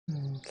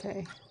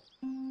Okay.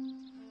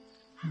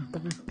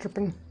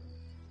 Tripping.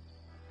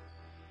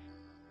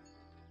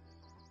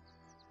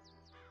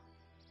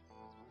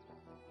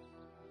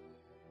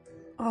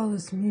 Oh,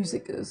 this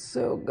music is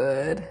so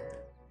good.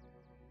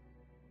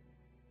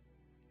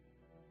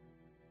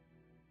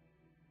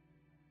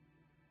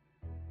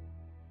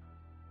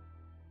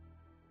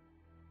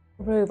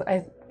 Really,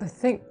 I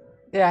think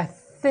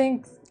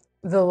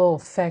the little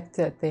effect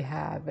that they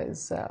have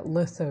is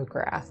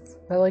lithograph.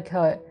 I like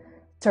how it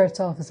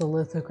starts off as a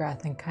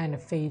lithograph and kind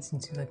of fades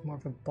into like more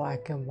of a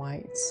black and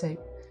white,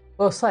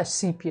 slash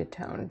sepia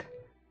toned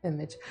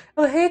image.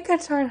 Oh, hey,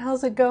 Katarn,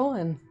 how's it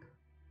going?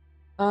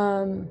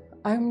 I'm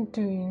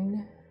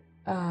doing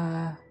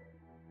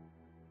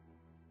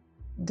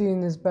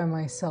this by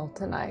myself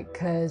tonight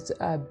because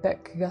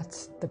Beck got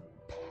the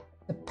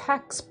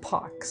Pax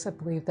Pox. I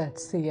believe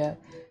that's the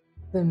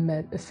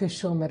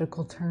official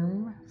medical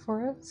term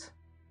for it.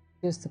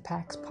 Is the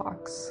Pax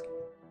Pox.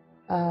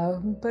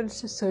 But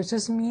it's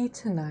just me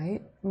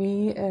tonight.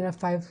 Me and a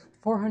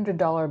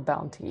 $400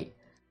 bounty.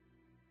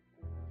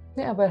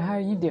 Yeah, but how are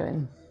you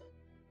doing?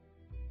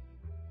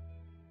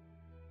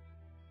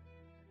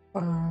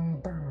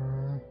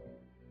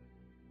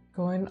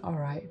 Going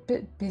alright.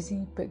 Bit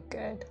busy, but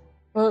good.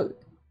 Well,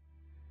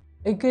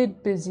 a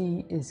good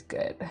busy is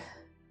good.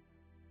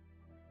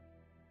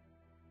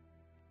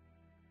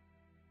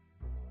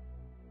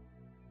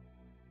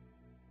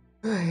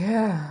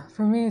 Yeah,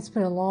 for me it's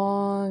been a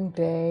long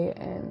day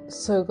and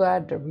so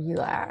glad to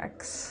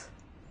relax.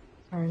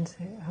 I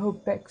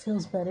hope Beck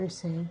feels better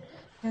soon.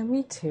 Yeah,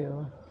 me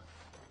too.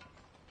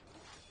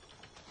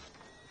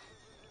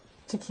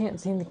 She can't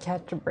seem to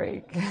catch a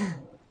break.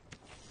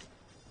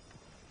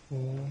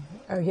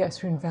 Oh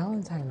yes, we're in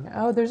Valentine.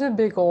 Oh, there's a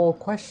big old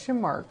question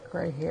mark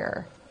right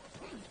here.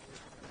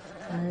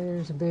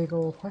 There's a big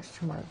old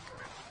question mark.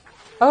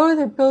 Oh,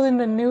 they're building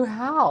a new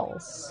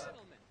house.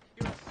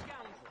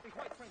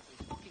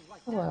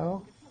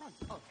 Hello.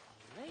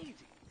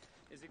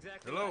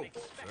 Hello,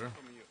 sir.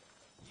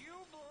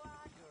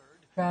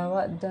 Got a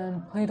lot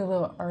done. Played a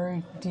little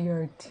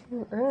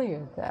RDR2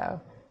 earlier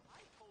though.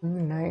 Ooh,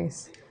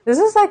 nice. This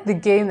is like the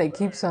game that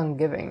keeps on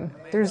giving.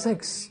 There's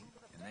like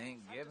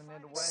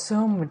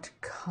so much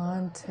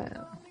content.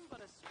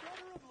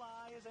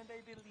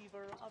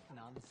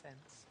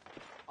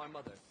 Our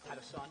mother had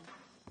a son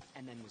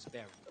and then was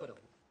buried.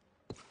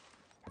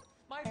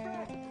 My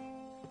friend,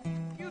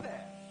 you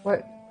there?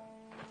 What?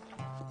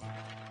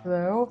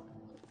 Hello?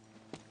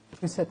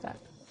 Who said that?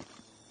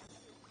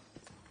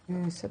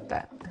 Who said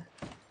that?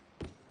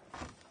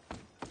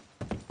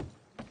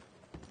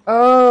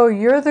 Oh,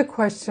 you're the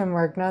question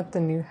mark, not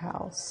the new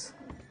house.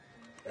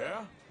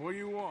 Yeah? What do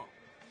you want?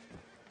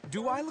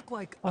 Do I look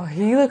like... Oh,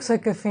 he looks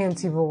like a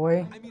fancy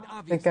boy. I mean,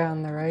 The guy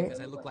on the right.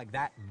 because I look like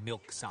that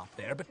milksop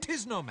there, but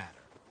 'tis no matter.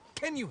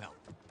 Can you help?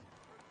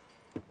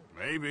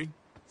 Maybe.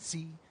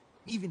 See,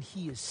 even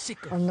he is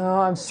sick of... Oh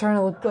no, I'm starting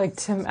to look like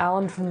Tim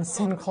Allen from the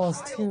Santa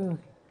Claus 2.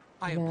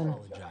 I Man.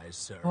 apologize,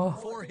 sir, Oh.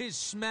 for his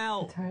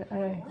smell.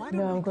 I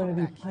know I'm going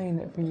to be playing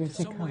it for years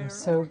to come.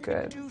 So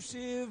good.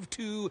 Conducive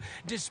to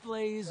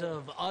displays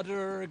of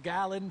utter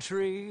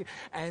gallantry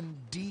and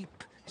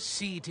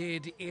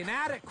deep-seated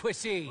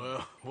inadequacy.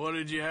 Well, what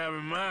did you have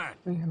in mind?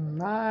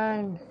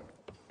 Mine.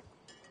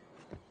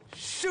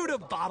 Shoot a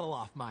bottle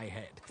off my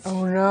head.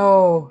 Oh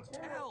no.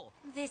 Hell.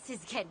 This is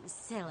getting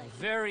silly.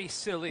 Very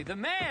silly. The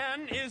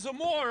man is a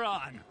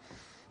moron.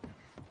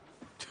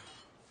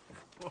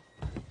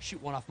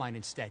 Shoot one off mine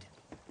instead.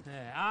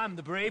 I'm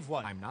the brave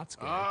one. I'm not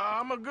scared.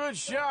 I'm a good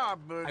shot,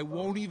 but... I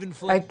won't even I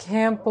flinch.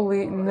 can't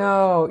believe.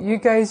 No, you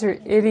guys are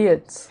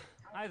idiots.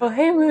 Oh,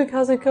 hey, Moog,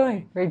 how's it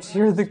going? Rach,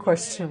 you're the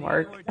question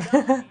mark.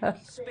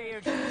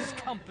 Spared his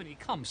company.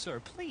 Come, sir,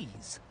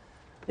 please.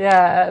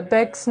 Yeah,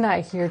 Beck's not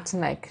here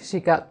tonight because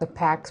she got the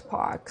Pax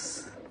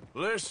Pox.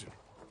 Listen,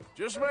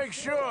 just make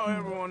sure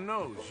everyone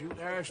knows you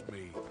asked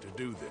me to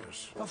do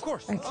this. Of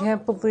course. I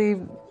can't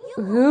believe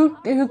who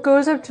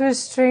goes up to a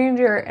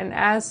stranger and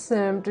asks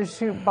them to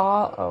shoot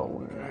ball.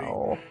 Oh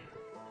no!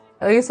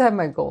 At least I have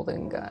my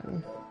golden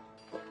gun.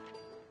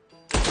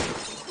 Good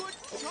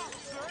shot,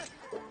 sir.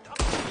 You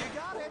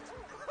got it.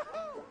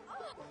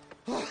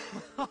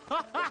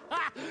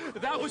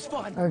 That was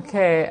fun.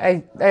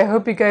 Okay, I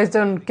hope you guys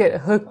don't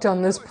get hooked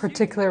on this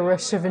particular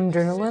rush of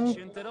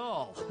adrenaline. At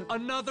all.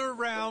 Another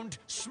round,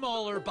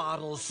 smaller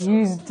bottles.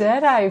 Use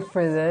Deadeye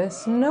for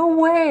this? No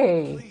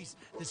way! Please,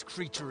 this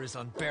creature is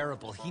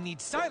unbearable. He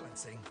needs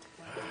silencing.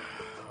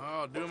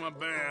 I'll do my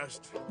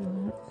best.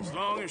 As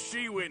long as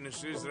she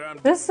witnesses that I'm...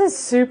 This is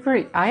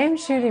super. I am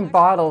shooting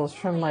bottles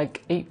from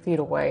like 8 feet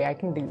away. I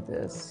can do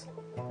this.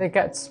 They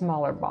got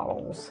smaller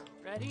bottles.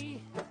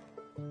 Ready?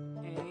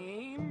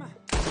 Aim.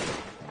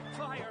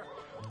 Fire.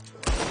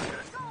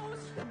 There it goes.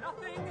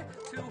 Nothing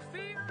to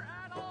fear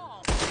at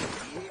all.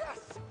 Yes.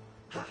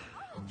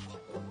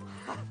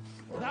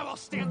 Now I'll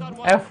stand on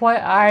one.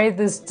 FYI,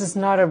 this does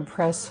not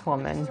impress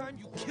women. Time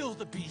you kill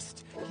the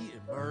beast. He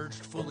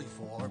emerged fully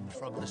formed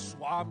from the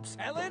swamps.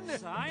 Helen?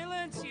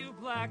 Silence, you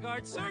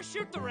blackguard. Sir,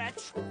 shoot the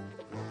wretch. I'm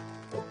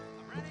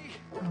ready.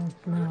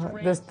 No,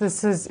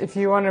 this is, if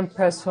you want to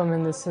impress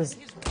women, this is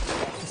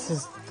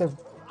the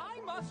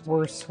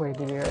worst way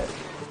to do it.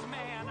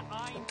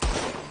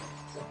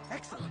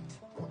 Excellent.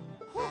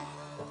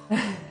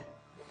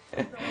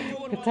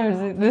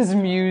 This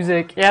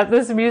music, yeah,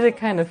 this music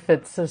kind of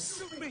fits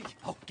this.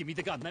 Oh, give me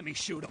the gun. Let me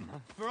shoot him.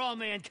 For all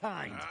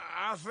mankind.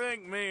 I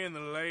think me and the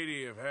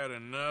lady have had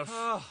enough.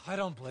 Oh, I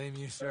don't blame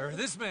you, sir.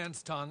 This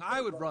man's tongue,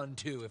 I would run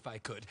too if I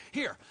could.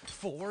 Here,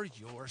 for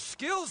your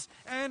skills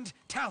and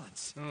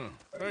talents.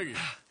 Thank you.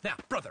 Now,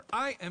 brother,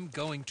 I am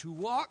going to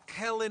walk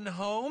Helen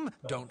home.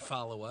 Don't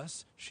follow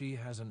us. She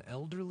has an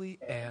elderly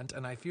aunt,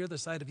 and I fear the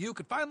sight of you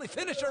could finally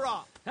finish her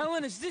off.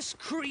 Helen, is this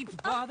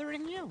creep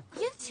bothering you?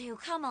 You two,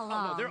 come along.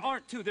 Oh, no, there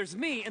aren't two. There's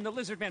me and the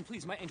lizard man.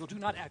 Please, my angel, do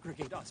not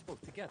aggregate us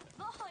both together.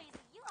 Boys,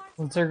 you are...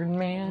 Lizard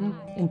man?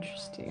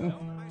 Interesting.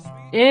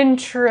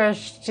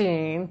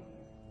 Interesting.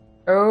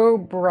 Oh,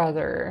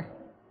 brother.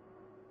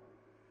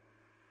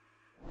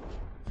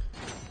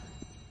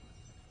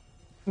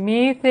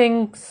 Me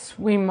thinks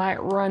we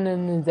might run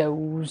into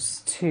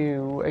those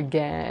two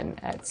again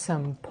at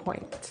some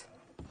point.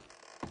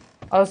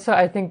 Also,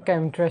 I think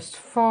I'm dressed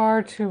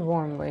far too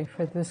warmly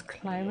for this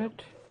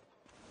climate.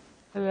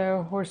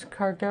 Hello, horse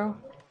cargo.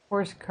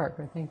 Horse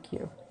cargo, thank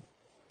you.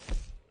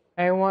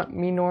 I want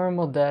me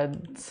normal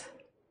duds.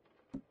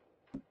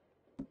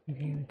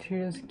 Okay,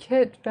 materials,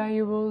 kit,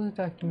 valuables,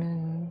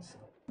 documents.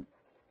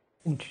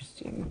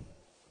 Interesting.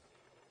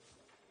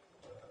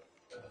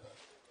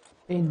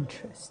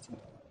 Interesting.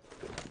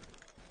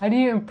 How do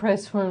you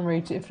impress one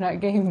reach if not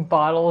getting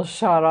bottles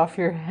shot off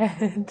your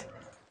head?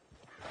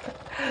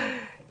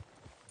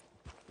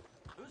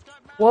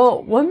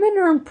 Well, women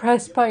are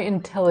impressed by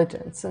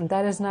intelligence, and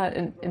that is not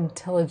an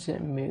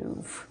intelligent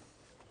move.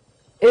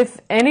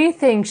 If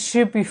anything,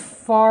 should be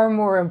far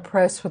more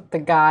impressed with the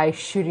guy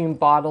shooting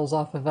bottles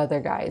off of other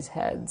guys'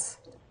 heads.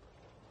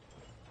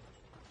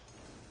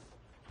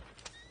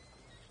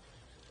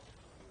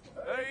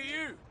 Hey,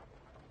 you!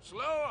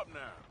 Slow up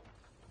now.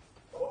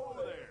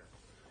 Over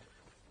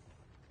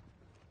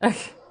there.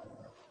 Okay.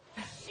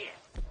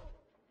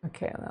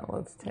 Okay, now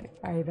let's take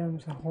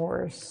items. A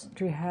horse.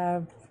 Do we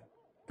have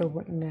the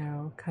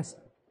no?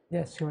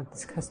 Yes, you want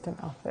this custom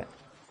outfit.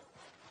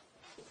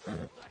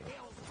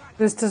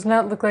 This does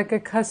not look like a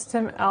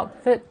custom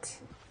outfit.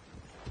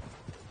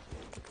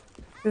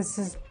 This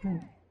is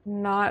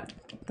not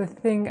the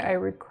thing I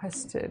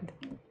requested.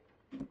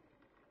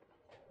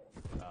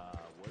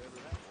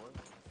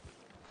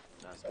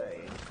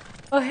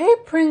 Oh, hey,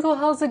 Pringle,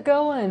 how's it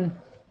going?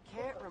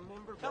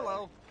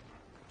 Hello.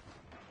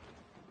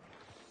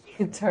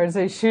 It's hard to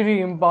say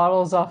shooting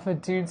bottles off a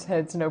dude's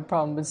head's no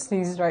problem, but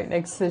sneeze right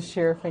next to the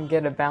sheriff and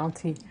get a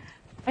bounty.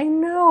 I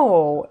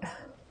know.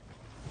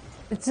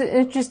 It's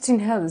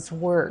interesting how this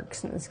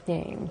works in this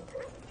game.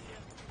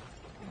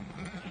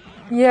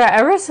 Yeah,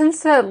 ever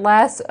since that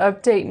last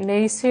update,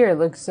 Nace here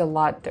looks a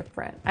lot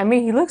different. I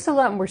mean, he looks a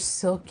lot more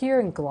silkier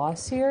and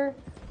glossier,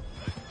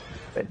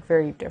 but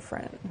very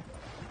different.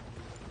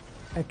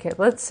 Okay,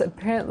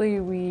 apparently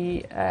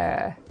we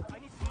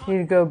need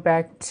to go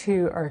back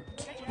to our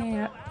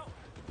camp.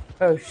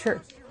 Oh,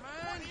 sure.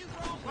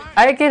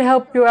 I can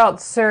help you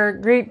out, sir.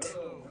 Greet.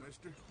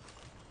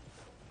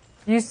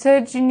 You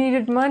said you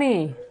needed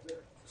money.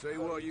 Say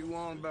what you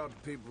want about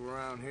the people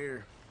around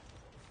here.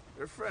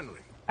 They're friendly.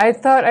 I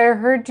thought I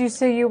heard you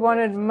say you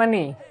wanted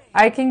money.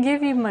 I can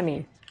give you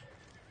money.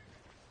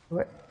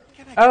 What?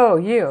 Oh,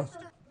 you.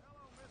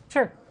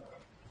 Sure.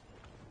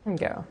 Here you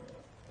go.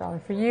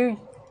 $1 for you.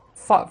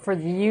 Fought for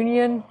the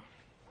Union.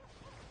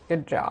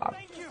 Good job.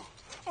 Thank you.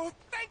 Oh,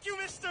 thank you,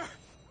 mister.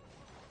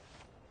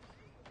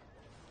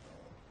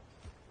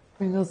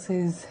 Pringle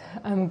says,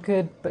 I'm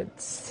good but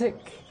sick.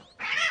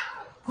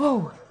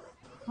 Whoa.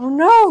 Oh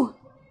no.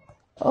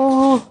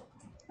 Oh.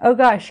 Oh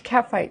gosh,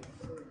 cat fight.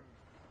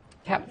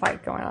 Cat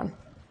fight going on.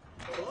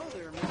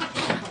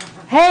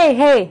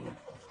 Hey,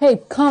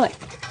 calm it.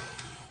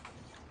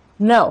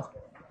 No.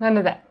 None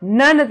of that.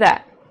 None of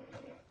that.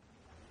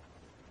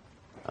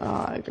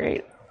 Oh,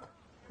 great.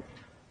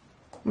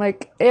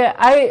 Like,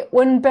 yeah,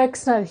 when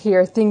Beck's not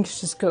here,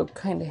 things just go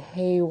kind of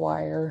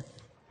haywire.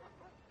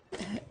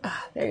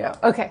 There you go.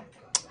 Okay.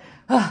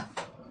 Right.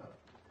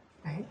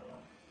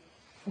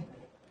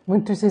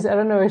 Winter says, I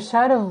don't know, a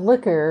shot of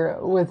liquor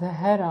with a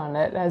head on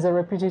it has a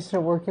reputation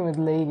of working with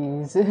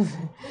ladies, if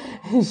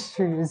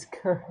history is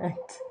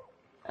correct.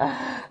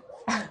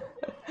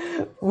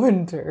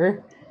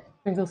 Winter.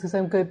 Twinkle says,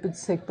 I'm good but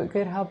sick, but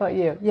good. How about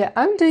you? Yeah,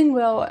 I'm doing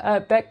well.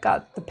 Beck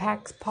got the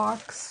Pax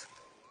Pox,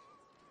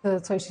 so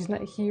that's why she's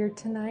not here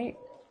tonight.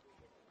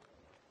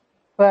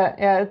 But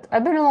yeah,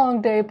 I've been a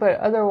long day, but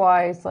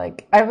otherwise,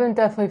 like, I've been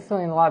definitely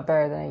feeling a lot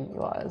better than I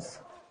was.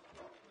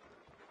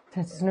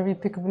 Chances whenever you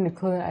pick up a new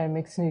clothing item,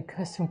 makes a new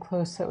custom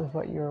clothes set with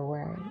what you were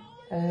wearing.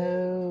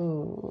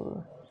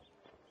 Oh.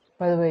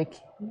 By the way,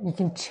 you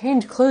can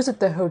change clothes at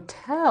the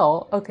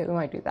hotel. Okay, we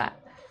might do that.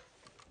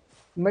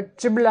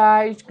 Much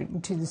obliged.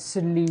 Getting to the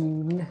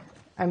saloon.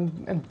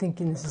 I'm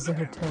thinking this is a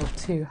hotel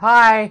too.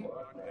 Hi.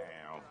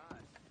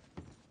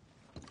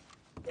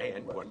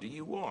 And what do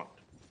you want?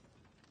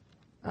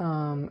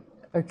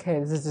 Okay,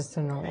 this is just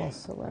a normal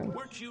saloon.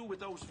 Weren't you with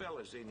those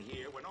fellas in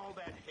here when all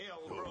that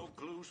hell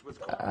broke loose with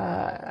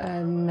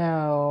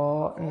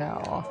No.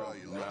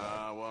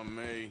 Nah, wasn't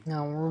me.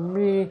 No,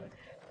 me.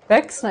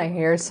 Beck's not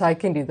here, so I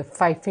can do the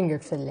 5-finger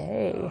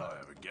fillet. I'll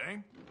have a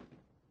game.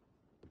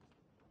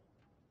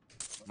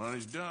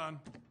 Money's done.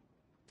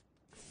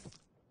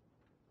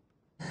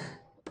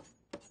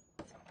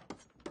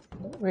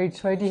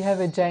 Rach, why do you have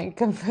a giant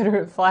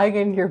Confederate flag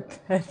in your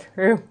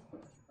bedroom?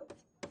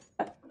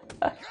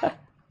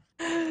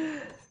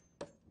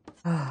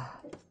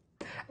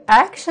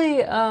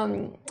 Actually, I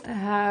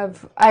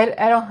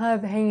don't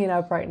have hanging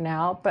up right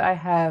now, but I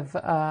have,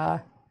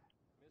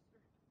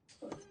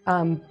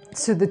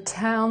 so the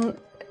town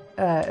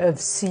of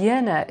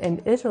Siena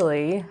in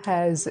Italy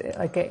has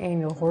like an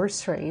annual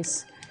horse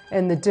race,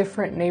 and the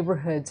different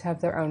neighborhoods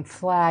have their own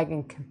flag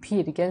and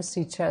compete against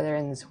each other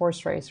in this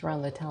horse race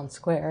around the town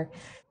square.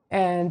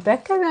 And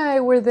Becca and I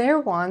were there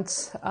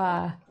once,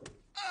 I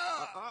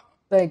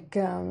think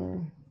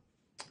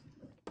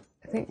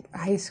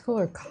high school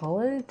or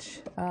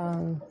college.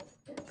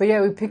 But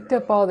yeah, we picked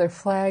up all their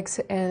flags,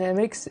 and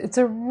it's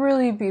a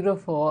really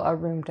beautiful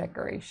room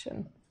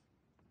decoration.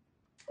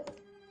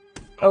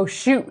 Oh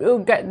shoot! Oh,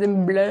 got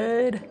them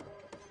blood.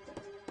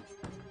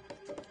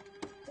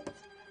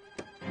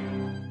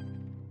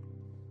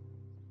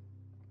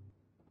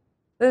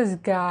 This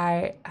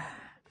guy,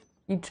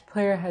 each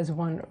player has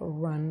one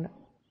run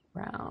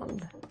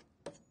round.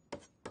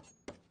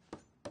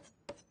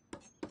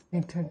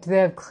 Do they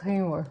have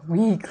claymore?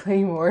 We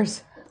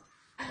claymores.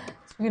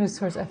 Speaking of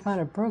swords, I found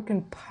a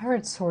broken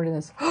pirate sword in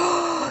this.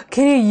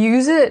 Can you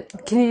use it?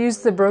 Can you use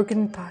the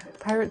broken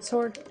pirate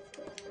sword?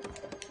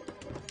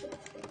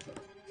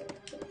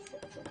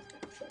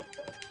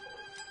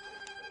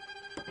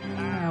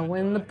 I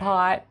win the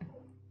pot.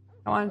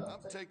 Come on.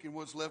 I'm taking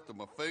what's left of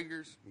my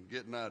fingers and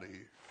getting out of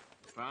here.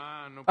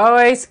 Fine. No Oh,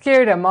 I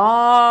scared him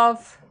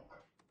off.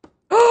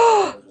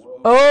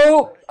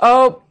 Oh,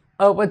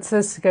 what's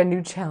this? Got a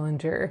new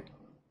challenger.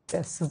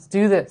 Yes, let's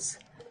do this.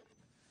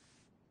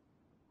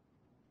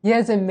 He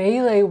has a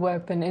melee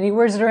weapon and he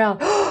wears it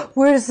around.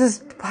 Where's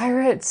this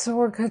pirate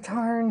sword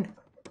Katarn?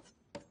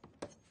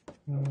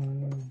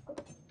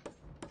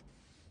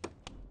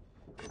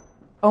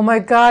 Oh my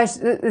gosh,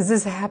 is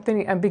this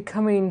happening? I'm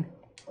becoming...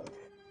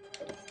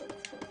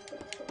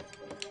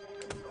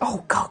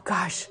 Oh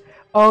gosh.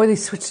 Oh, they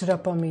switched it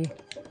up on me.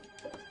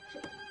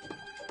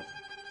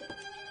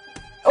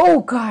 Oh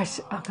gosh.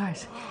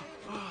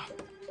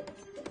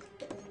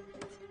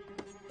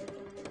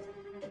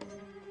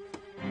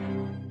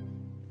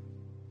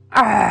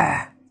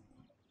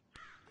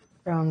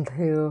 Round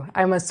 2.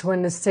 I must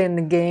win to stay in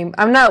the game.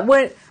 I'm not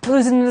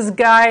losing to this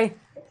guy.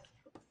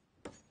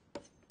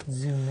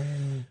 Zoom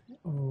in.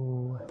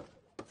 Ooh.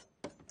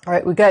 All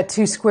right, we got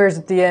 2 squares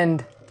at the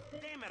end.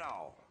 Damn it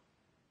all.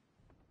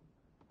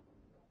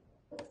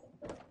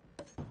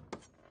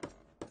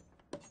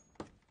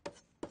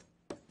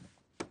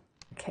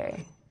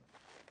 Okay.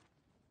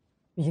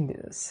 We can do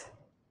this.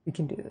 We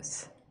can do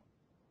this.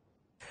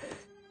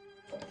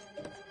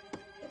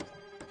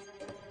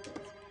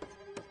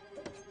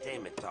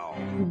 Damn it all.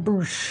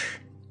 Boosh.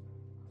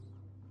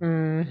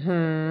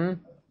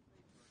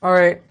 All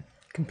right,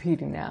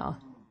 competing now.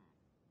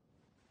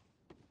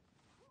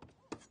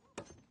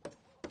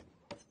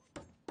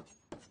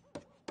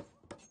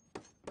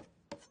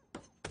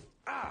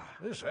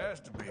 This has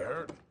to be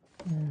hurting.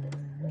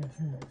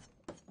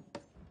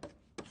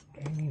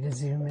 Okay, I need to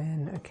zoom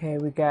in. Okay,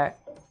 we got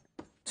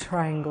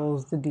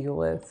triangles to deal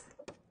with.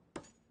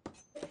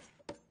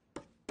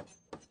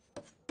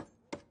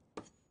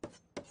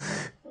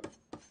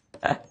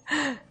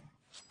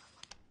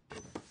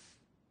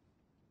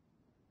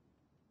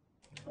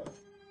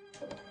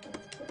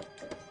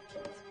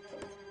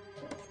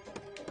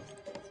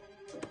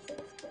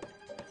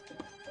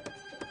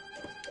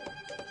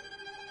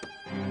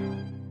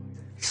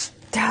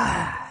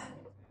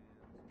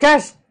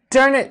 Gosh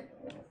darn it!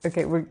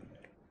 Okay,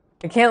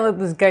 I can't let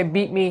this guy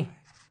beat me.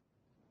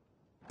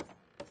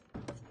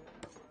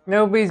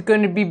 Nobody's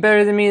going to be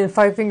better than me in the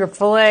 5-finger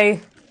fillet.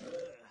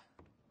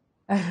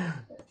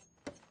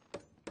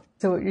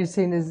 So what you're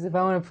saying is if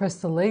I want to press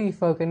the lady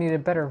folk, I need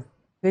a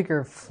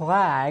bigger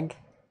flag.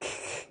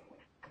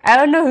 I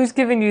don't know who's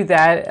giving you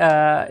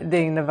that,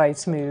 ding the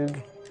Vice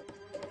Moog.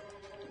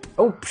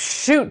 Oh,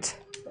 shoot!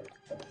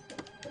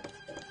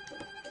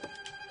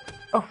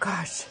 Oh,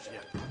 gosh.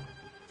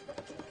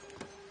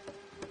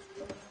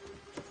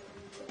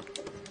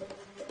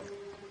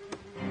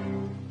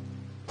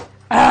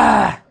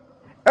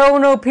 Oh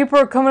no, people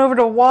are coming over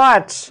to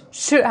watch.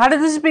 Shoot, how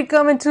did this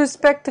become into a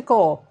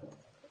spectacle?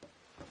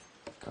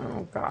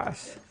 Oh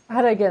gosh.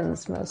 How did I get in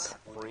this mess?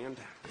 Friend.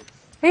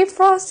 Hey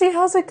Frosty,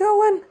 how's it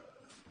going?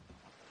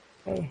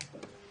 Hey.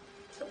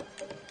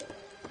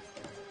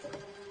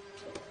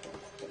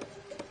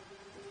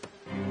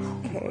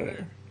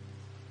 Okay.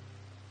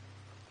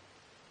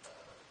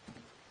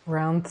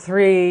 Round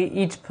 3.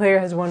 Each player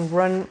has one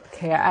run.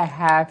 Okay, I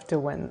have to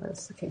win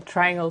this. Okay,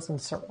 triangles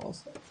and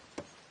circles.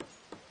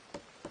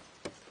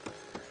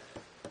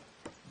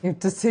 You have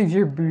to save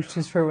your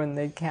boosters for when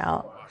they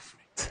count.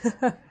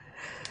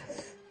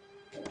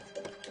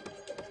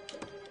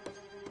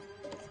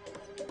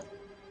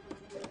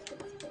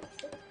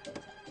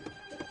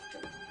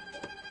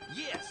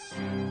 Yes.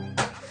 I'm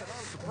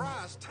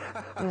surprised.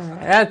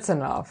 That's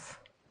enough.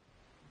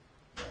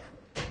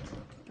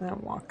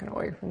 I'm walking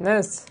away from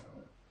this.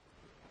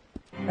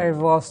 I've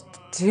lost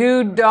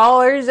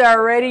 $2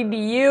 already to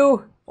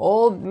you,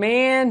 old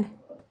man.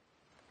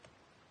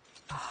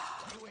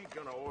 You ain't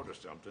gonna order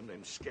something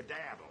and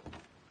skedaddle.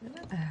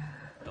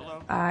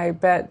 I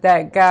bet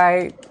that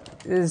guy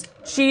is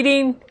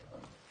cheating.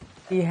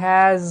 He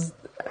has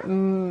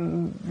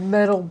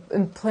metal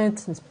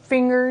implants in his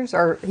fingers,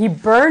 or he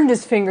burned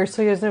his fingers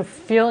so he has no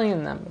feeling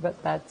in them.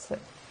 But that's it.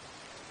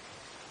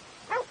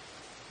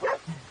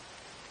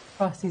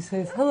 Frosty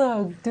says,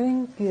 hello,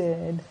 doing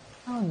good.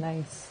 Oh,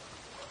 nice.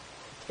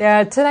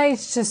 Yeah,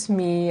 tonight's just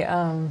me.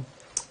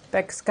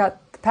 Beck's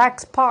got the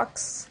Pax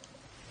Pox.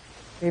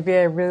 Maybe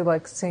I really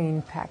like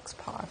saying Pax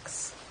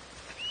Pox.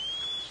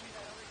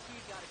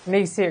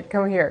 Naysir,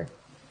 come here.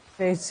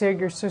 Naysir,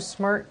 you're so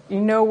smart.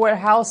 You know what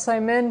house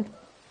I'm in?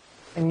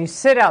 And you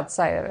sit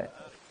outside of it.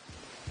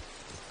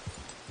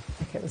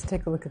 Okay, let's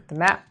take a look at the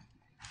map.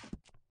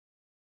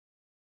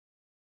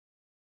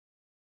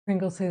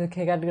 Pringle says,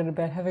 okay, gotta go to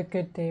bed. Have a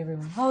good day,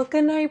 everyone. Oh,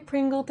 good night,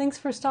 Pringle. Thanks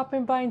for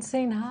stopping by and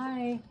saying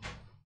hi.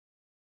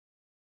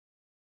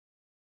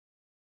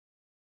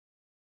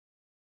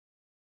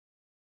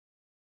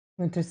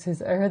 Winter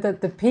says, I heard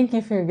that the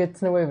pinky finger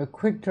gets in the way of a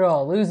quick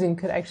draw. Losing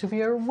could actually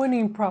be a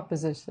winning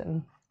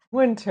proposition.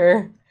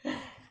 Winter.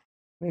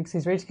 Makes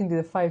his rage can do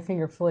the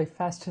 5-finger fillet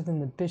faster than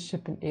the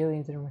bishop and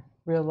aliens in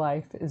real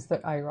life is the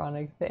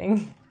ironic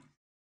thing.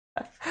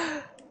 Let's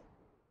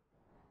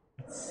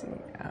see.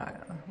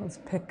 Let's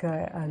pick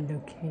a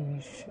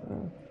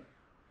location.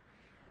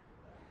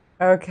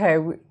 Okay,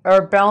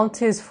 our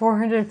bounty is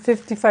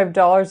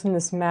 $455 in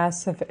this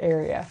massive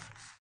area.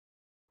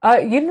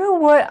 You know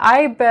what?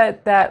 I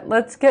bet that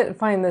let's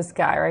find this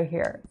guy right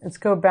here. Let's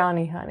go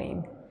bounty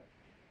hunting.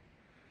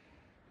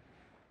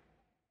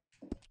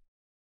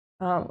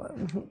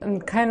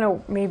 And kind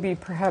of maybe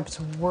perhaps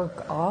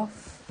work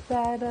off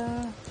that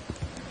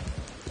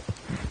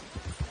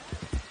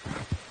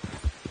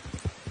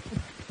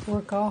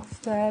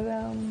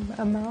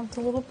amount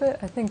a little bit.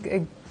 I think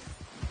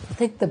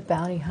the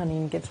bounty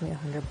hunting gets me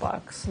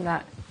 $100.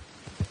 Not,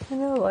 you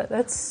know what?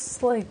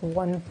 That's like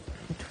 1/4,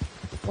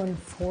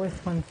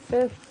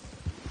 1/5.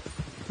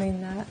 I mean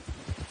that.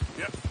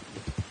 Yep.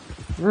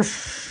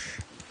 Rush.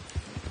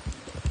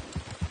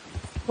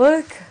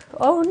 Look.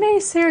 Oh,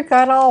 Naysir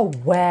got all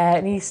wet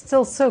and he's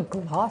still so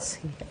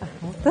glossy.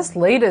 This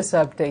latest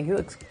update, he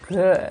looks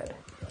good.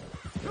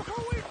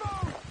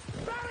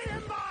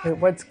 Wait,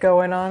 what's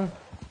going on?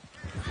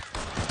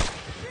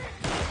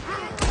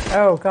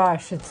 Oh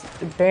gosh, it's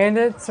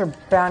bandits or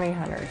bounty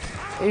hunters.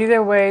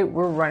 Either way,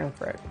 we're running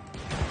for it.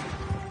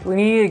 We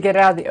need to get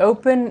out of the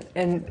open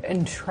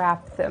and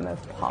trap them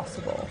if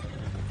possible.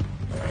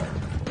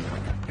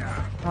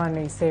 Come on,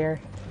 Naysir.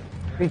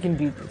 We can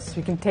do this.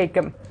 We can take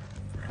them.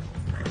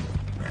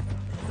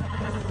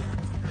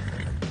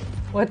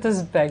 What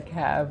does Beck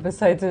have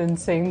besides an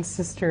insane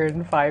sister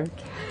and 5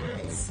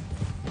 cats?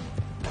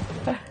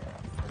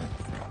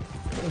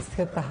 Let's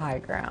get the high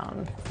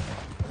ground.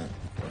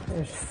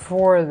 There's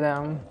 4 of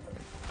them.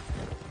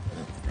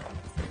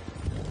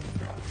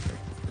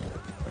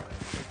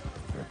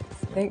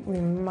 I think we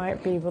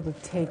might be able to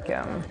take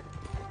them.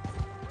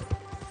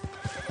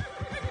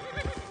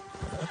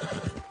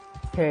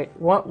 Okay,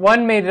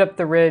 one made it up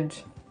the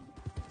ridge.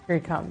 Here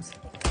he comes.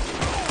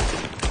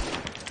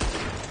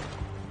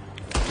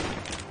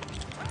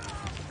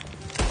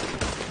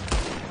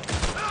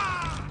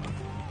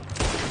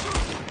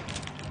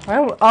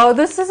 Oh,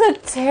 this is a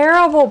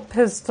terrible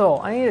pistol.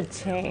 I need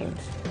to change.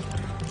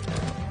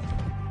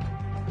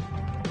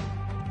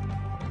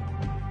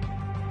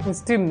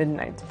 Let's do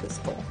Midnight's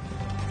pistol.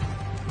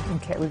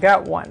 Okay, we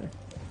got one.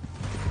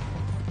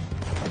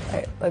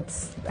 Alright,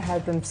 let's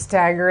have them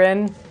stagger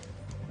in.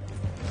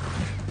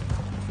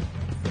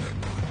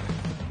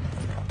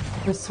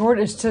 The sword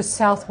is just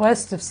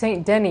southwest of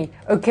St. Denis.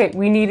 Okay,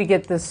 we need to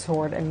get this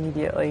sword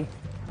immediately.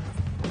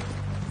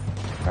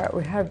 Alright,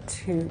 we have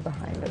 2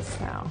 behind us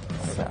now.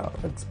 So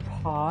let's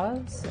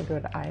pause and go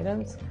to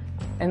items.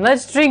 And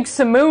let's drink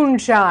some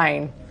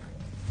moonshine.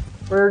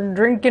 We're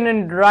drinking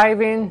and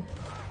driving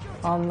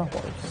on the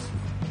horse.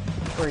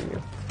 Where are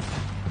you?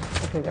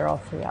 Okay, they're all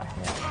 3 out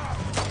here.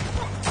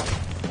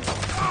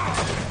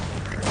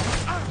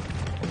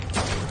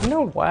 You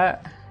know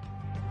what?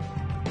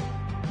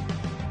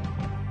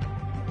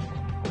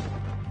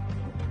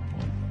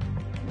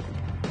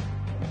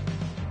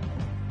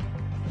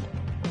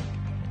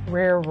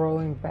 Rare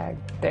rolling bag.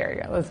 There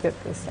you go. Let's get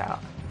this out.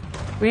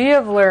 We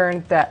have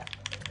learned that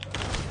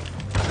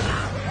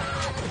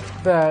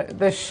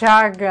the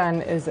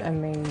shotgun is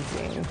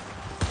amazing.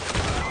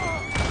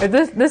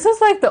 This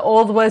is like the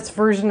Old West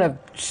version of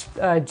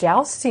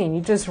jousting.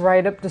 You just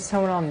ride up to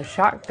someone on the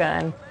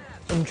shotgun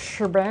and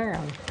shabam.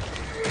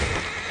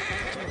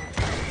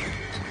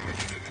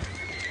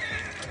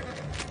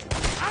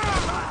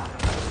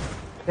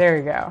 There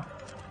you go.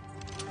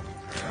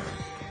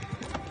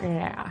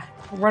 Yeah.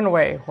 Run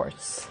away,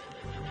 horse.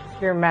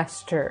 Your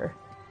master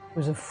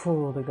was a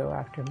fool to go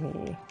after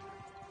me.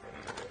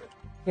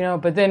 You know,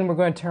 but then we're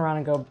going to turn around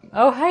and go,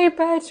 oh, hey,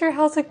 Badger,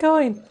 how's it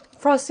going?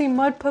 Frosty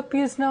Mud Puppy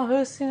is now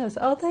hosting us.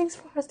 Oh, thanks,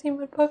 Frosty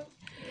Mud Puppy.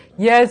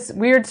 Yes,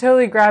 we are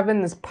totally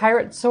grabbing this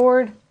pirate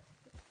sword.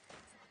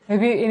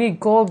 Maybe any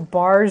gold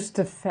bars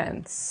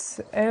defense.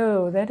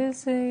 Oh, that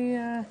is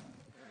a,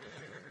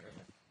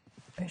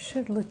 I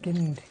should look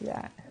into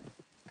that.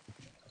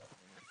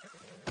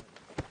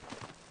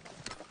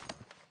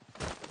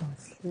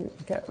 Let's see,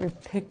 we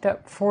picked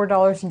up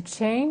 $4 and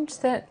change.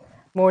 That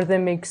more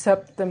than makes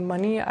up the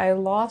money I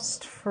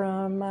lost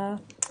from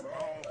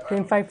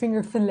getting Five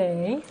Finger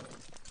Fillet.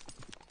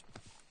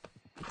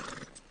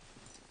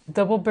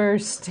 Double Bear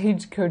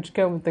Stagecoach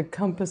gun with the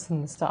compass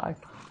in the stock.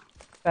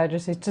 Badger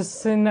says,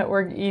 just sitting at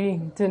work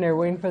eating dinner,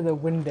 waiting for the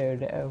window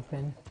to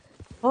open.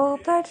 Oh,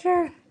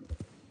 Badger!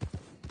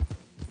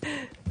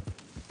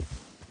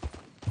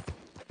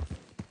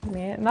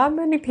 Man, not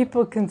many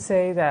people can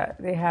say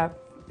that they have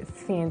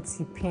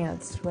fancy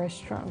pants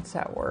restaurants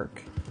at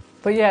work.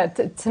 But yeah,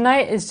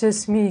 tonight is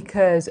just me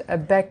because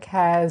Beck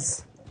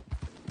has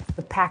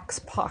the Pax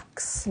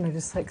Pox, and I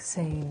just like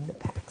saying the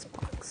Pax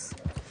Pox.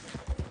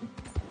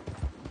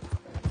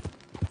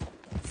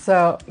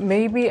 So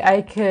maybe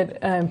I could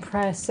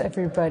impress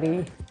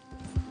everybody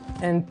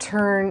and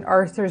turn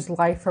Arthur's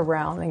life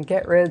around and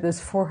get rid of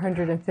this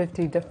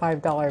 $450 to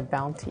 $5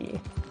 bounty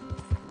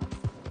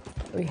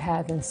we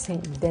have in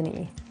St.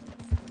 Denis.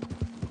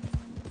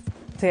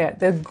 So yeah,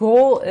 the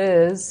goal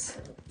is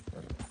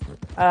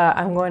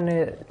I'm going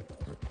to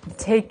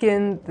take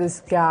in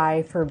this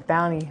guy for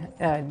bounty,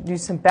 do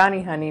some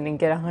bounty hunting and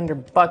get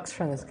 $100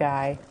 from this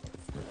guy.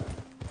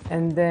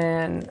 And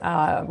then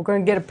we're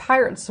going to get a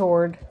pirate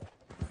sword.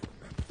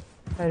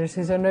 I just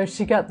says, oh no,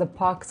 she got the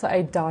pox.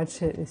 I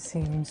dodged it, it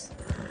seems.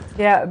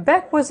 Yeah,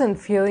 Beck wasn't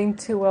feeling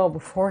too well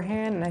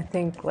beforehand, and I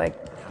think like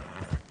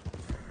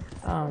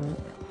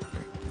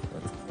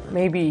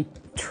maybe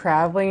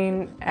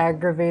traveling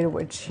aggravated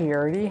what she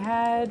already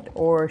had,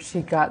 or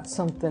she got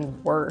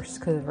something worse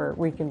because of her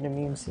weakened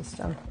immune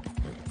system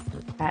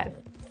at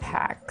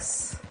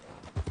PAX.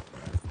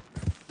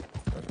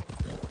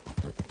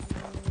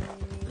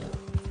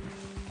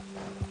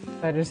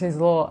 I just says,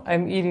 little,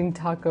 I'm eating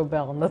Taco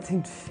Bell,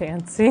 nothing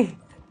fancy.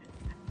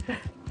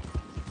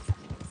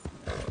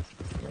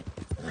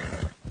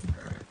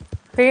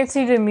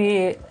 Fancy to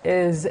me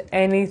is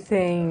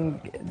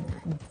anything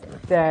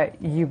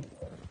that you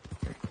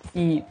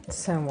eat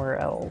somewhere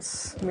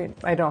else. I mean,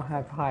 I don't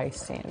have high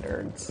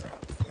standards.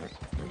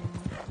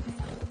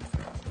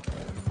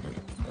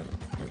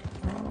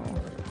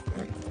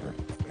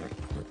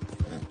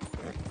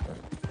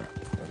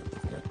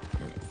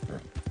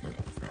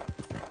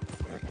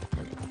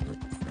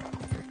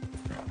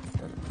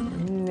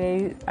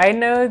 I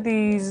know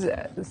these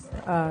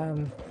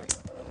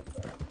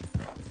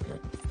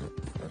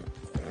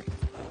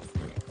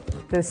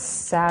this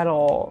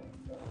saddle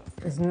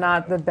is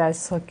not the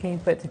best looking,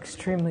 but it's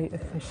extremely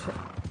efficient.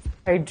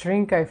 I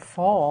drink, I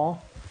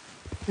fall.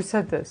 Who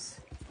said this?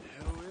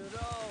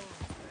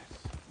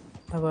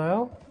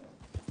 Hello?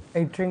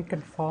 I drink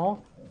and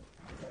fall?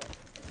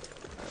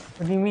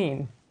 What do you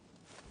mean?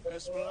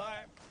 It's my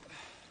life.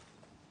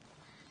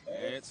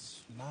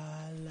 It's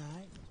my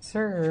life.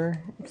 Sir,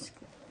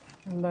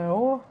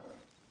 hello?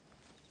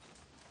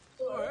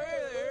 Oh, hey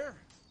there.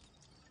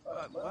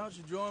 Why don't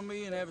you join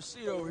me and have a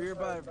seat over here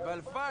by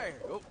the fire?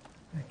 Oh,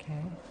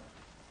 Okay.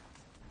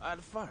 by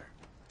the fire.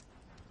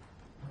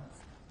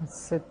 Let's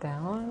sit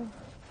down.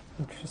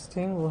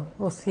 Interesting.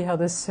 We'll see how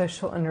this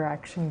social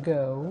interaction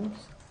goes.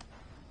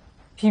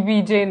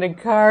 PBJ in the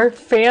car.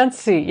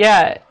 Fancy.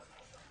 Yeah.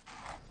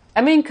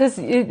 I mean, because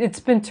it's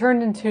been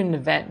turned into an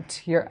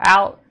event. You're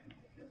out.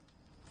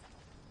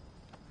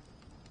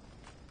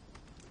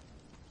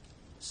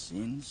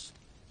 Sins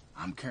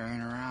I'm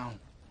carrying around.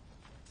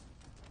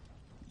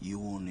 You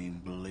won't even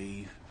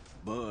believe.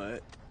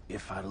 But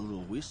if I had a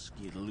little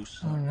whiskey to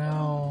loosen Oh up,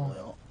 no.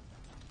 well,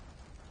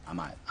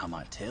 I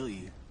might tell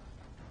you.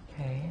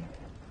 Okay.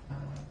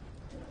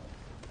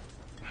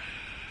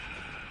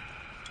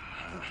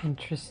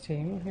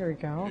 Interesting. Here we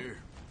go. Here.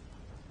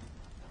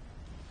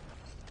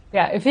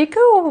 Yeah, if you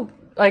go,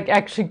 like,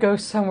 actually go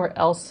somewhere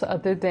else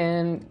other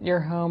than your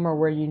home or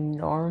where you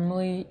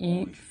normally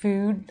eat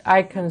food,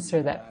 I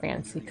consider that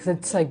fancy because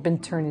it's, like, been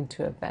turned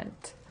into an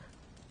event.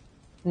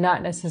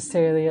 Not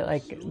necessarily,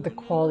 like, the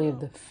quality of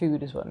the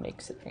food is what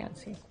makes it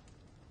fancy.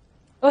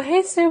 Oh,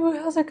 hey, Subu,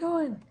 how's it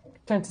going?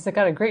 Turns out I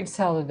got a great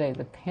saddle today,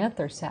 the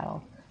Panther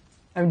saddle.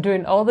 I'm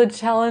doing all the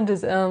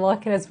challenges and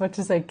unlocking as much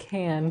as I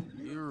can.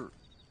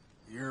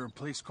 You're a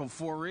place called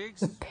Four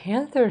Rigs? The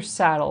Panther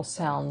saddle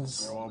sounds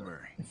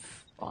Strawberry.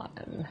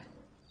 fun.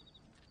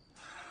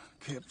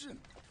 Captain,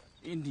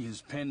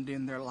 Indians penned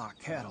in there like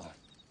cattle.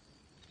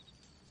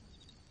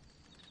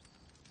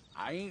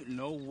 I ain't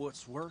know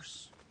what's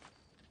worse.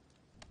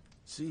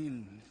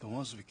 Seeing the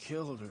ones we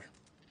killed or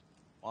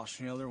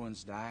watching the other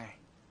ones die.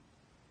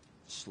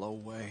 Slow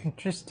way.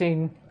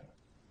 Interesting.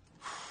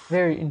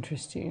 Very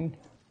interesting.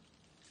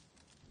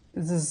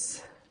 This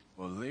is...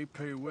 Well, they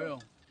pay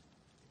well.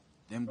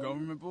 Them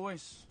government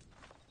boys.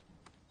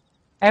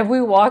 Have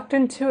we walked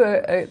into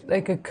a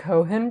like a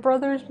Cohen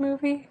Brothers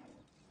movie?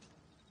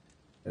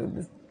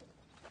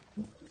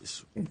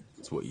 It's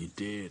what you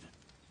did.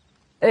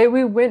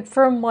 We went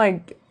from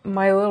like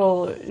my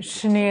little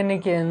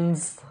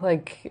shenanigans,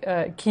 like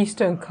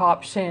Keystone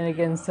Cop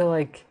shenanigans, to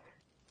like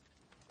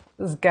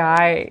this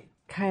guy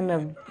kind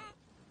of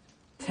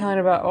telling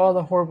about all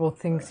the horrible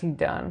things he'd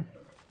done.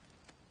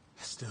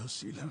 I still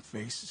see them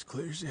faces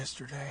clear as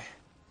yesterday.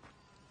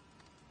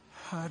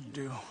 I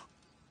do.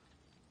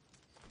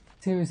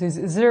 Seriously,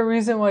 is there a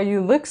reason why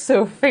you look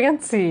so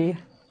fancy?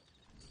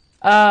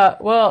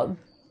 Well,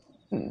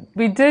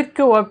 we did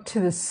go up to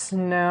the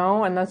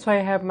snow, and that's why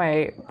I have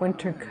my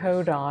winter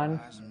coat on.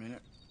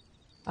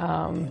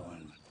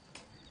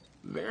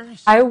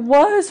 I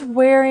was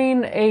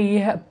wearing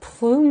a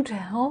plumed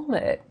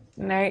helmet,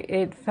 and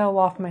it fell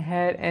off my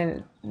head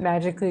and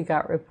magically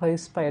got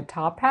replaced by a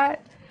top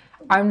hat.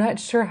 I'm not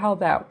sure how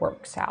that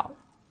works out.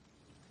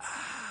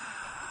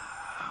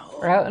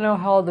 Or I don't know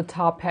how the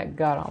top hat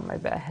got on my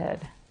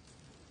head.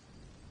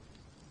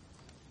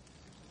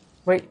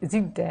 Wait, is he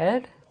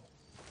dead?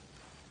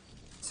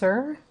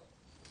 Sir?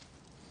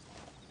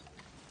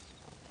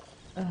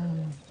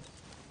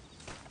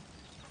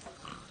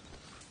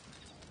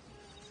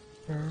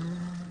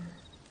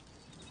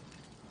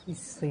 He's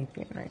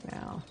sleeping right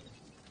now.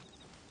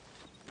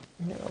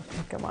 Maybe I'll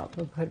pick him up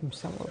and put him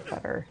somewhere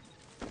better.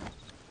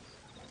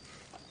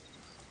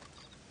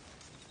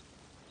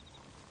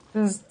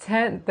 This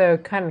tent, though,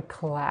 kind of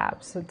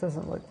collapsed. It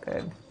doesn't look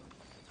good.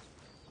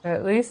 But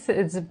at least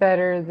it's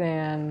better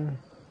than...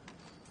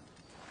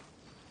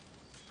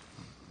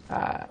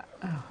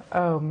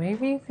 oh,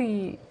 maybe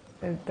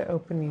the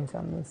opening's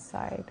on this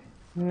side.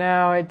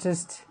 No, it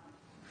just...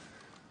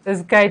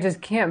 This guy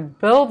just can't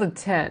build a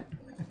tent.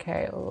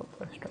 Okay,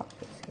 let's drop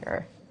this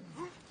here.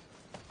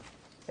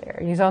 There,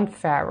 he's on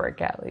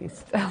fabric at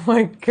least. Oh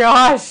my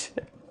gosh!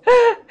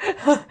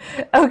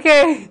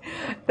 Okay,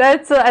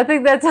 I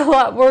think that's a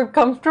lot more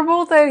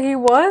comfortable than he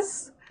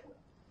was.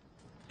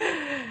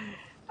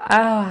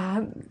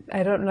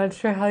 Not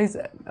sure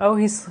how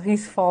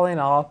he's falling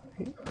off.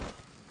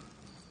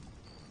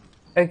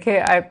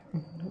 Okay,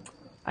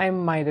 I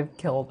might have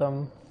killed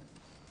him.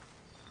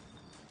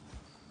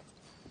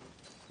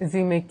 Is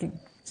he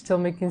still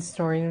making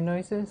snoring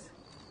noises?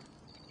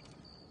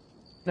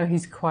 No,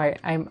 he's quiet.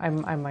 I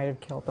might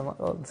have killed him.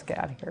 Let's get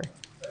out of here.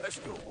 Let's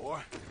go,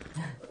 boy.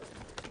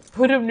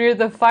 Put him near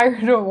the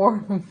fire to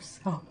warm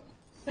himself.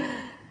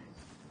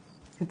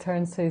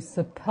 Guitar says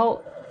the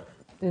pelt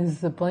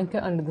is the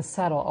blanket under the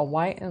saddle, a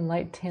white and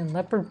light tan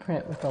leopard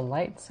print with a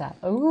light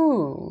saddle.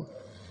 Ooh.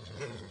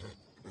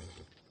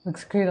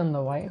 Looks great on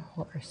the white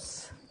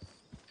horse.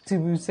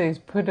 Subu says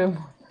put him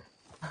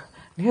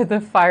near the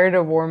fire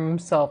to warm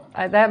himself.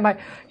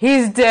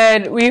 He's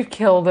dead. We've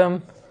killed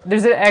him.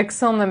 There's an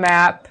X on the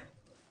map.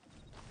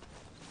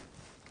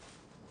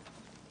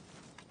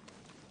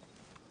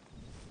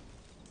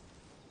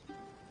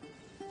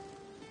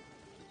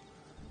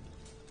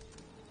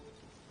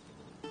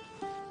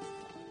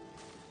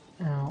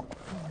 Oh.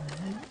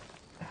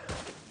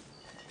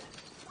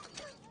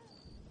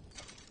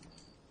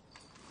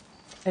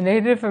 A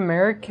Native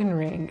American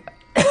ring.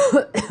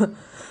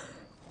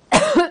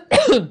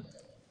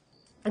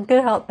 I'm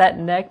gonna help that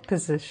neck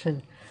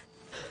position.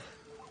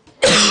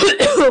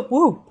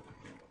 Woo!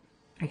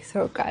 My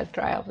throat got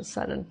dry all of a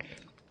sudden.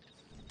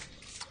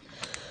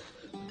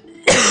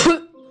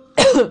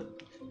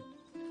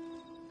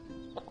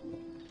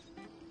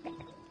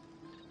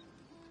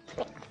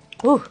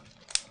 Ooh.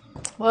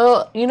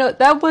 Well, you know,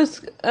 that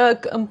was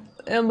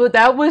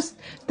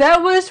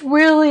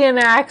really an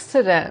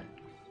accident.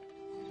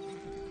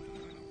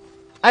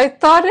 I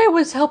thought I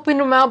was helping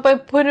him out by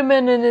putting him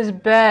in his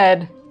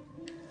bed.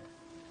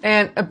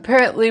 And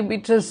apparently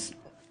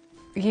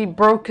he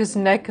broke his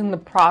neck in the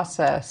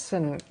process,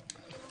 and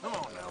Come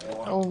on now,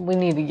 boy. oh, we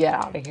need to get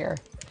out of here.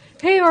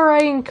 Hey,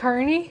 Orion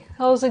Carney,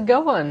 how's it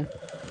going?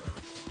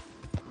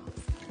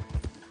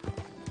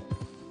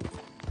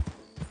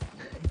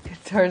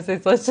 Guitar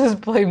says, let's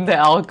just blame the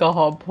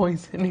alcohol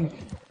poisoning.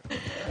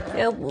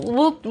 Yeah,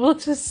 we'll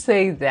just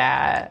say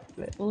that.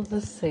 We'll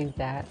just say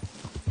that.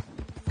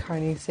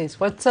 Carney says,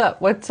 what's up?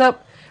 What's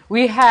up?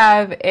 We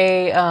have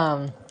a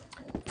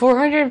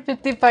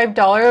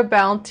 $455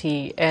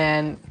 bounty,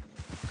 and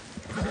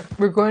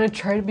we're going to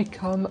try to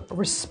become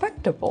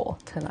respectable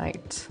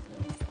tonight.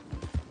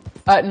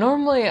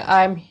 Normally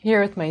I'm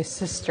here with my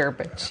sister,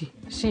 but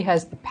she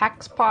has the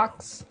Pax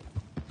Pox.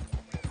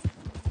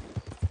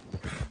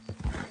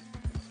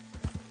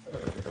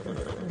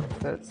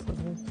 That's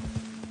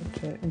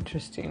okay,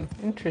 interesting.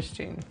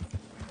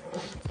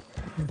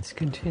 Let's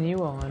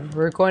continue on.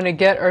 We're going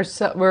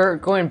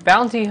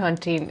bounty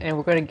hunting, and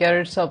we're going to get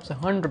ourselves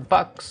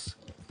 $100.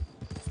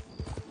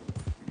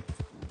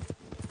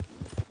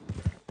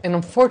 And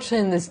unfortunately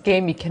in this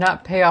game, you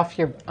cannot pay off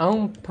your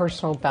own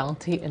personal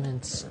bounty in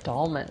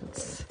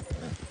installments.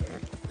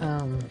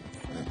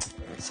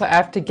 So I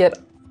have to get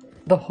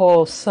the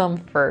whole sum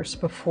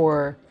first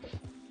before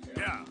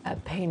I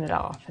paying it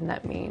off, and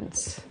that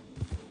means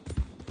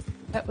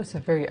that was a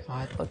very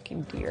odd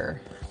looking deer.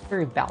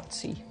 Very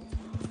bouncy.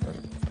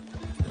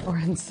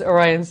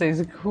 Orion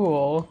says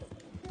cool.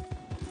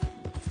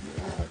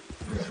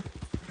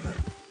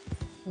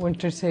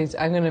 Winter says,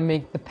 I'm gonna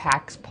make the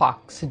Pax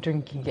Pox a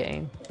drinking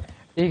game.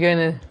 Are you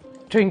gonna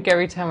drink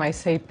every time I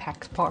say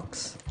Pax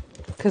Pox?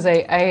 Because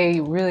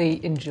I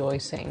really enjoy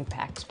saying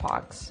Pax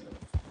Pox.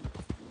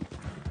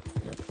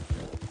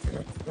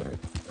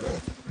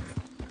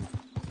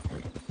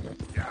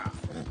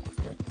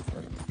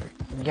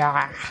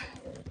 Yeah.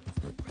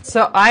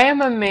 So I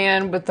am a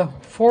man with a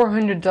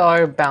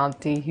 $400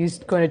 bounty who's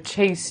going to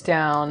chase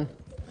down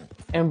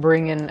and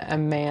bring in a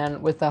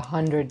man with a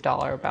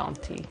 $100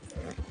 bounty.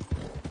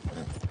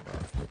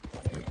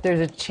 There's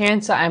a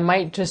chance I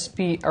might just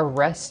be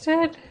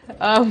arrested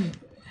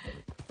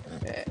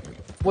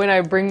when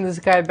I bring this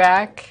guy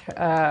back.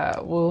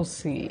 We'll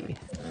see.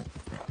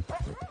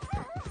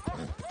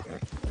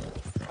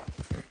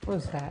 What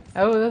was that?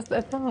 Oh,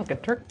 that sounds like a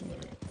turkey.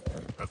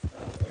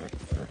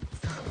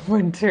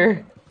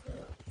 Winter.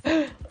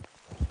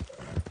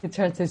 It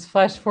turns his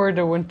flash forward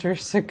to Winter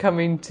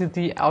succumbing to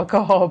the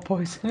alcohol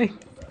poisoning.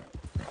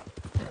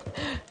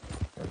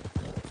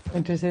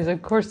 Winter says,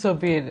 of course there'll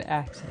be an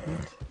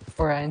accident.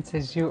 Orion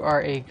says, you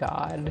are a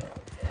god.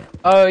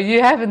 Oh,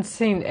 you haven't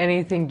seen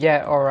anything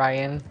yet,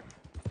 Orion.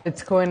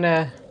 It's going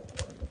to...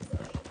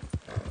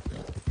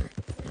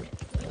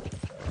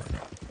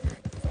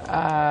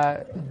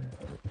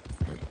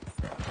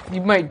 you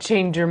might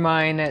change your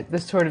mind at the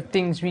sort of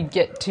things we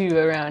get to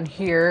around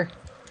here.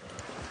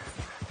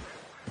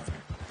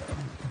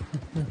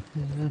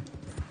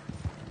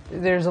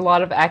 There's a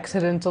lot of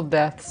accidental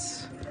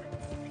deaths.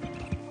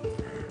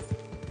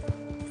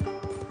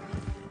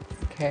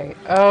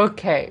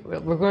 Okay,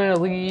 we're going to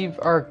leave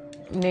our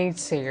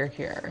naysayer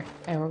here,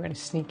 and we're going to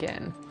sneak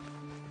in.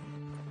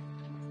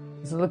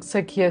 It looks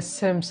like he has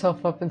set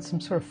himself up in some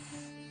sort of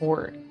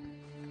fort.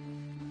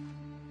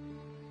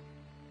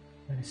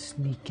 I'm going to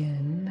sneak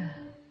in.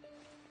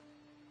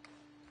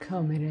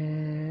 Coming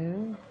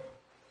in.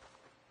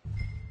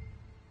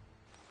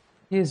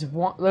 He is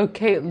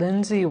locate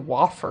Lindsay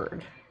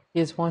Wofford. He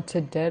is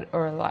wanted dead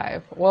or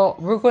alive. Well,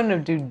 we're going to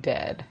do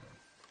dead.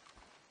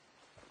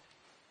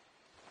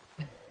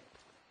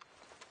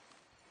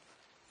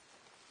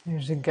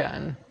 There's a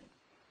gun.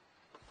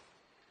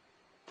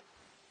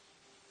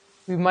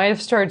 We might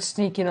have started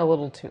sneaking a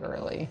little too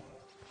early.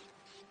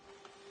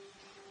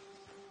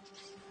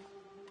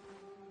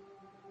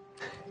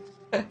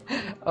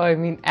 Oh, I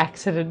mean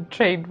accident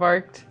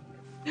trademarked.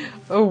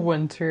 Oh,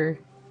 Winter.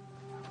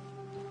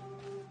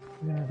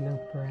 I'm gonna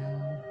look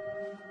around.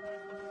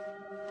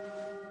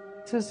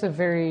 This is a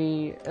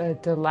very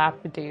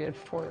dilapidated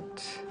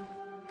fort.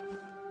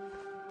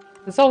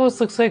 This almost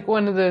looks like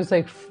one of those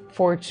like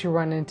forts you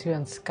run into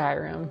in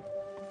Skyrim.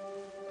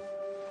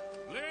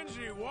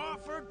 Lindsay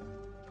Wofford,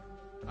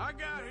 I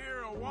got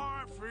here a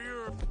warrant for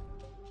your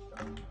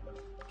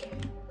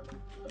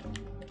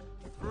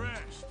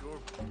arrest, or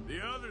the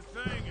other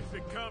thing if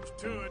it comes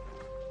to it.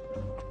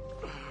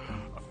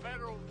 A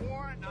federal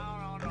warrant?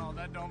 No,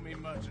 that don't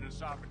mean much in a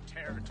sovereign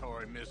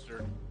territory,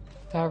 mister.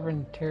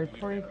 Sovereign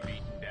territory? You've been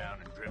beaten down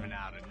and driven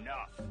out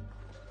enough.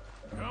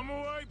 Come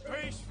away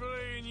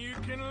peacefully and you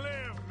can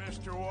live,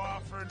 Mr.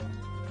 Wofford.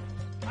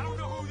 I don't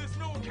know who this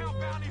no-account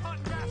bounty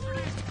hunting bastard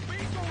is.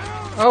 Please go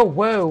out. Oh,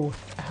 whoa.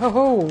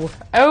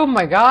 Oh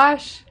my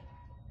gosh.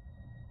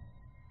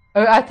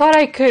 Oh, I thought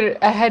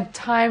I had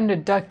time to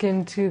duck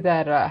into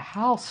that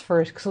house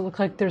first because it looked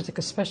like there's like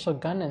a special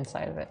gun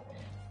inside of it.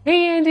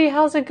 Hey Andy,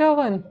 how's it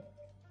going?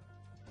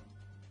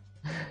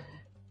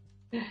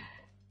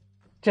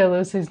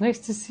 Jello says, nice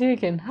to see you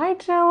again. Hi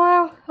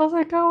Jello, how's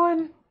it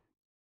going?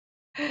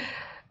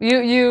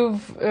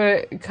 You've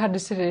kind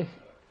of said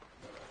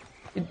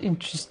an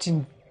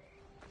interesting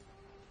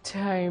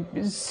time.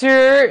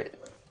 Sir,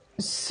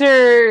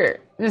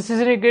 this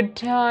isn't a good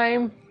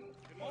time.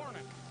 Good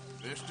morning,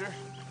 mister.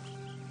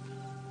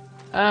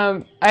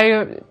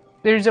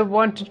 There's a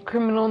wanted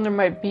criminal and there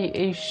might be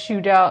a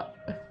shootout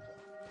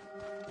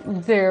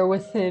there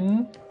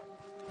within.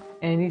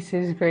 And he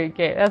says, great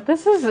game.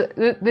 This is,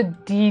 the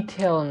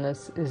detail in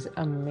this is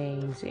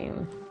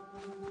amazing.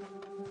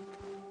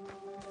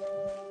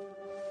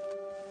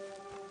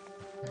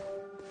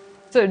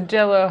 So,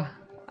 Jello,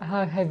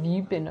 how have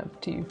you been up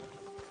to?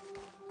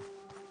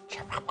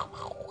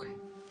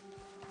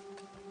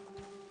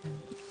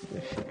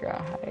 Figure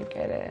out how to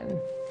get in.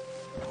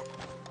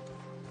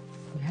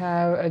 We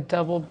have a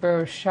double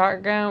barrel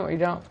shotgun. We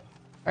don't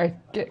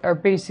are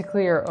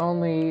basically our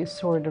only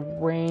sort of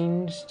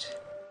ranged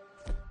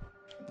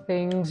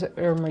things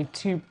are my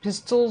two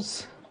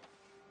pistols.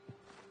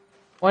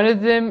 One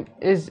of them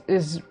is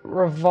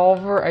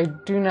revolver I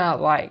do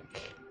not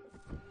like.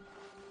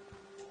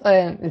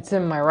 And it's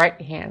in my right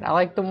hand. I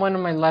like the one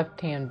in my left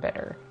hand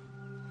better.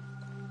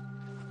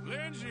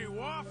 Lindsay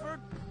Wofford,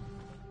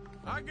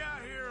 I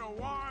got here a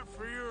warrant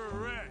for your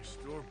arrest,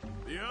 or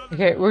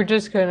Okay, we're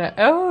just gonna.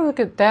 Oh, look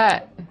at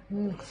that.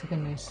 Looks like a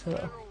nice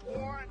little.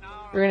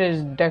 We're gonna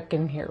just duck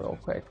in here real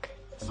quick.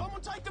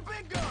 Someone take the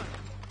big gun.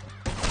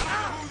 I don't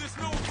know who this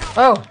no count.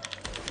 Oh,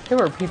 there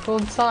were people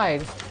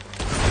inside.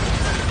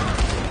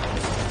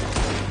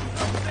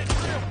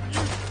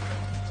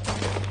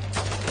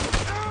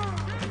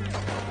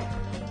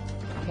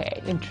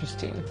 Okay,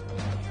 interesting.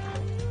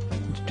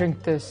 Let's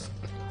drink this.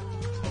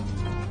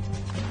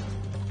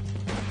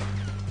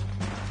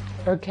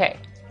 Okay.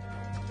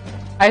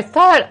 I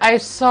thought I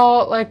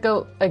saw like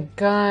a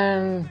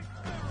gun.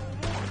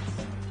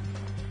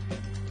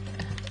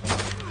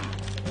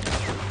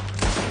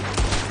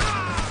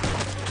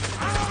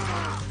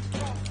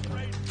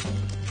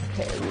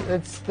 Okay,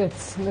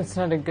 that's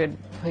not a good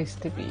place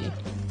to be.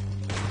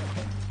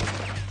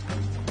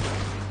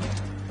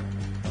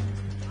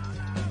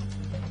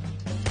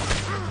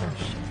 Oh,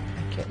 shit.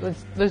 Okay,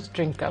 let's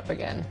drink up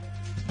again.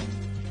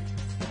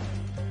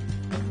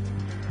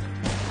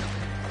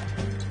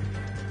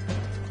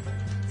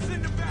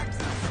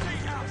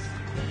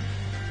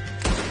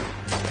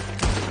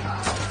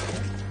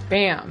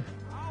 Bam!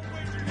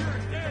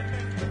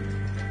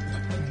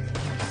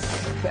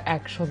 The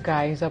actual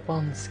guys up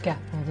on the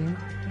scaffolding.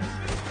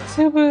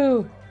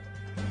 Subu!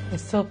 I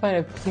still find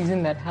it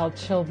pleasing that how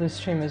chill this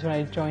stream is when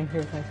I join here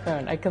with my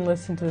phone. I can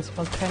listen to this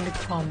while trying to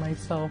calm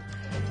myself.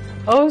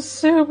 Oh,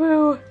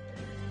 Subu!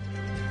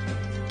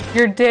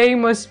 Your day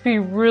must be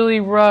really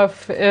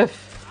rough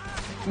if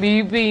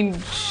me being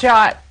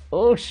shot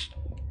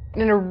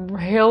in a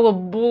hail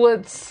of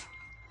bullets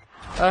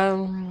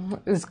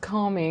is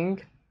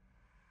calming.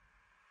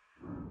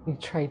 We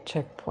try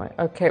checkpoint.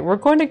 Okay, we're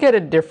going to get a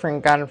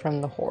different gun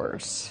from the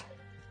horse.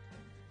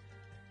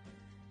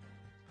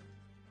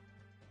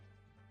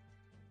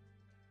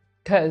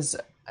 Because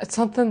it's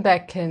something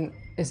that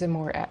is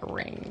more at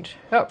range.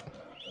 Oh,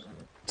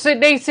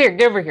 Nate's here.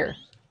 Get over here.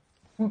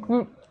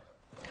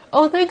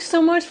 Oh, thanks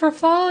so much for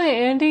following,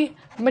 Andy.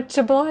 Much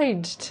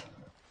obliged.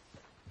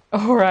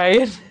 All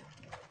right.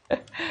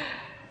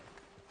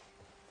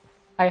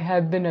 I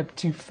have been up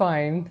to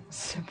fine.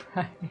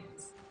 Surprise.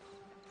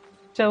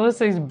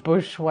 Jealousy's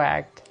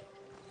bushwhacked.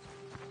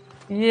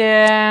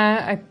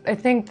 Yeah, I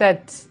think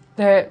that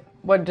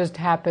what just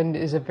happened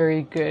is a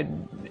very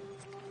good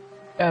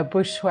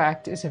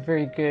bushwhacked is a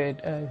very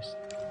good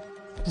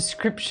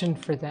description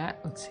for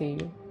that. Let's see.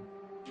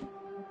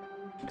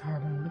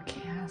 Carbon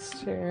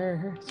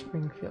caster,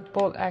 Springfield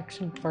bolt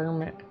action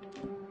varmint.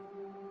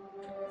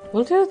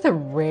 We'll do the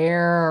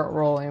rare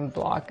rolling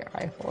block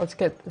rifle. Let's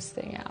get this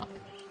thing out.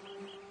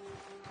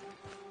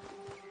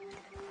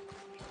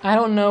 I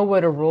don't know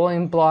what a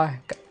rolling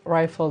block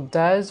rifle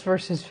does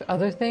versus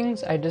other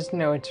things. I just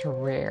know it's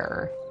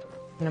rare,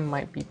 and it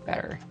might be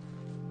better.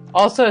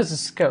 Also, as a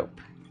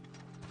scope.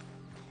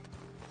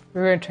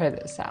 We're gonna try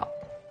this out.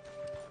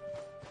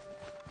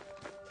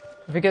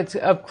 If it gets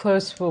up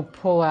close, we'll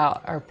pull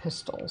out our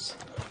pistols.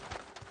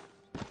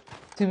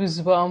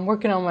 As well, I'm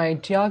working on my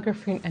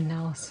geography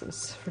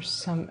analysis for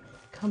some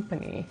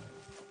company.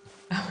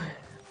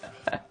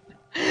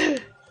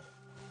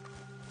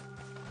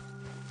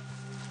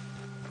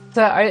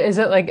 So, is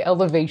it like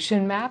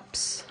elevation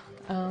maps?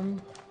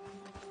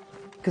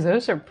 Because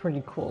those are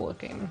pretty cool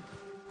looking.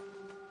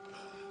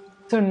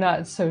 So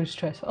not so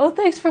stressful. Oh,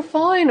 thanks for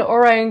following,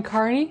 Orion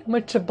Carney.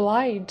 Much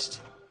obliged.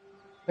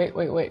 Wait.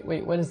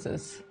 What is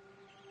this?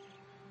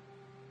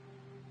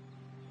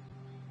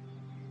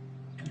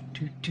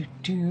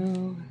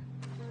 We're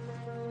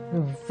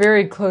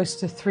very close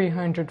to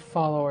 300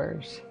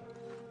 followers.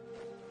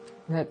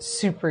 That's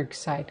super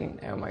exciting.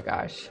 Oh my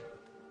gosh.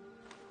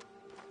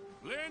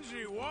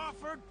 Lindsay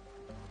Wofford,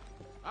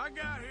 I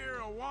got here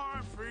a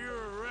warrant for your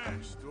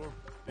arrest, or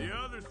the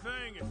other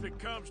thing if it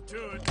comes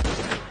to it.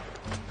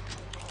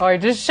 Oh, I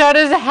just shot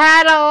his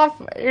hat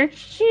off!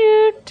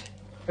 Shoot!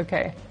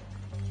 Okay.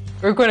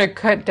 We're gonna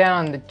cut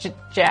down the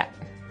chit-chat.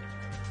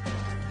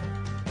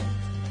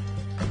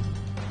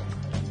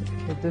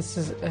 Okay, this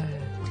is...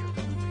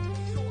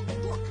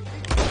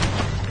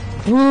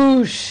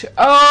 Whoosh!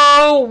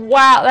 Oh,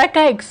 wow! That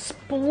guy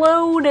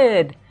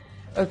exploded!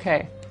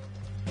 Okay.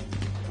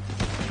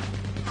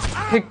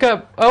 Pick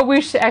up... Oh, we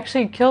should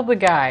actually kill the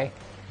guy.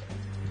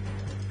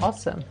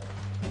 Awesome.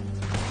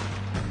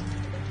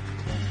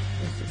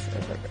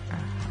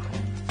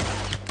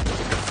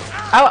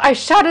 Oh, I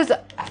shot his...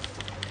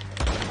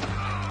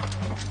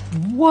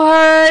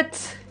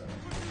 What?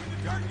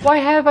 Why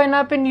have I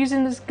not been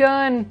using this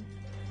gun?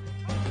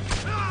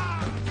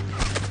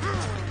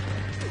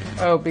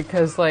 Oh,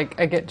 because, like,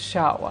 I get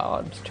shot while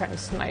I'm just trying to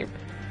snipe.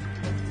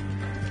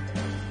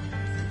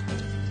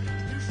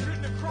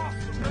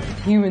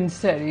 Human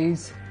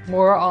studies.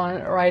 More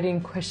on writing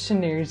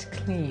questionnaires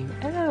clean.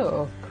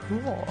 Oh,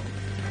 cool.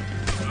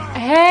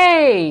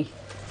 Hey!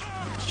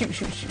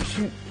 Shoot.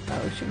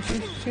 Oh,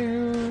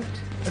 shoot.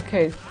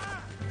 Okay.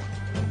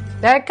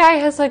 That guy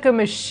has like a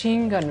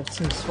machine gun of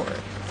some sort.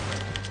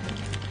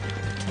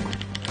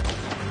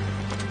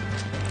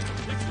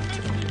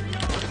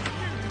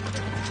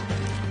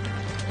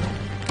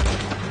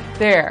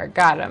 There,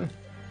 got him.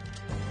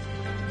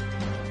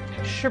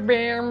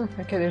 Shabam.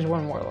 Okay, there's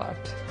one more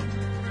left.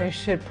 I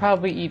should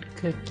probably eat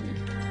cookie.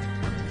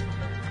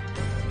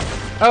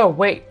 Oh,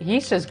 wait.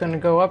 He's just gonna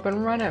go up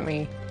and run at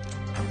me.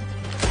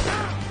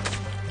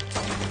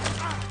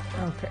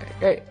 Okay,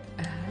 great.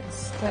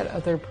 It's that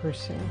other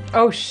person.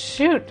 Oh,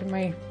 shoot!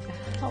 My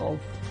health.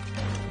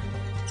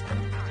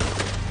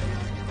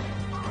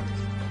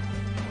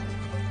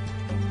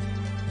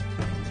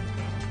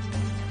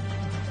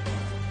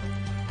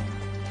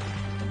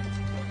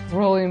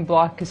 Rolling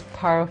block is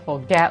powerful.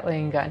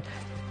 Gatling gun.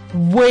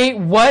 Wait,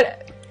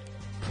 what?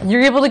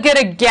 You're able to get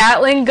a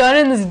Gatling gun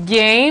in this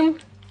game?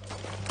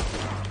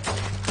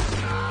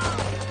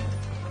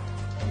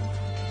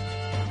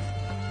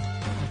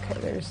 Okay,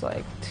 there's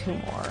like 2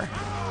 more.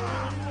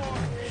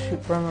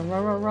 Shoot, run, run,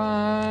 run, run,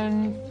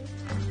 run.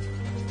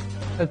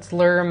 Let's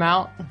lure him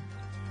out.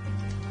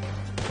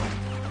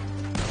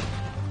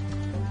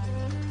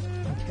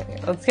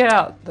 Okay, let's get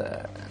out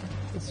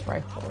this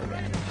rifle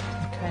again.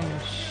 Kind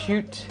of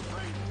shoot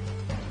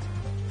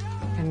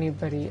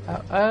anybody.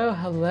 Oh,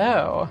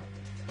 hello.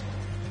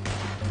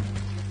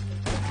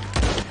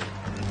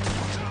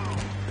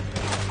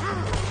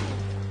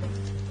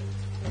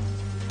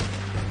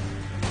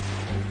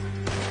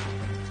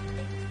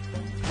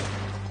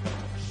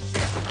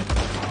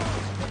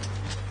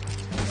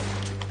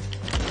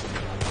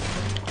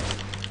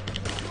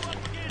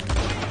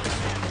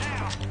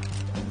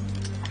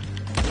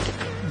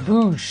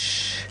 Boosh.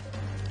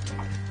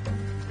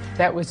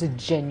 That was a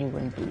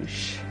genuine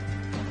boosh.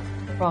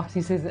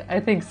 Frosty says, I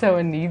think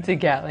someone needs a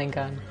Gatling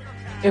gun.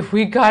 If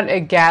we got a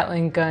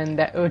Gatling gun,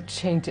 that would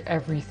change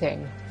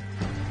everything.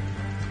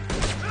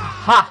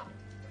 Ha!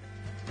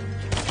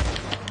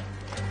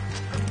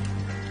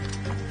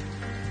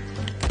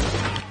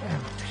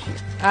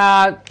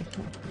 Oh,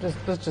 shoot.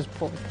 Let's just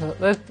pull the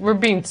pistol. We're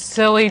being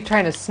silly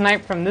trying to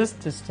snipe from this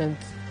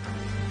distance.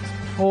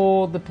 Let's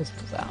pull the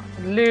pistols out.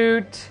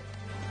 Loot.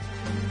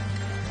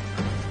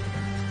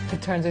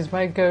 It turns out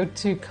my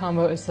go-to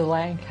combo is the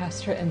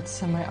Lancaster and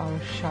semi-auto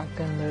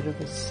shotgun loaded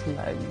with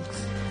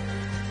slugs.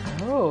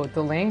 Oh,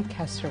 the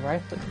Lancaster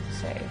rifle, you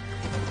say.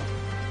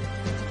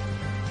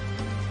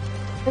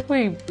 I think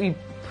we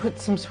put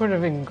some sort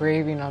of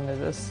engraving onto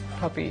this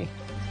puppy.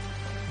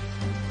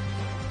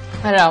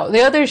 I don't know.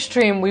 The other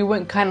stream, we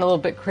went kind of a little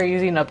bit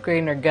crazy and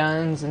upgrading our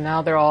guns, and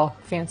now they're all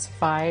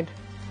fancified.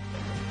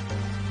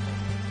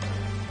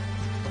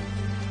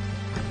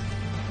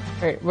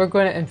 Alright, we're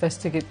going to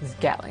investigate this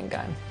Gatling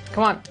gun.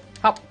 Come on,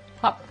 hop,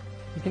 hop.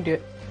 You can do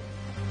it.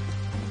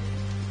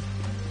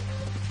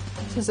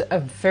 This is a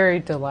very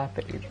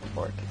dilapidated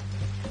fort.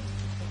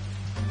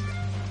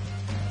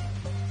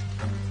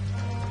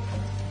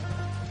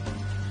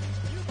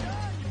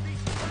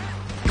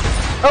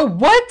 Oh,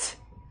 what?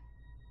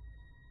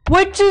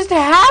 What just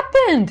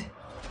happened?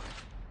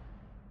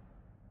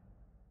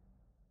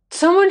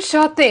 Someone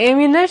shot the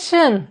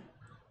ammunition.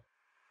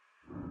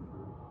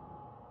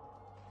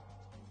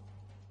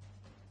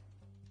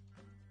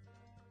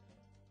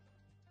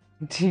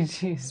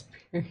 GG's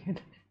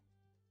period.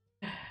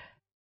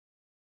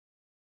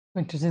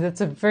 Interesting.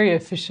 That's a very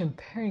efficient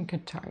pairing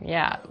guitar.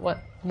 Yeah,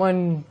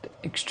 one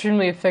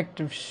extremely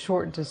effective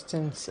short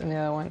distance and the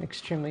other one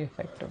extremely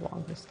effective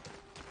long distance.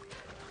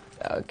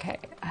 Okay.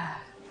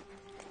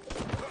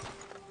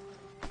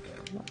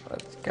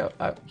 Let's go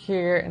up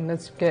here and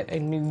let's get a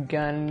new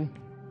gun.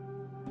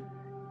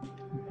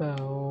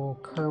 Bow,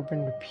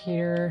 carbine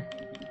repeater.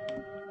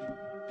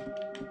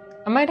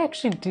 I might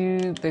actually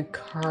do the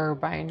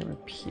carbine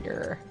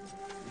repeater.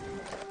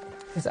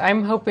 Because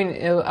I'm hoping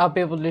I'll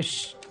be able to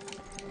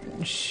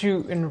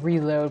shoot and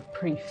reload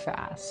pretty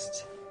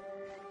fast.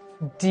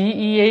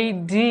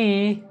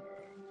 DE8D.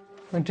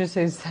 What just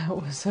says that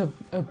was a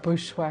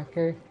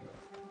bushwhacker.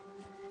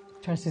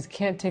 Charles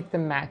can't take the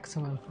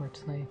Maxim,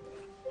 unfortunately.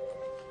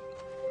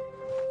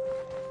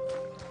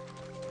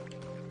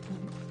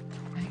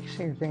 I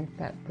actually think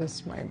that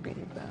this might be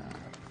the...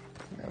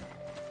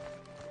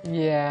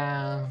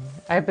 Yeah,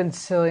 I've been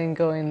silly and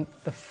going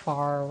the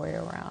far way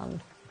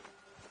around.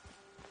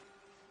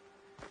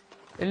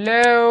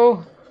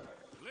 Hello?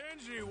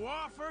 Lindsay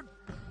Wofford,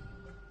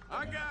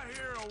 I got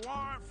here a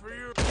warrant for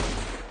your...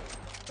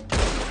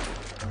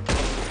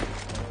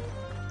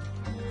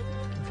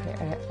 Okay,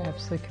 I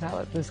absolutely cannot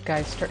let this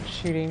guy start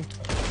shooting.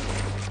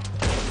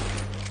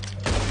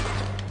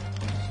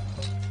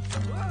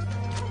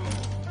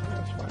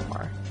 There's one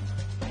more.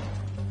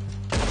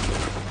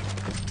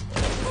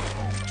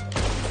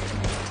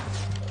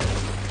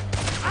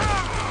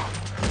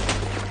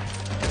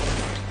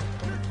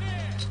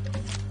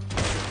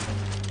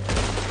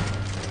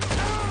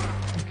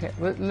 Okay,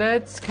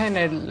 let's kind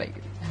of like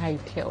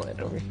hightail it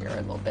over here a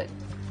little bit.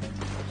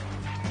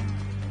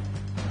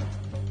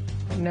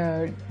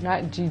 No,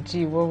 not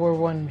GG, World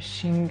War I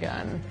machine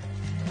gun.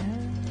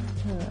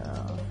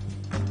 Oh.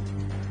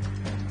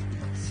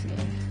 Let's see.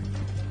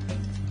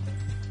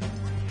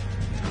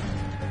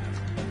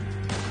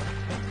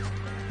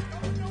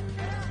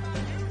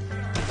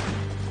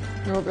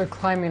 Oh, they're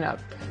climbing up.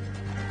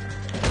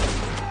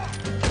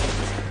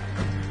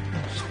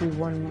 There should be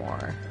one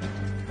more.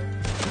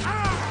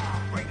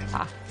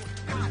 Ah.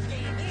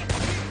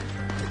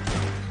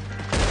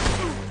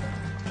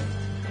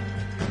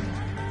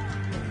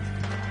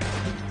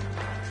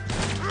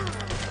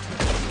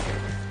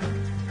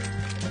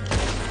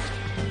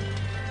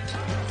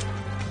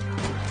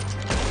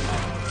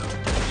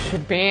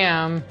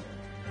 Shabam.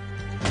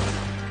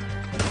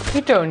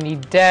 You don't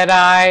need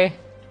Deadeye.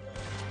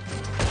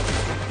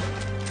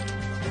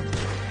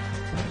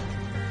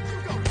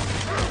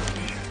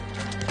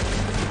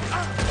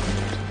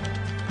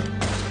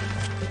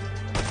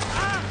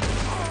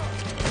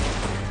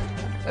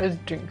 Let's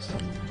drink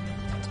some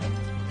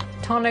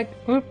tonic.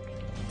 Oop.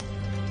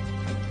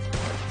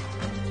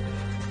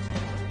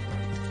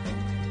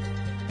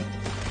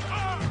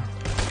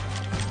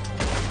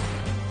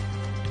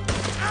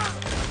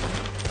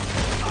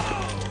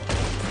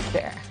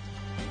 There.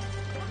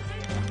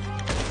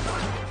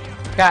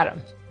 Got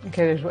him.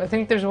 Okay, I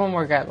think there's one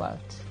more guy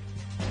left.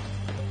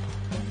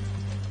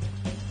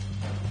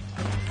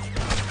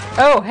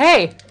 Oh,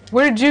 hey!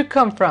 Where did you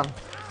come from?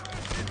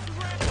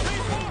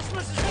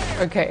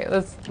 Okay,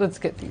 let's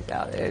get these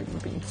out. They're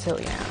being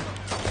silly now.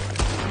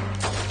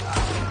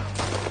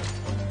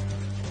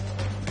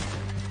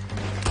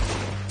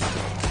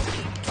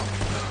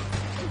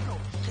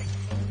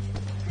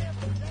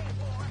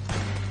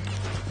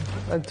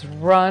 Let's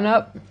run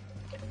up.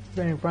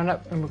 We're going to run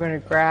up and we're going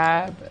to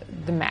grab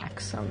the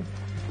Maxim.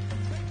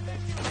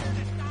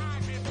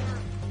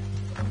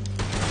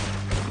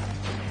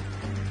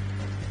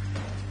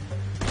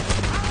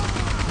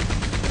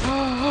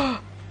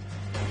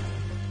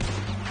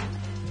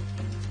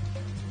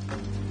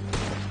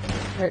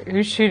 Wait,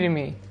 who's shooting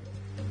me?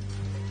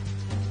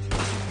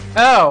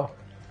 Oh!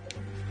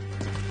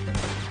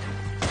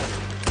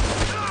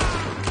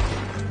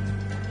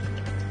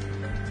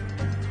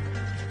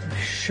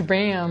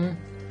 Shabam.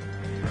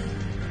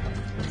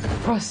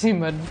 Frosty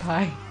mud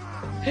pie.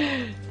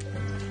 Yeah,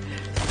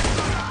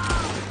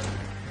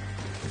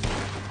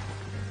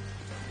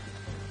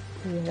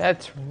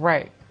 that's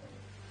right.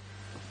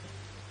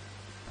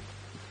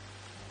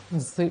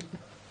 Sleep.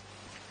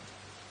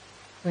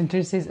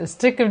 Winter says a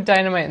stick of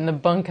dynamite in the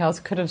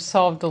bunkhouse could have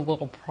solved a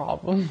little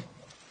problem.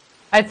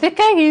 I think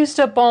I used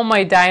up all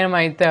my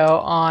dynamite though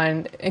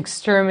on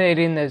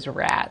exterminating those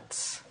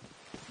rats.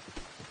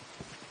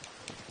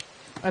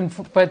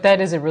 But that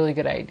is a really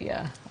good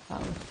idea.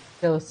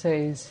 Bill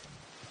says,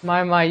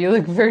 "My, you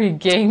look very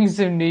gangs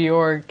of New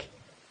York."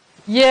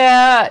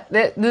 Yeah,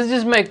 this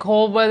is my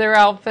cold weather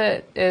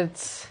outfit.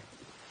 It's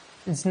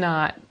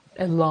not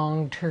a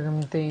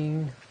long-term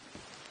thing.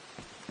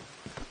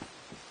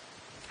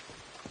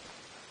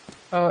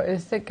 Oh,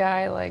 is the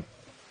guy like...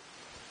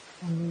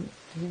 did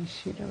we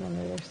shoot him on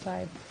the other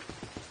side?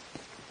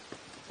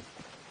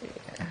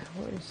 Yeah,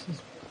 where's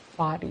his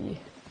body?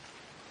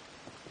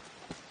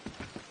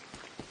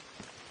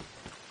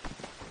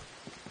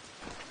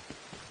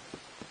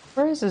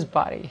 Where is his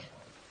body?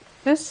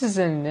 This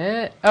isn't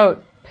it. Oh,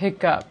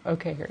 pick up.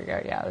 Okay, here we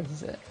go. Yeah, this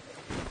is it.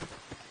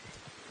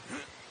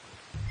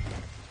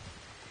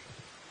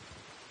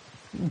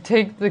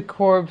 Take the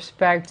corpse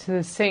back to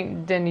the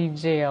St.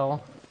 Denis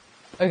jail.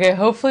 Okay,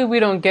 hopefully we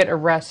don't get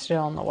arrested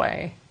on the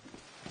way.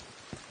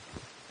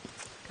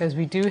 Because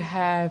we do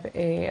have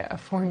a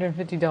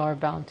 $450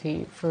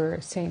 bounty for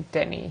St.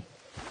 Denis.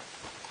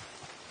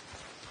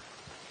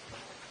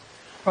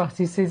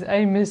 Frosty says,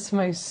 "I miss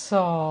my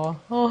saw."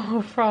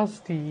 Oh,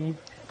 Frosty.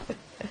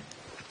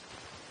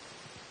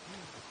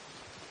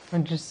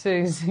 And just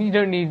says, "You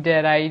don't need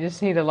Deadeye, you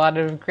just need a lot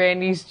of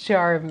Granny's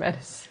jar of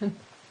medicine."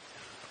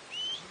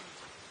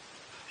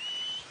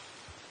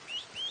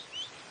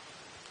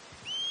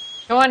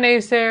 Go on,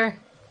 Naysayer.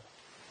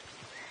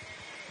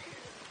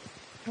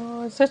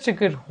 Oh, it's such a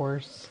good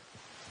horse.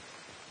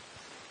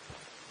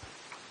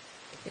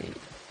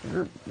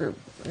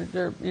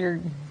 You're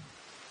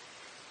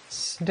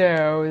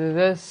Snow,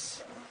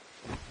 this.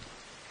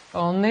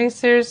 Oh,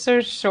 Naysayer's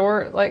so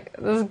short. Like,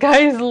 this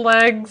guy's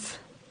legs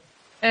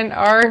and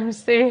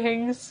arms, they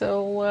hang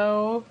so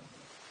low.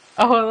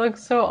 Oh, it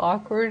looks so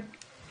awkward.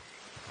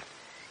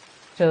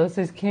 Jill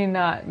says, "Can you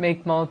not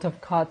make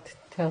Molotov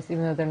cocktails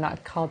even though they're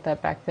not called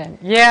that back then?"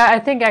 Yeah, I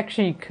think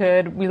actually you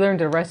could. We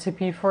learned a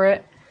recipe for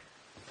it.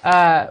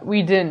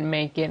 We didn't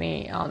make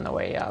any on the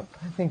way up.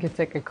 I think it's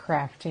like a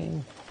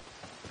crafting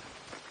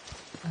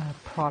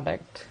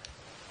product.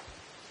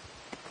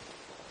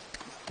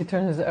 He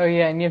turns, "Oh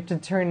yeah, and you have to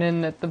turn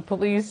in at the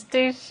police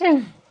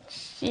station."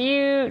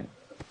 Shoot.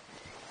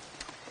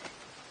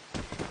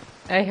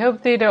 I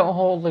hope they don't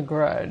hold a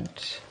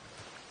grudge.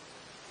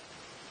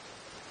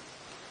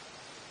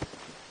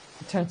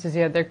 He turns, says,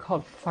 "Yeah, they're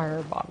called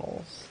fire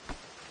bottles."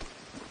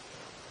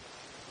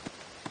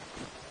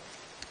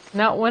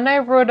 Now, when I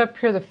rode up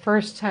here the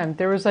first time,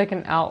 there was like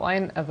an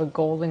outline of a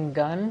golden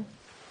gun.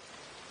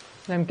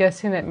 And I'm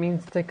guessing that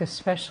means it's like a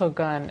special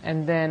gun.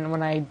 And then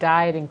when I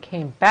died and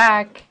came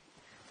back,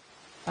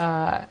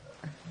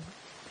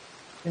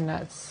 did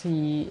not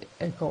see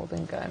a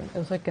golden gun. It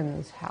was like in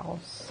this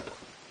house.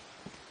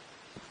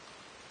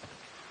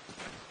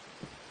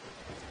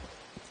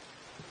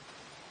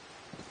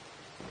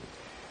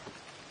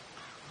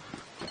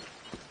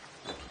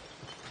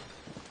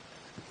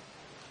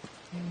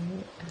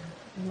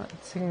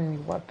 seeing any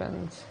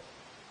weapons.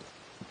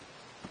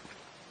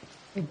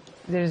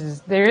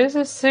 There is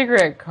a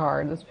cigarette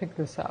card. Let's pick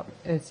this up.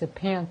 It's a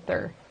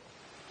panther.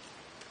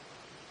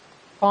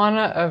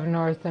 Fauna of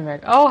North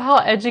America. Oh, how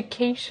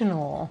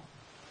educational.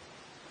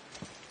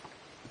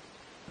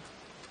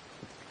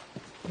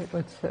 Wait,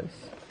 what's this?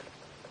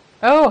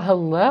 Oh,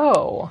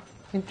 hello.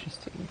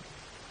 Interesting.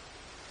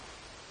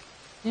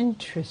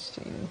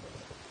 Interesting.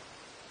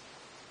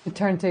 It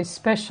turns a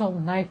special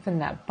knife in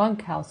that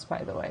bunkhouse,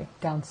 by the way,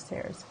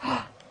 downstairs.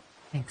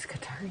 Thanks,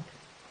 Katari.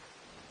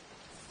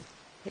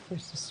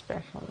 Here's the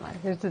special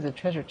knife. This is a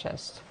treasure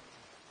chest.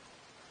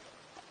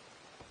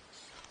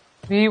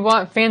 Do you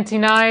want fancy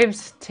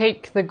knives?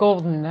 Take the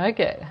golden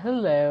nugget.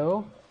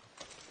 Hello.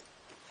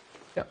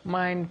 Don't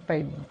mind if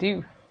I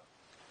do.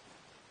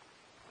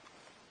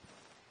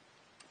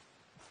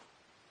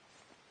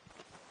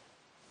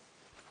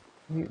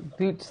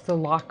 Boots the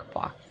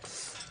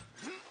lockbox.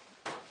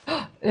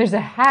 There's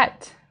a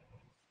hat.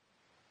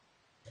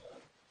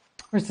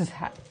 Where's his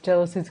hat?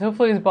 Jealous says,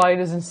 hopefully his body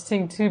doesn't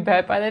stink too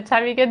bad by the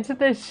time you get to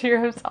the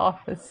sheriff's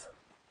office.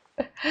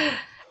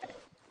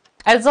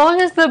 As long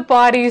as the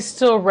body's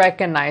still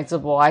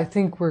recognizable, I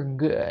think we're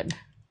good.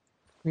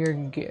 We're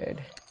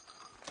good.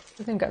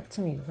 I think got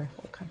some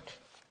rifle country.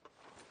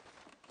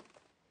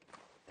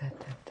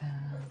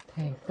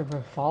 Take the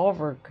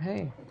revolver.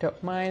 Okay,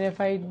 don't mind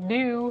if I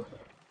do.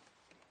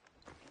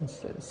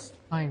 This is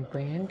fine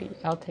brandy.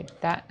 I'll take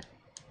that.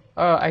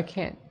 Oh, I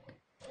can't.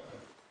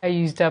 I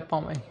used up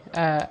all my.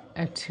 I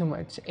have too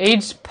much.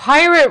 Aged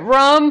pirate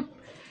rum!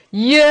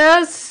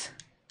 Yes!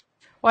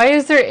 Why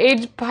is there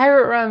aged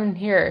pirate rum in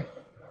here?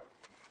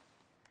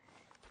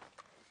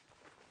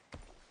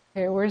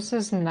 Okay, where's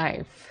this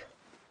knife?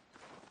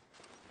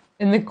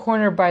 In the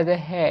corner by the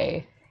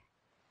hay.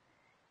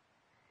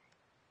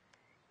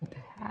 With the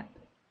hat.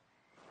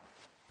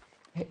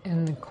 Okay,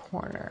 in the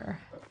corner.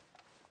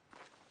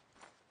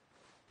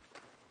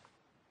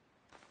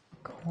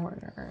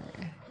 Corner.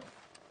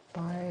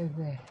 By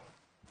the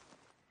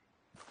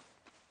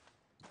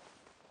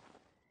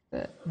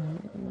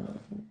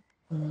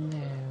no.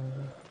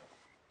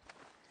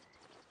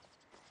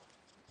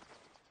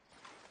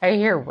 I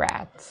hear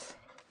rats.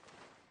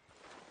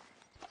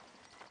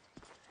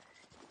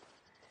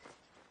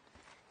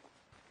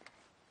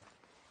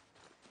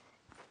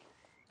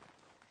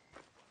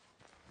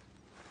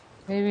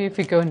 Maybe if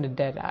we go into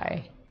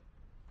Deadeye.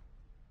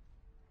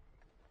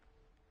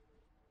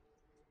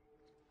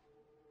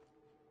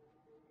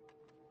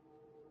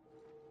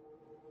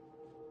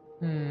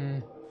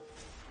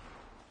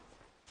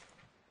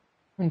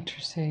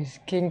 Interesting.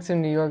 Kings of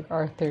New York,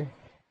 Arthur.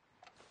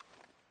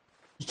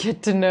 You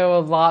get to know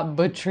a lot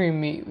butchering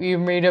meat. We are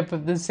made up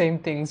of the same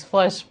things.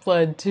 Flesh,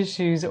 blood,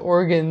 tissues,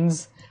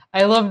 organs.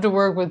 I love to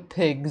work with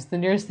pigs. The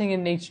nearest thing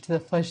in nature to the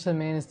flesh of the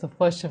man is the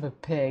flesh of a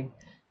pig.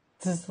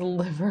 This is the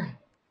liver.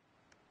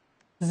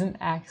 This is an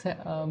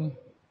accident.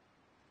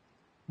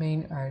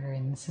 Main artery,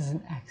 and this is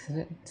an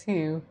accident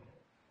too.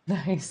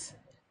 Nice.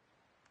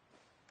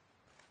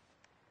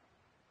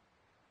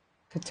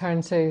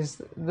 Katarn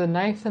says, the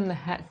knife and the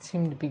hat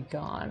seem to be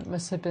gone.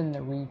 Must have been the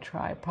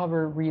retry.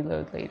 Probably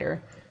reload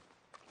later.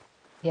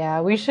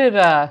 Yeah, we should,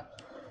 we'll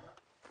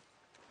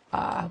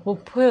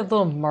put a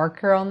little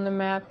marker on the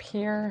map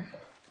here.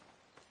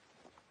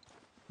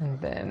 And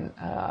then,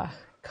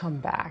 come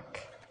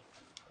back.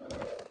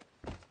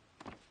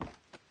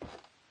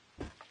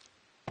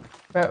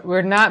 But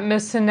we're not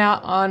missing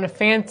out on a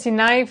fancy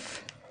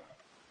knife.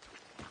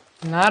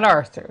 Not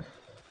Arthur.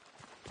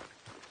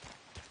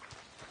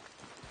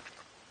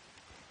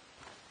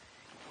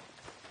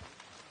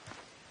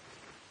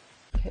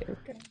 Okay, we're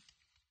good.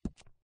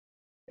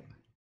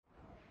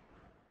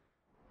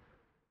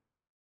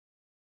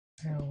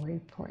 Our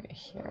waypoint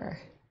here.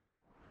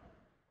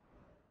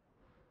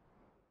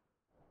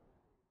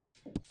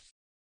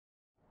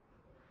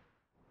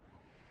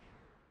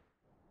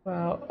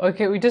 Well,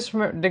 okay, we just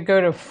remember to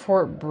go to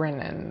Fort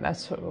Brennan.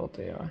 That's what we'll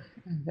do.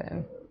 And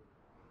then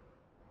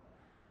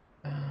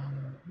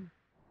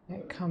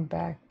come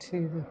back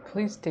to the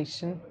police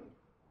station.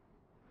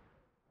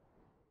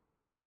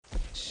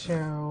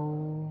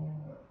 Show.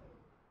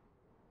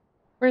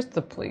 Where's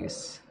the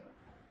police?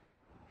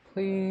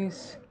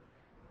 Please.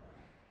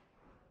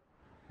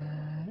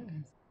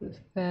 The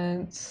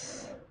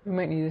fence. We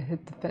might need to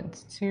hit the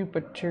fence too,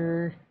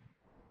 butcher.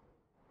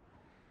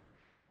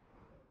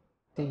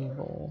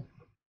 Stable.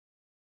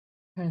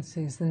 Trying to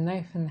say, is the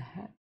knife and the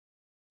hat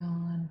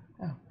gone?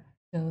 Oh,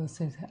 Della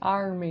says,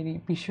 our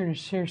matey, be sure to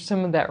share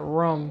some of that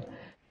rum.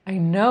 I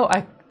know.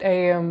 I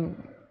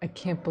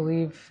can't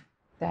believe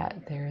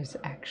that there's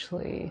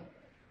actually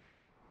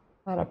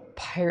a lot of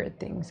pirate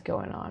things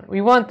going on.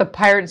 We want the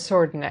pirate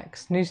sword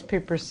next.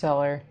 Newspaper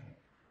seller.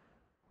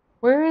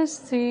 Where is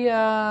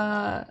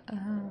the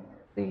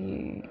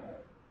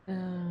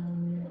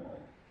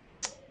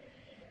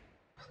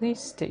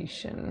police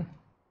station?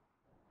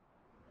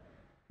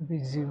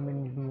 Maybe zoom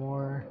in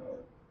more.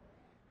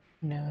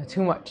 No,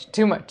 too much.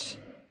 Too much.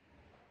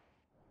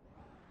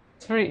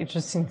 It's very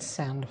interesting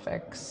sound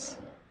effects.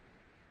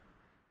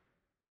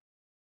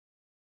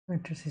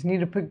 Interesting.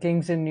 Need to put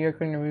gangs in New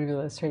York on the movie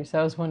list, right? So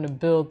I was wanting to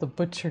build the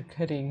butcher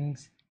cutting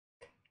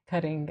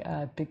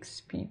big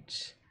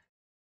speech.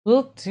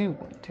 Will do,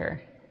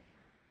 Winter.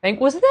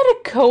 Wasn't that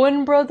a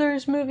Coen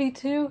Brothers movie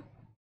too?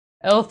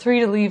 L3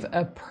 to leave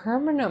a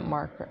permanent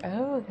marker.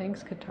 Oh,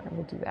 thanks, Guitar.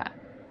 We'll do that.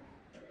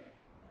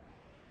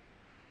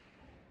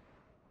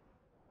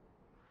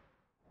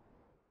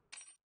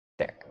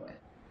 There.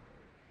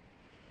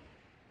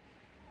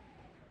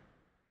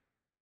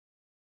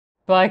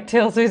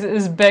 Blacktail says,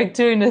 is Beck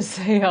doing a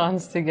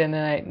seance again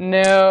tonight?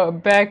 No,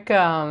 Beck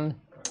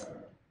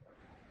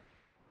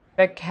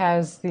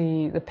has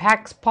the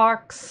Pax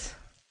Pox.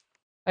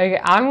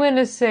 I'm going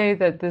to say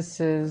that this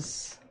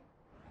is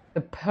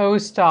the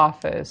post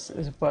office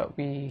is what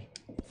we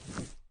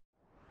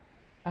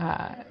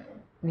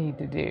need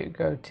to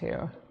go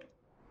to.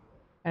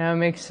 And it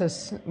makes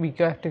us, we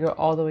have to go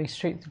all the way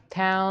straight through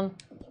town.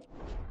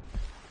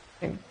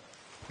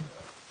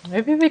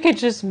 Maybe we could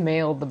just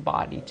mail the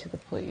body to the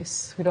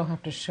police. We don't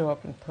have to show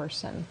up in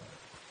person.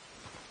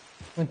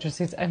 Winter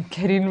says, I'm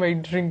getting my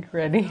drink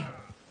ready.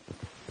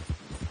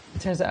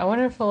 Turns out, I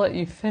wonder if I'll let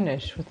you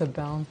finish with a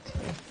bounty.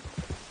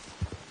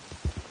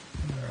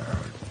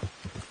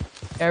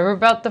 Yeah, we're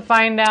about to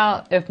find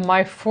out if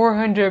my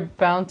 400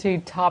 bounty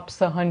tops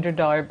the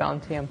 $100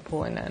 bounty I'm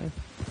pulling in.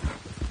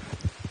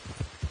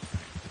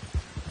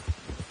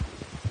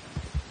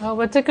 Oh,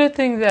 it's a good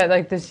thing that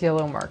like this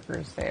yellow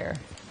marker's there.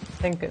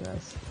 Thank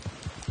goodness.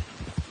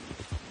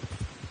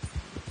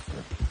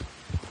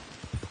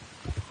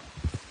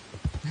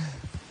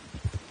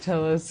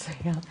 Tell us,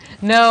 yeah.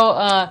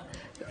 No,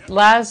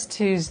 last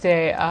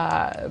Tuesday,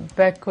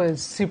 Beck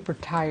was super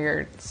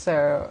tired,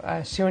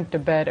 so she went to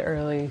bed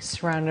early,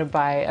 surrounded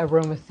by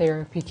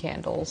aromatherapy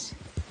candles.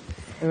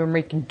 We were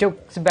making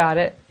jokes about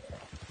it.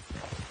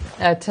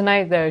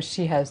 Tonight, though,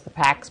 she has the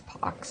Pax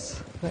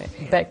Pox.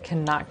 Beck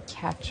cannot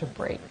catch a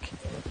break.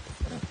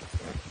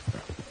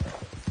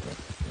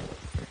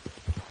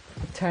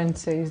 Turn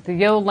says, the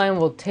yellow line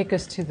will take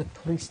us to the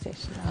police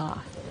station.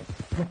 Ah,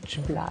 much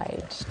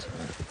obliged.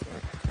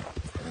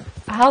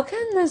 How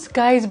can this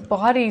guy's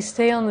body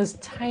stay on this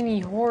tiny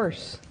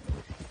horse?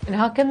 And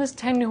how can this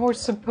tiny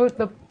horse support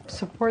the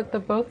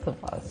both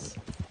of us?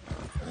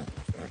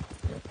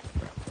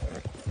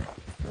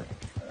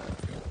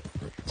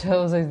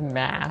 Jose's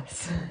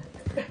maths.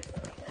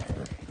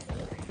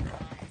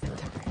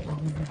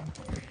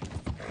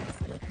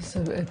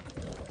 So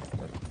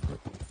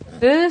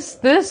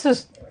this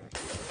is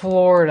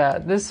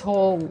Florida. This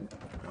whole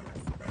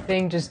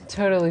thing just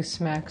totally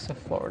smacks of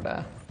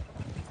Florida.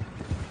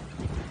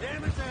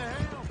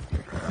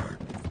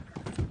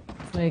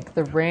 Like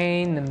the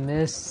rain, the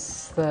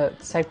mists, the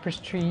cypress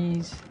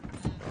trees,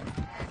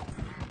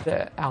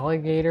 the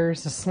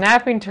alligators, the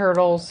snapping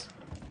turtles.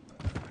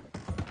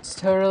 It's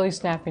totally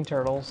snapping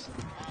turtles.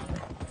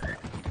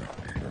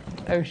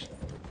 Oh,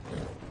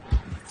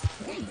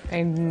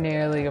 I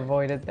nearly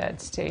avoided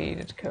that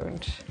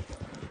stagecoach.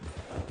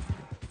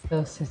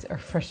 This is our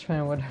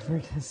freshman, whatever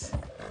it is.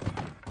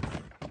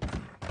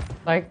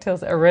 Like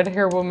tells a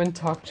red-haired woman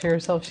talk to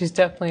herself. She's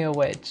definitely a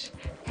witch.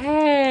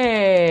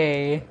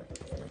 Hey.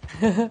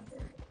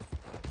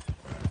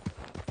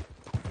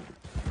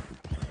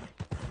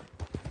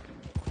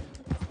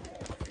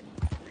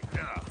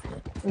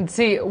 And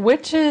see,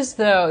 witches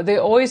though, they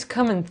always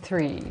come in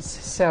threes.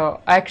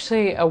 So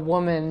actually a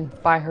woman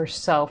by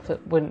herself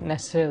wouldn't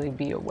necessarily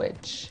be a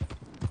witch.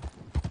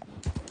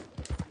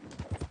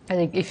 I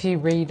think if you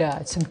read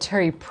some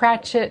Terry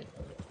Pratchett,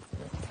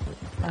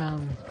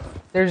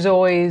 there's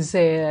always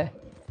a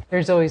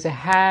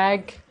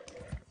hag.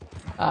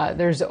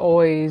 There's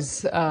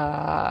always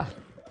I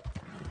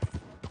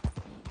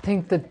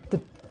think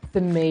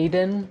the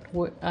maiden,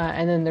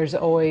 and then there's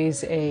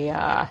always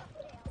a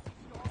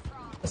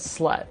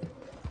slut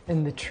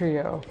in the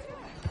trio.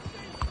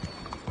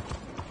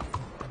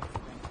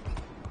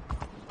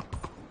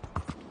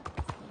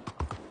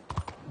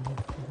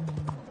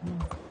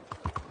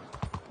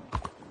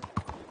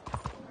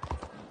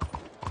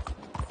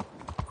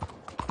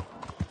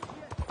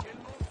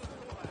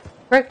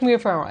 Correct me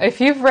if I'm wrong. If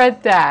you've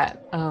read that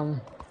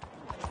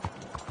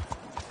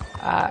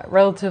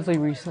relatively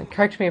recently,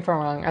 correct me if I'm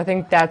wrong. I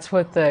think that's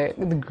what the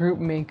group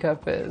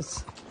makeup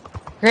is.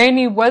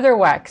 Granny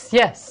Weatherwax,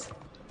 yes.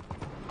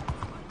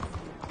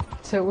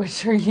 So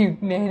which are you,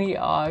 Nanny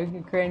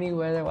Og, Granny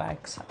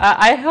Weatherwax?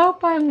 I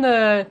hope I'm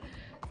the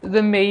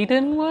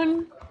maiden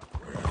one.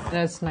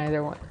 That's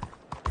neither one.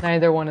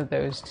 Neither one of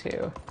those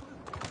two.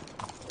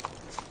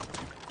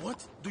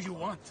 What do you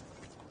want?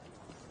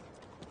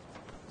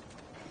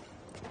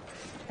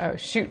 Oh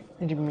shoot!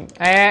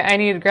 I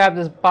need to grab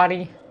this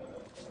body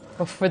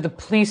before the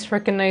police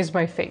recognize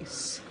my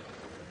face.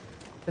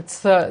 It's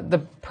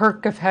the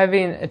perk of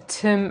having a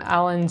Tim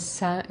Allen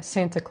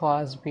Santa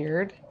Claus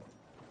beard.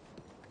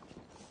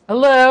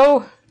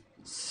 Hello,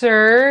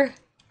 sir.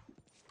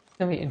 It's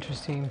gonna be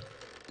interesting.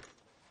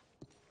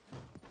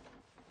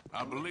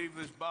 I believe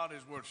this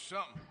body's worth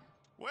something.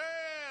 Well,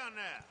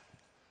 now.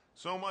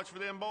 So much for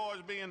them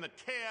boys being the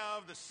care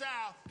of the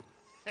South.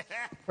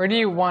 Where do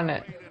you want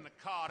it? In the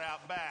cart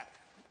out back.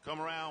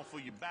 Come around for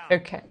your bounty.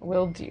 Okay,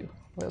 will do.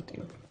 Will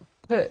do.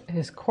 Put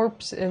his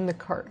corpse in the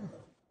cart.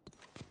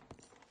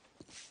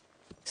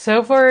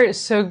 So far,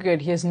 so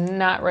good. He has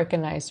not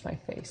recognized my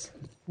face.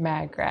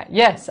 Magrat.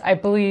 Yes, I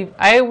believe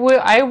I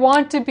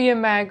want to be a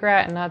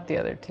Magrat and not the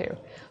other two.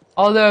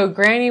 Although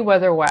Granny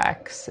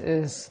Weatherwax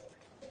is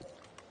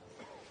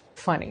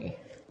funny.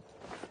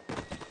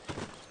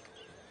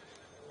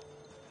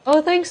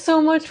 Oh, thanks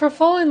so much for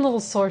following, little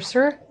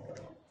sorcerer.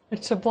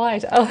 It's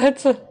obliged. Oh,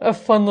 that's a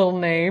fun little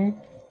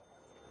name.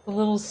 The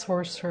little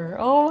sorcerer.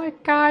 Oh my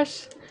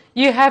gosh.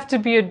 You have to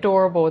be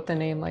adorable with a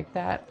name like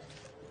that.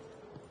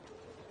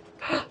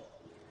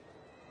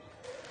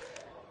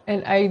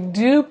 And I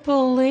do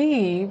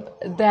believe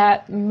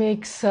that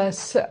makes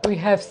us, we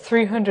have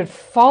 300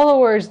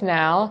 followers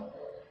now.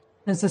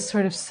 As a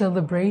sort of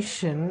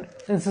celebration.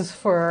 This is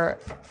for,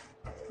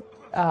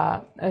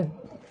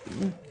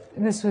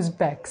 this was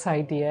Beck's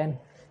idea. And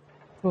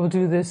we'll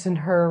do this in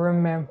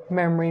her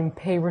memory and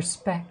pay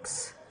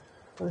respects.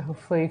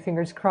 Hopefully,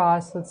 fingers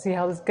crossed. Let's see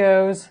how this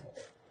goes.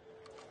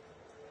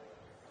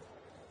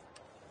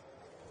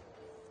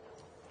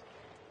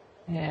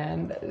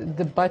 And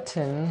the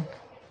button.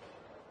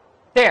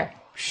 There.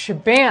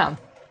 Shabam.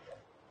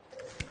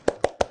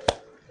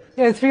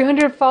 Yeah,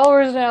 300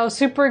 followers now.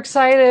 Super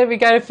excited. We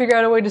got to figure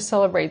out a way to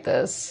celebrate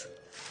this.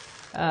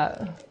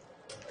 Beck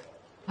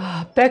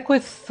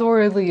would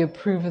thoroughly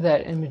approve of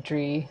that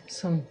imagery.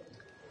 Some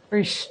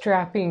very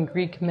strapping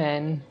Greek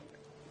men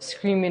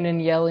screaming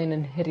and yelling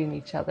and hitting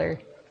each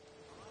other.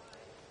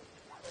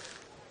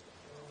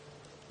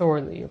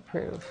 Thoroughly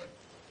approve.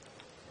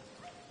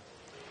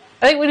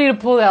 I think we need to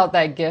pull out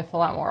that GIF a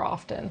lot more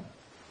often.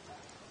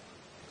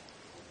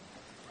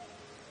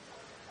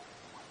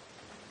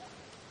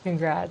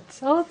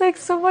 Congrats. Oh,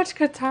 thanks so much,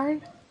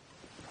 Katarn.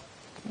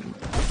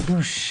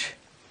 Boosh.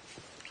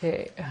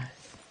 Okay.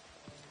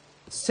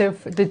 So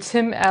the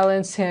Tim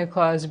Allen Santa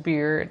Claus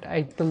beard,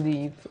 I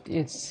believe,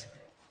 is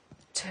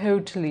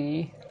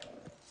totally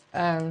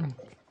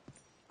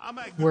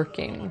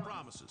working.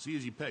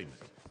 Here's your payment.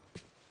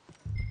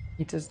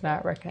 He does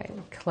not recognize.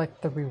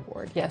 Collect the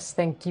reward. Yes,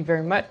 thank you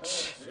very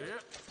much.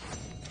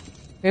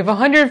 We have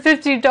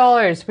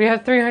 $150. We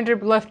have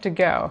 300 left to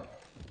go.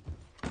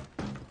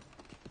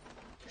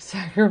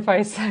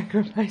 Sacrifice,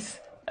 sacrifice.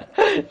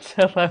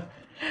 Cello.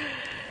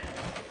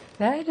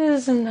 That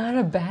is not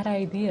a bad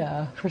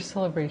idea for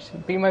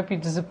celebration. But you might be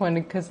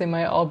disappointed because they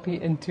might all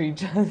be into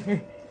each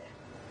other.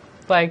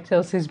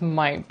 Blacktail says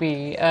might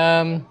be.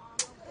 Given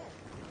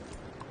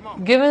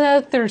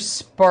that they're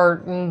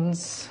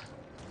Spartans,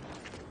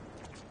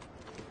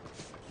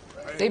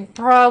 they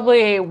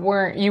probably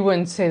weren't, you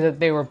wouldn't say that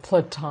they were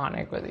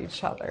platonic with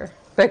each other.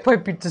 Beck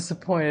might be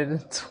disappointed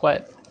in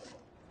Sweat.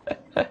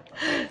 Get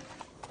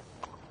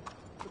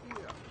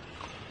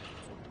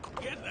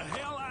the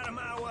hell out of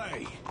my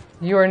way.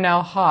 You are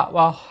now hot.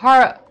 Well,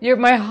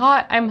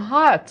 I'm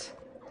hot.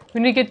 We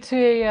need to get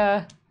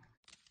to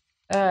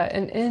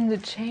an end to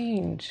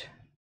change.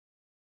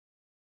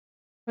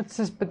 What's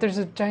this? But there's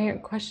a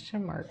giant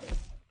question mark.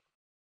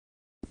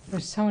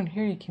 There's someone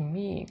here you can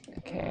meet.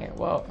 Okay,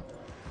 well.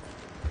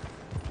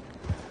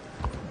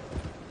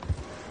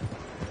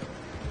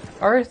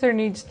 Arthur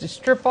needs to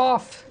strip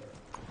off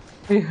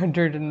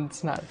 300 and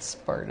it's not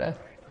Sparta.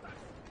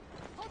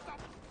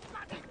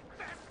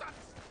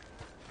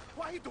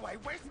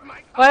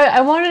 Well,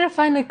 I wanted to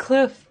find a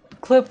clip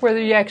where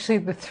the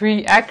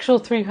actual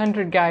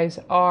 300 guys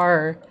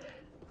are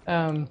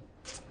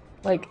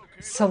like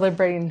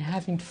celebrating and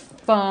having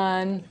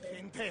fun.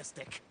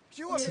 Fantastic.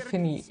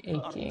 Tiffany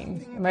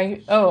aching.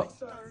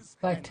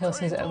 Blacktail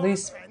says at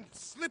least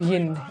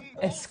Ian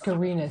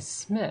Escarina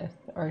Smith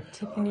or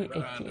Tiffany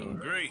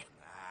aching.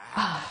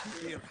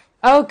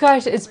 Oh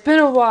gosh, it's been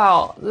a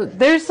while.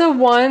 There's the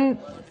one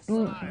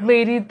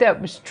lady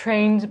that was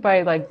trained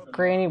by like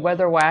Granny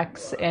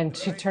Weatherwax and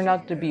she turned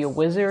out to be a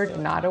wizard,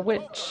 not a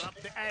witch.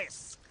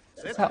 Is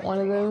that one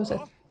of those?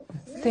 I'm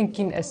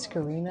thinking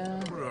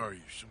Escarina.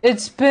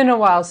 It's been a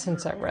while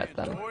since I read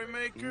them.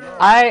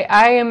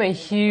 I am a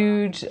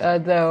huge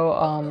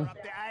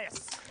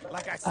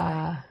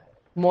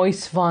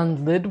Moise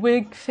von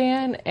Lidwig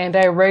fan, and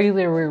I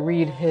regularly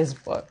read his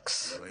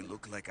books. Do I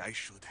look like I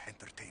should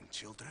entertain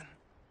children?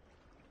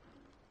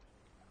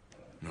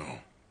 No.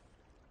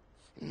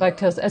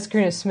 Blacktail's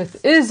Escarina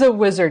Smith is a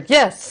wizard.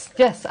 Yes,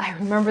 I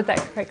remember that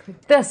correctly.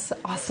 That's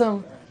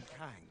awesome.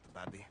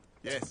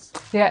 Yes.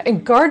 Yeah,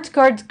 and guards.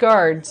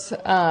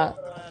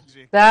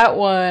 That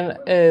one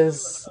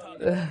is.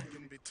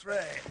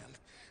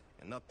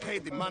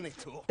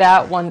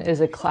 That one is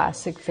a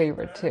classic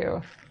favorite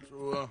too.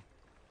 So,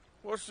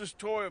 what's this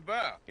toy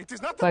about?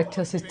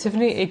 Blacktail says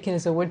Tiffany Aiken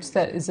is a witch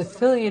that is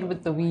affiliated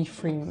with the Wee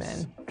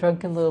Freemen,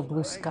 drunken little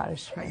blue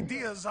Scottish men.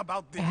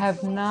 I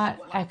have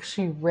not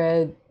actually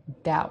read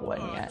that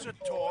one yet. It's a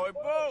toy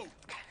boat.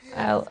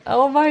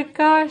 Oh my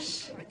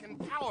gosh! I can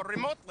power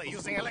remotely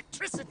using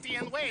electricity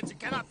in ways you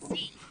cannot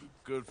see.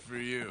 Good for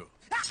you.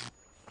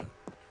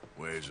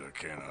 ways I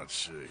cannot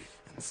see.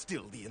 And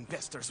still the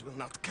investors will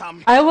not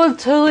come. I will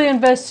totally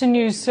invest in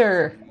you,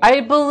 sir.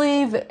 I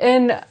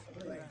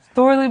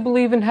thoroughly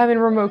believe in having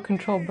remote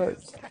control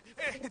boats.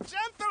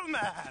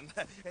 Gentlemen!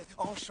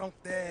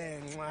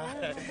 Enchanté.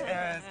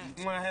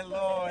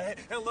 Hello.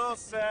 Hello,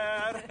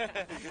 sir.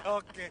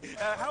 Okay.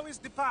 How is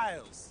the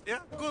piles? Yeah?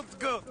 Good.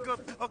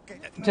 Okay.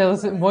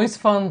 Jealous Moist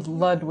von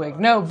Ludwig.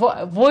 No,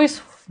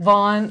 Moist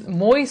von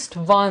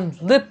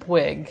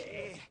Lipwig.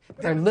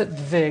 Or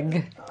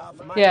Lipvig.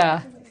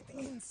 Yeah.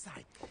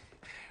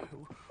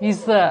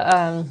 He's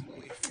the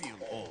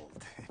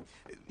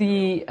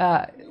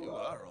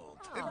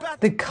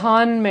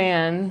con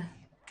man,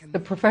 the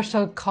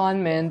professional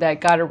con man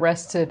that got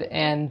arrested,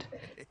 and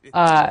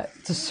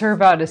to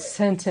serve out a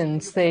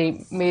sentence,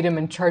 they made him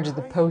in charge of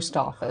the post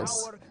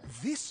office.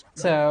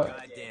 So,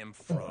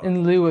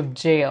 in lieu of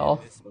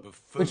jail,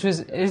 which is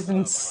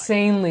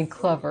insanely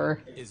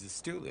clever.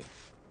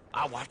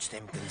 I watch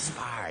them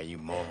conspire, you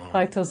moron.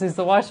 Lactose says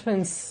the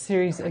Watchmen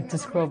series of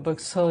Discworld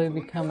books slowly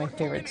become my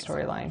favorite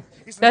storyline.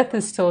 Death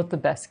is still the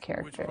best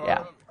character,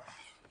 yeah.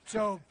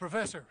 So,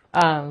 Professor,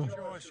 show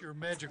us your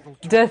magical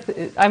tool. Death,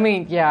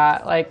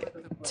 like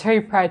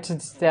Terry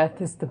Pratchett's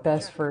Death is the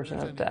best version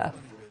of Death.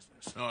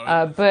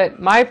 But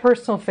my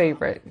personal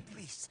favorite,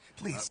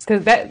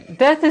 because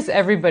Death is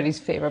everybody's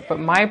favorite, but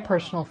my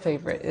personal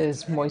favorite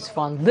is Moist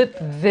von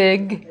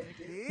Lipvig.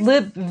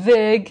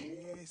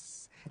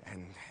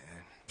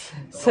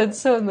 Said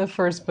so in the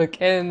first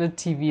book and in the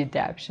TV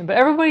adaptation, but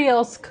everybody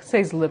else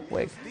says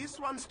Lipwig. This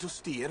one's to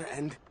steer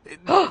and...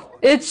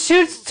 It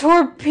shoots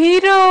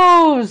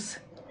torpedoes!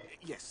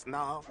 Yes,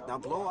 now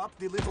blow up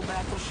the little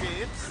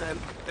battleships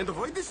and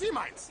avoid the sea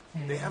mines.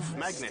 They have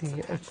magnets.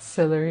 The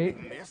accelerate.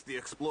 Yes, the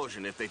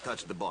explosion if they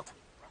touch the boat.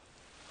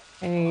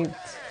 And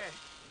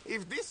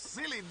if this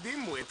silly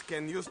dimwit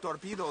can use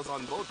torpedoes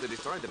on boat to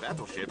destroy the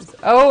battleships...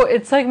 Oh,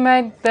 it's like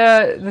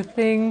the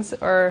things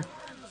are...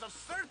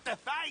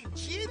 Certified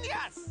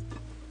genius!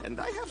 And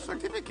I have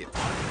certificate.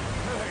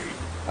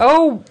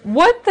 Oh,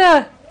 what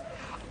the...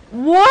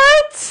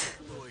 What?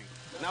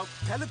 Now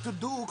tell it to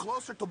do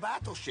closer to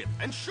battleship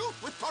and shoot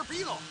with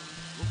torpedo.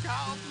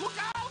 Look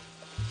out!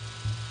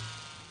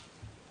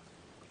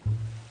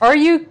 Are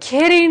you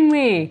kidding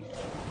me?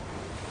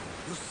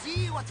 You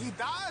see what he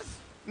does?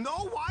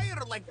 No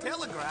wire like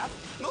telegraph,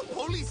 no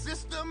pulley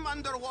system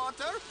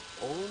underwater.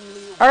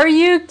 Only... Are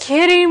you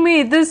kidding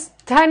me? This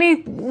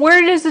tiny...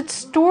 Where does it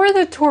store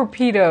the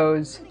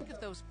torpedoes? Think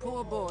of those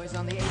poor boys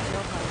on the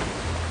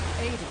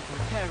H264. 80 can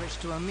perish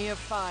to a mere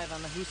 5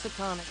 on the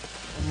Housatonic.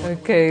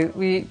 Okay,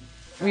 we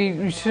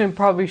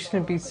probably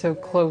shouldn't be so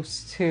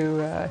close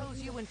to...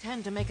 Suppose you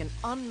intend to make an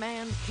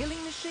unmanned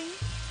killing machine?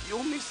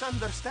 You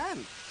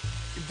misunderstand.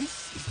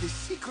 This is the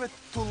secret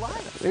to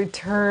life.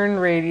 Return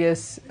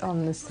radius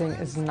on this thing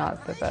is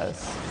not the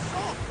best. So,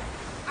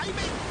 I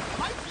make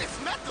lifeless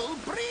metal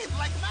breathe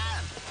like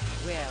man.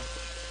 Well,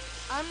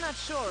 I'm not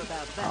sure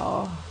about that.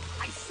 Oh.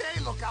 I say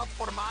look out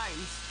for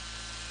mines.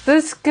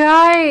 This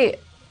guy,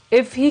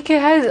 if he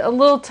has a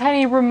little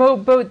tiny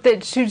remote boat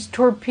that shoots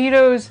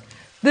torpedoes,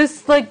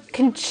 this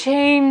can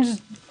change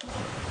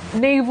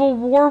naval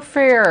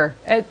warfare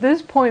at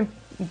this point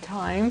in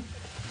time.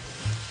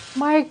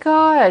 My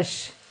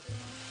gosh.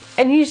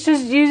 And he's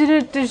just using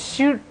it to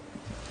shoot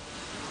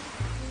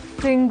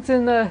things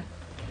in a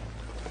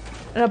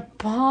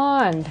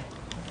pond.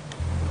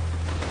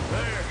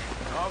 There,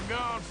 all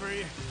gone for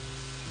you.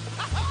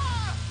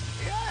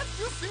 Yes,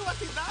 you see what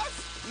he does?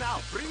 Now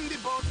bring the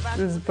boat back.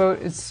 This boat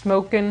is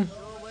smoking.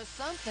 Sure was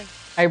something.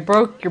 I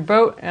broke your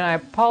boat and I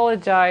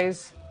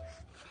apologize.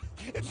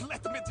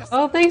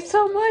 Oh, thanks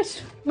so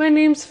much. My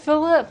name's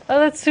Philip. Oh,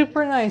 that's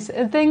super nice.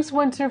 And thanks,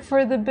 Winter,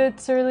 for the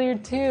bits earlier,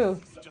 too.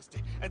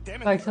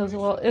 Like, tells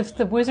well, if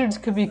the wizards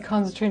could be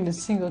concentrating a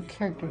single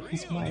character,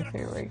 he's my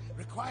favorite.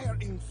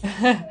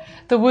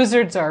 The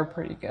wizards are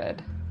pretty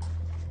good.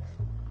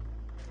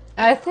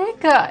 I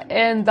think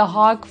in the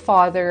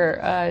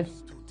Hogfather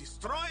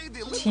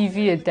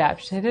TV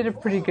adaptation, they did a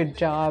pretty good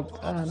job.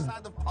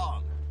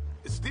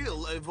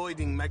 Still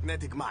avoiding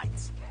magnetic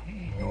mines.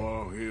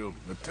 Oh, he'll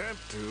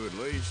attempt to at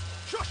least.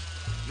 Shush!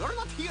 You're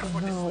not here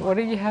for this. What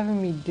are you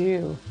having me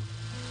do?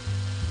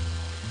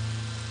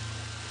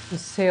 The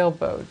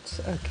sailboats,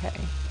 okay.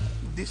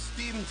 The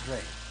steam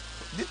train,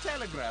 the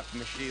telegraph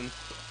machine,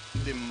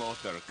 the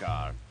motor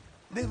car.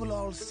 They will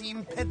all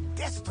seem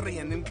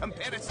pedestrian in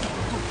comparison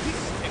to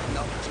this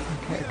technology.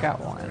 Okay, I got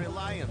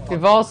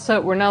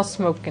one. We're now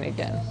smoking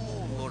again.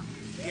 Or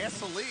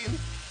gasoline?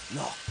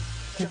 No.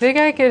 Do you think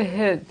I could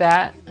hit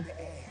that?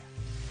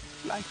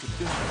 Like the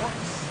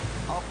voice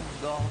of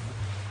God.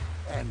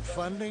 And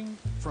funding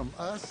from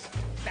us?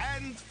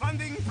 And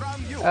funding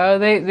from you. Oh,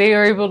 they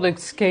are able to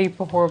escape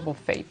a horrible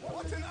fate.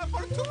 What an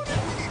opportunity!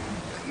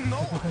 No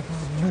one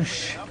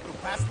have to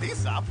pass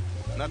this up.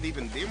 Not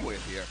even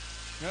Dimwit here.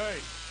 Hey,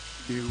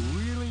 you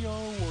really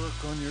ought to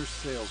work on your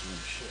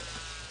salesmanship.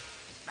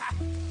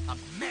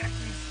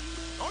 Americans!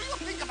 All you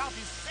think about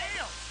is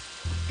sales!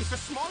 It's a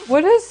small...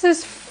 What is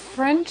this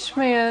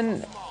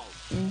Frenchman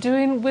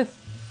doing with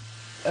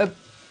a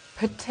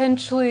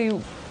potentially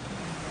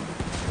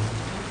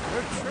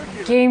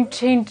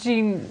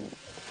game-changing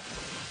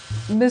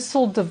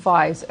missile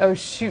device. Oh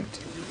shoot.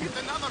 Hit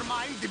another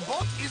mine, the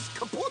boat is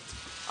kaput.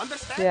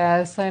 Understand?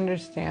 Yes, I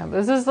understand.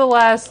 This is the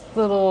last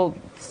little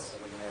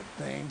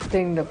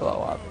thing to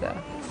blow up,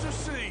 though. The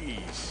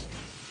seas.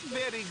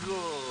 Very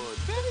good.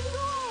 Very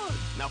good.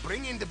 Now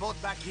bring in the boat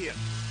back here.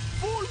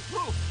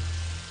 Foolproof.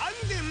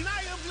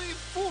 Undeniably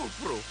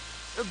foolproof.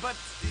 But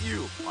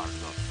you are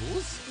not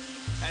fools.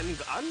 And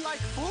unlike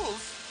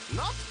fools,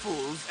 not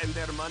fools and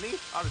their money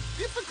are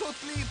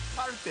difficultly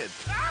parted.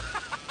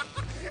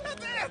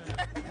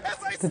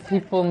 The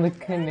people in the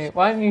canoe.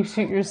 Why don't you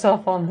shoot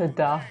yourself on the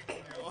dock?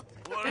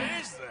 What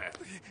is that?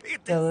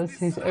 So let's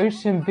see.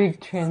 Ocean big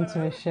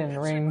transmission,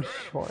 range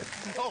short.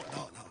 No.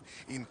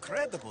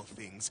 Incredible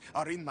things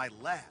are in my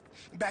lab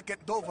back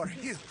at Dover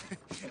Hill.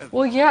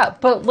 Well, yeah,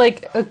 but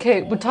like,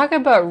 okay, we're talking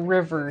about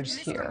rivers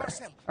here,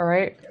 all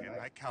right? Can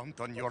I count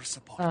on your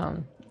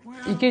support?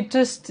 You could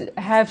just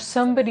have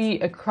somebody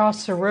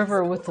across the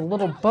river with a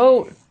little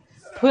boat,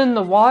 put in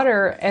the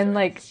water, and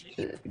like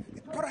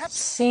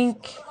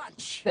sink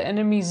the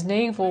enemy's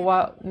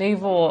naval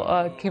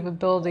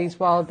capabilities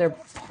while they're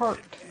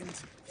parked.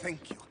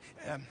 Thank you.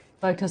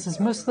 Lactose says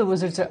most of the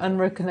wizards are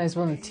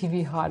unrecognizable in the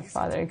TV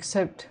Hodfather,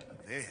 except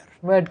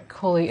Red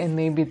Cully and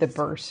maybe the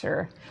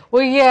Bursar.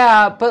 Well,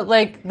 yeah, but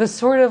like the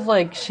sort of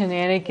like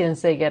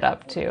shenanigans they get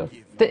up to.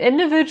 The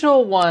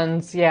individual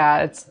ones,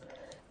 yeah,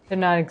 they're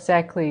not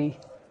exactly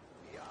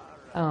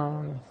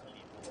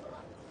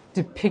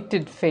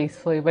depicted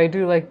faithfully, but I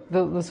do like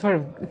the sort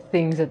of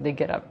things that they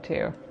get up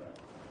to.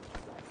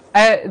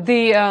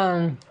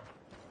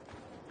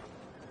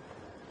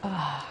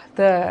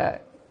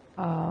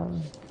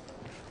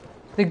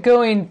 The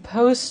Going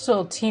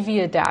Postal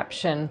TV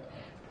adaptation,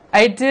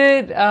 I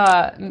did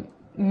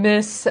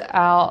miss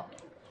that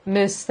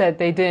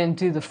they didn't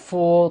do the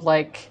full,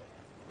 like,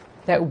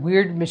 that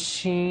weird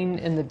machine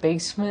in the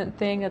basement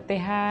thing that they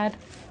had,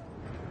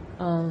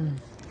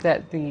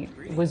 that the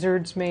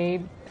wizards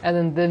made, and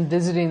then them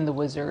visiting the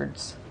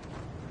wizards.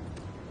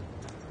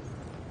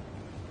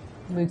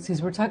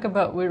 We're talking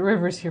about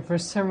rivers here. For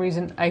some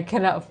reason, I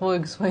cannot fully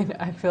explain it.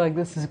 I feel like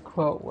this is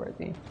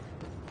quote-worthy.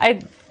 I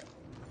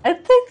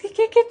think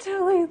you could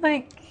totally,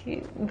 like,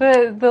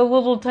 the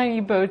little tiny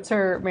boats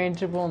are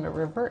manageable in a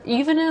river.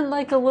 Even in,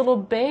 like, a little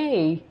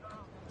bay,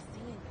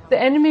 the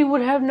enemy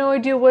would have no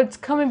idea what's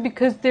coming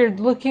because they're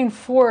looking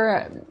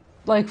for,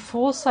 like,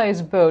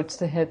 full-size boats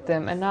to hit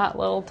them and not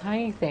little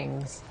tiny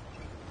things.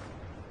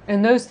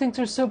 And those things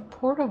are so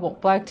portable.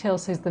 Blacktail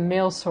says the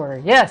mail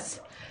sorter. Yes!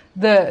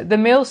 The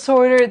mail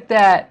sorter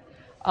that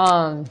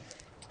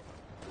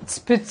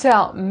spits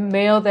out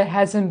mail that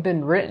hasn't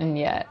been written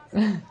yet.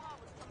 And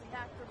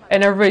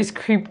everybody's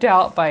creeped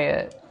out by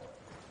it.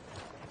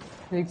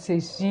 Nick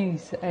says,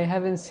 geez, I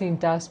haven't seen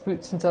Das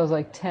Boot since I was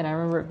like 10. I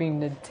remember it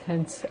being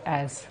intense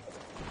as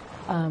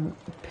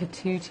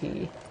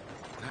patootie.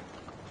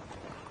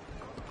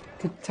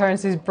 Katarn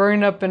says,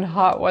 burn up in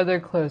hot weather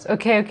clothes.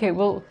 Okay,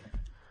 well,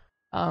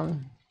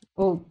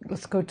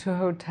 let's go to a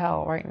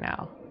hotel right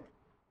now.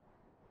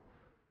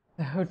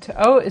 The hotel.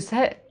 Oh,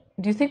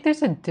 do you think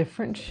there's a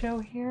different show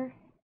here?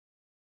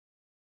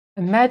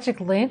 A Magic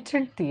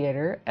Lantern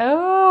Theater.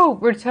 Oh,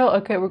 we're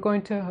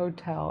going to a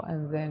hotel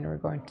and then we're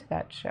going to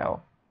that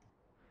show.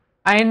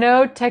 I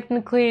know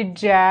technically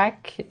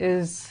Jack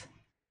is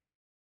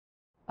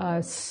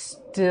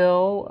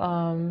still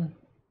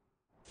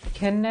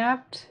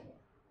kidnapped,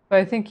 but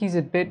I think he's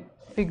a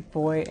big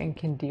boy and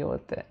can deal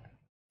with it.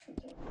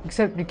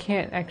 Except you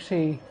can't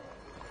actually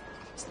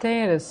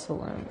stay at a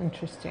saloon.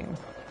 Interesting.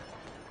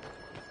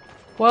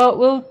 Well,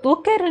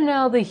 we'll get in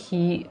out of the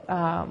heat.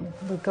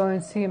 We'll go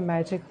and see a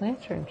Magic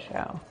Lantern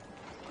show.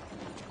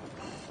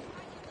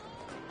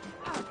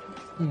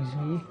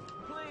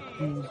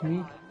 Excuse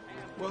me.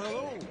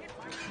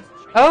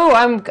 Oh,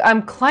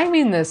 I'm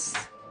climbing this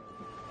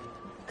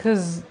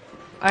because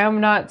I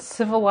am not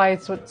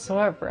civilized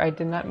whatsoever. I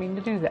did not mean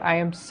to do that. I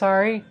am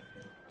sorry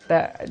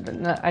that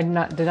I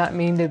did not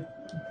mean to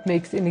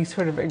make any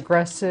sort of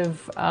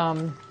aggressive.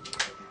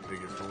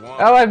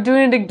 Oh, I'm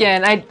doing it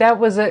again. That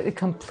was a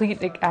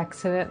complete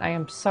accident. I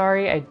am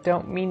sorry. I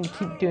don't mean to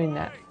keep doing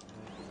that.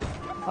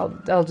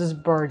 I'll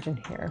just barge in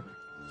here.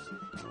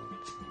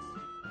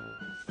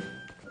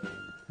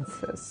 What's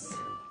this?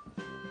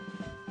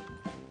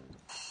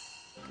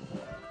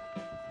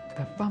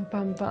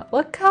 Ba-bum-bum-bum.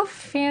 Look how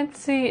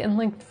fancy and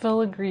like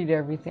filigreed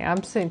everything.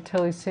 I'm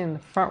totally sitting in the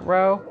front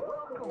row.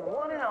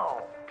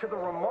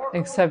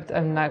 Except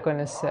I'm not going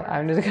to sit.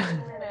 I'm just going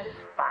to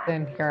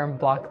stand here and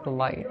block the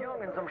light.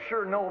 I'm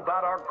sure know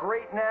about our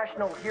great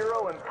national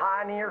hero and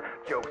pioneer,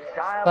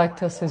 Josiah.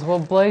 Lactose says, well,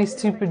 Bloody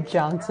Stupid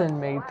Johnson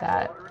made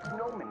that.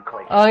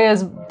 Oh,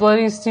 yes,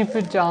 Bloody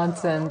Stupid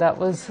Johnson. That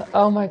was,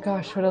 oh my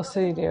gosh, what else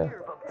did he do?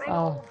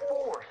 Oh.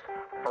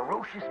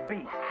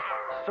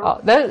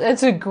 Oh,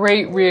 that's a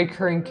great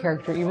reoccurring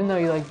character, even though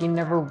you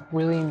never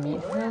really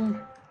meet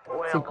him.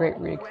 It's a great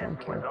reoccurring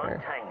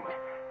character.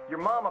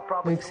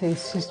 Luke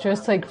says she's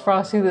dressed like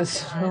Frosty the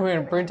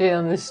Snowman, burnt it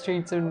on the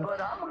streets of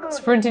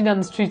sprinting down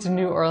the streets of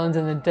New Orleans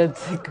in the dead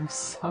thick of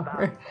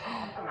summer.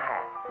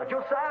 Now,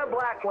 Josiah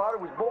Blackwater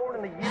was born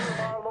in the year of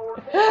our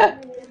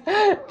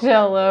Lord.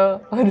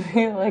 Jello would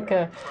be like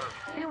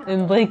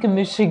in Lake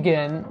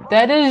Michigan.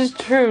 That is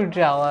true,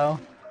 Jello.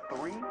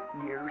 3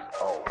 years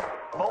old.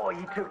 Boy,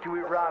 he took to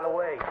it right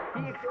away.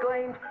 He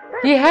exclaimed,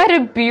 He had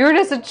a beard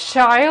as a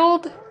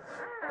child?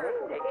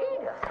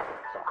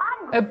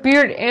 A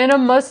beard and a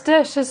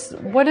mustache?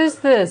 What is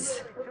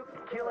this?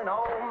 killing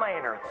all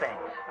manner of things.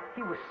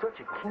 He was such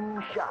a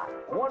keen shot.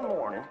 One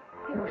morning,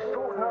 he was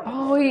sorting up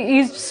Oh,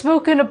 he's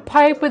smoking a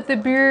pipe with a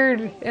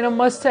beard and a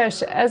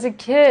mustache as a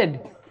kid.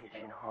 the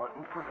kitchen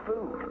hunting for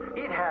food.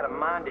 It had a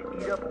mind to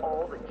eat up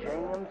all the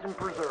jams and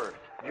preserves.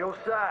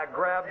 Josiah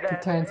grabbed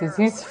that. Katara says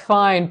he's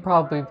fine,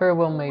 probably very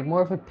well made.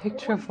 More of a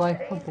picture of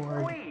life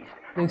aboard.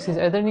 Luke says,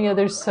 are there any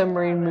other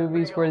submarine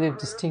movies worthy of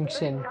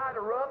distinction?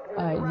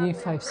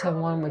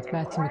 U571 with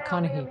Matthew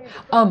McConaughey.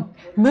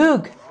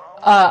 Moog.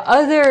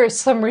 Other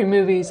submarine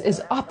movies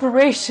is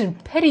Operation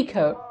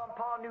Petticoat.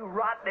 Pa knew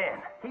right then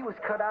he was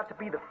cut out to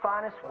be the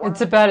finest one.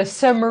 It's about a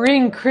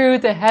submarine crew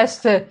that has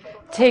to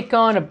take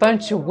on a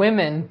bunch of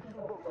women.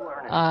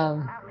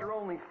 And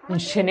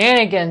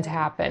shenanigans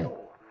happen.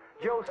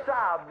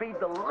 Josiah beat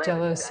the living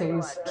Jello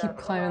says, keep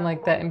climbing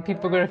like that and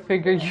people are going to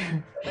figure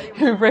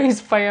you're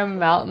raised by a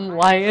mountain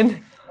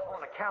lion.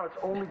 on account it's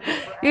only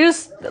You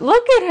just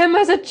look at him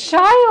as a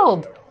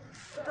child.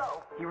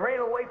 So he ran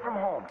away from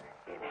home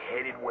and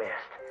headed west.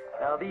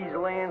 Now these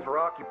lands were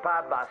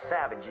occupied by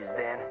savages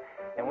then,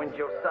 and when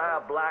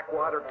Josiah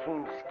Blackwater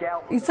came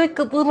scouting, He's like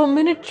a little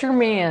miniature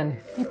man.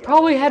 He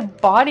probably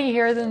had body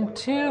hair then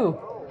too.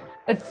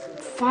 A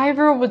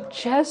 5-year-old with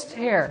chest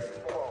hair.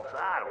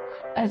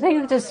 I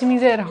think it just means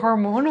they had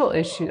hormonal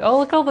issues. Oh,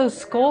 look at all those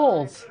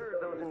skulls.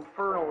 those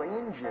infernal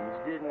engines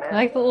didn't I have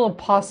like the little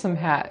possum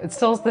hat. It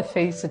still has the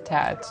face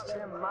attached.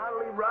 them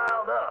mightily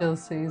riled up. Still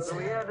sees. So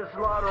he had to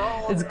slaughter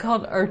all It's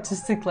called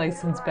artistic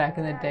license back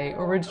in the day.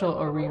 Original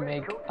or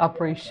remake.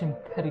 Operation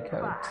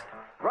Petticoat.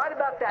 right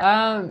about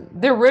that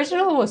The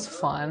original was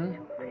fun.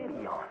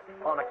 pity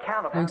on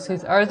account of Luke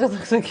says, Arthur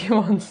looks like he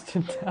wants to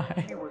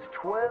die. he was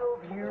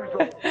 12 years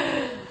old.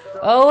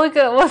 Oh, look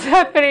at what's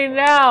happening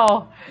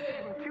now.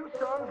 Having 2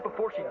 sons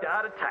before she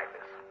died of typhus.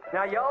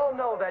 Now y'all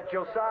know that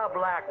Josiah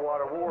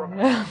Blackwater wore a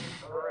hat,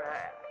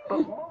 but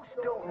most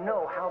don't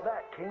know how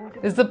that came to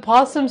be. Is the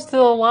possum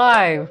still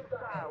alive?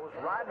 Josiah was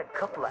riding a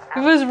couple of He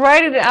was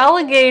riding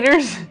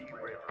alligators.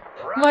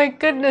 My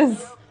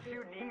goodness.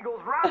 shooting eagles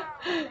right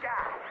out of the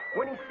sky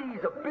when he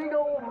sees a big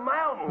old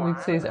mountain lion Luke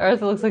says,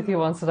 Arthur looks like he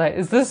wants to die.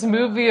 Is this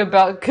movie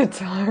about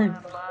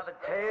Qatar? by the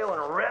tail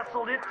and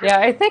wrestled it. Yeah,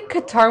 I think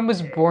Qatar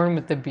was born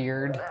with the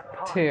beard,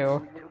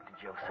 too. Took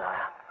to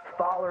Josiah,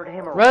 followed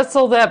him around,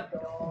 Wrestle that.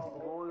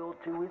 loyal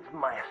to his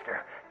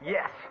master.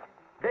 Yes,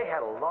 they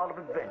had a lot of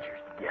adventures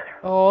together.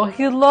 Oh,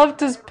 he loved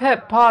his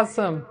pet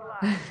possum.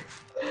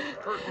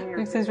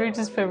 Luke says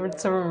Rachel's favorite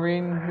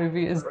submarine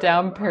movie is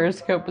Down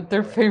Periscope with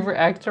their favorite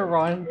actor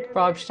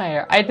Rob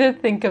Schneider. I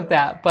did think of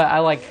that, but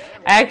I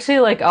actually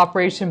like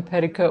Operation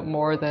Petticoat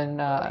more than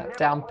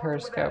Down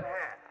Periscope.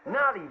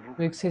 Not even.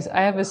 Luke says,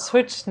 I have a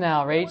Switch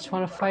now, Rach.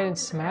 Want to fight in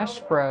Smash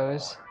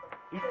Bros?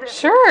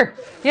 Sure.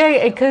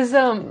 Yeah, because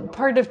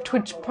part of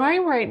Twitch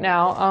Prime right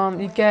now,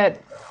 you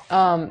get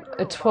a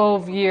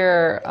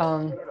 12-year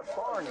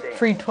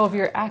free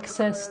 12-year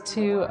access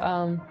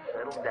to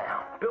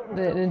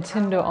the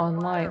Nintendo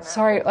Online.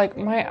 Sorry,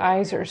 my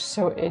eyes are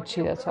so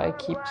itchy. That's why I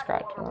keep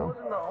scratching them.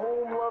 The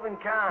home-loving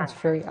kind. It's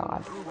very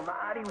odd.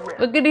 Mighty rare.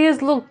 Look at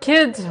these little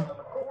kids.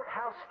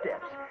 Courthouse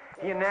steps.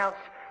 He announced,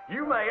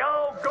 "You may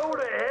all go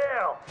to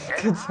hell."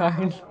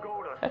 Qatar.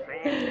 Go to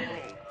Saint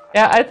Denis.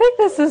 Yeah, I think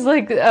this is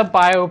like a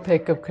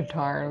biopic of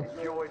Qatar,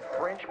 Enjoyed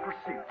French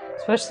pursuits.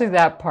 especially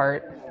that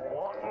part.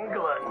 Wanton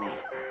gluttony,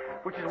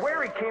 which is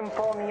where he came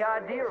upon the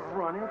idea of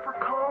running for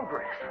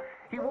Congress.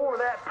 He wore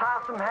that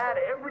possum hat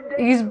every day.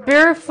 He's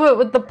barefoot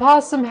with the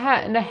possum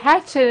hat and a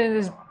hatchet in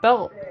his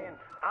belt.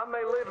 I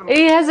may live in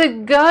He has a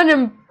gun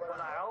in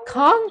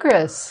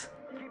Congress.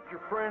 keep your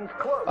friends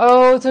close.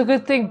 Oh, it's a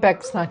good thing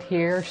Beck's not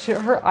here.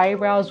 Her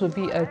eyebrows would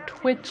be a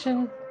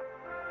twitching.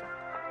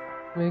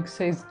 Meg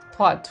says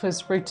plot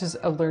twist, Rich is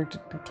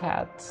allergic to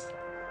cats.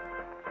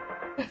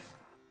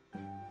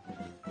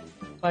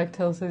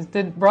 Blacktail says,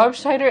 did Rob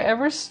Schneider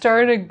ever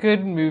star in a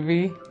good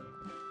movie?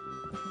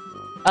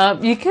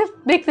 You could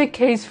make the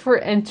case for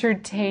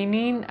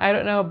entertaining. I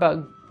don't know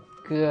about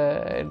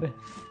good.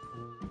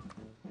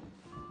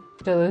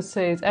 Jello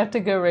says, I have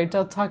to go, Rach.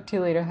 I'll talk to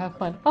you later. Have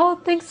fun. Oh,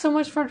 thanks so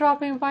much for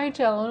dropping by,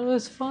 Jello. It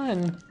was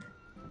fun.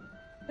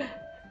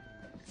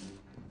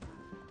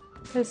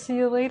 I'll see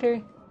you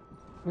later.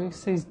 Luke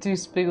says,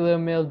 Deuce Bigelow,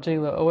 male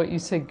J-Lo. Oh, what, you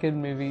said good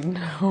movie.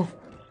 No.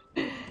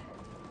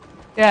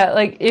 Yeah,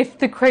 if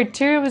the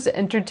criteria was an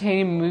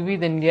entertaining movie,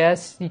 then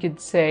yes, you could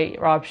say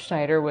Rob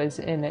Schneider was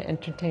in an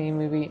entertaining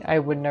movie. I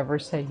would never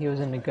say he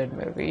was in a good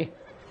movie.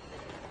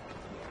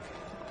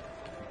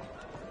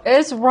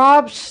 Is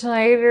Rob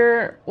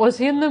Schneider, was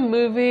he in the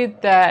movie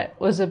that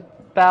was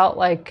about,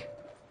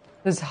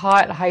 this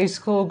hot high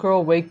school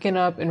girl waking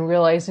up and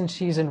realizing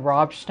she's in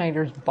Rob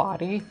Schneider's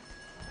body.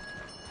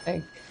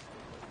 Like,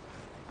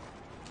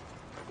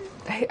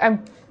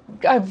 I'm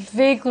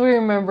vaguely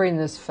remembering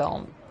this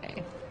film.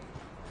 Okay.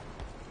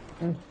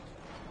 And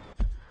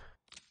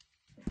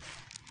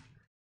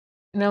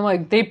I'm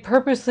like, they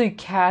purposely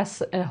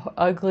cast an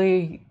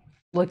ugly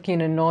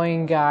looking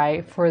annoying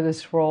guy for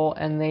this role,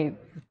 and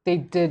they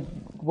did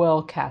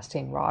well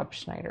casting Rob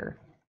Schneider.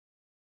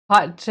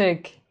 Hot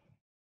chick.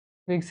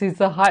 He's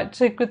the hot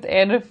chick with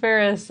Anna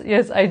Faris.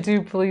 Yes, I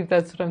do believe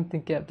that's what I'm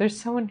thinking of. There's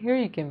someone here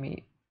you can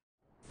meet.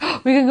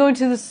 We can go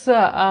into this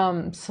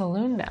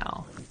saloon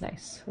now.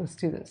 Nice. Let's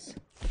do this.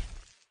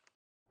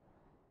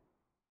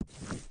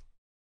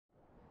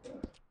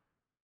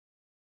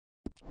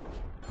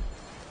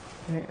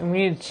 Right, and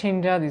we need to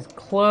change out these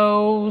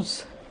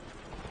clothes.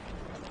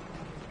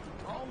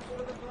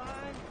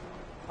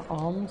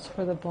 Alms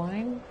for the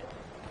blind?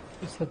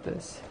 Who said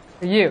this?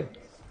 For you.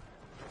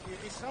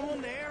 Is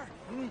someone there?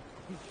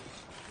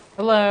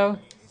 Hello.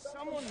 Is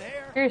someone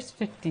there? Here's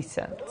 50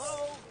 cents.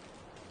 Hello?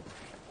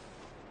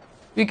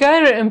 We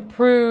gotta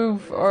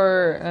improve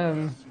our,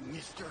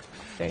 Mister,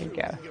 there you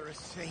go. You're a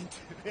saint.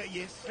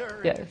 Yes,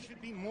 sir. Yeah. There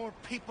should be more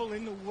people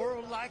in the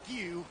world like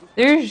you.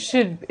 There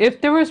should,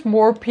 if there was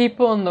more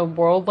people in the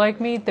world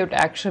like me, there'd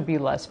actually be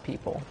less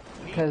people.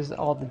 Because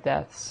all the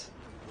deaths.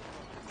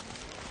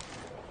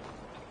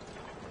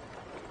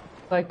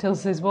 Like Till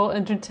says, well,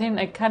 entertain,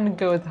 I kind of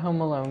go with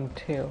Home Alone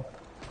too.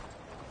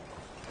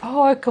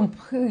 Oh, I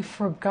completely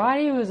forgot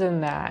he was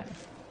in that.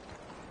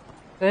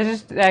 That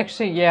just,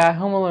 actually, yeah,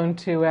 Home Alone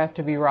 2 would have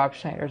to be Rob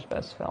Schneider's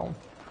best film.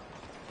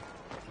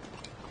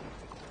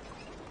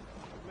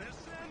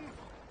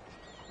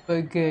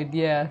 But good,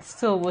 yeah.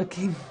 Still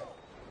looking.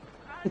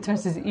 The term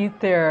says eat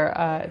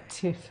there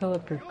to fill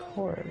up your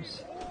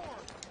cores.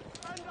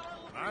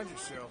 Mind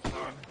yourself,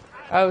 man.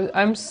 Oh,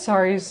 I'm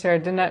sorry, sir. I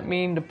did not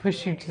mean to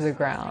push you to the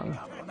ground.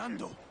 Hey,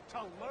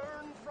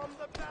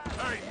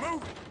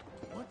 move!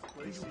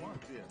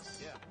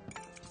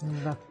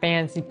 The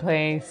fancy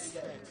place.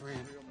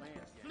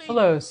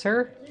 Hello,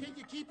 sir. Can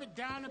you keep it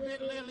down a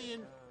bit,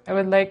 Lillian? I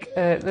would like,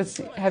 let's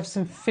have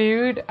some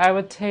food. I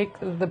would take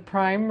the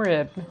prime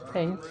rib.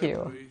 Thank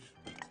you.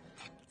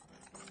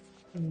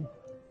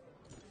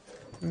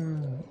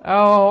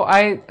 Oh,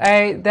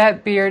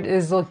 that beard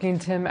is looking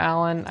Tim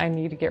Allen. I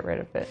need to get rid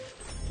of it.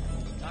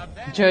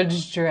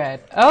 Judge Dredd.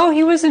 Oh,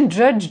 he was in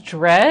Judge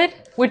Dredd?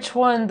 Which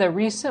one? The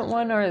recent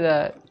one or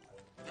the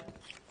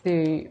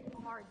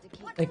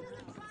like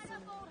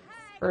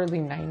early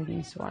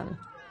 90s one?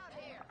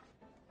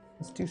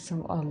 Let's do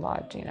some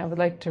lodging. I would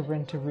like to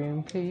rent a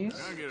room, please.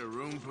 Can I get a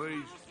room,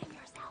 please?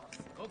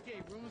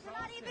 Okay, room's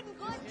Not even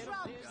good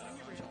drugs.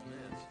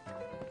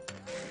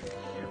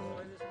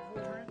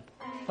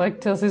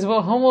 Like Till says,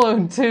 well, Home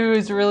Alone 2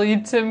 is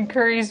really Tim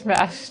Curry's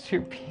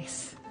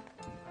masterpiece.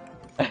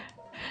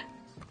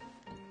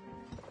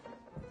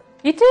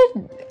 He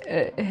did,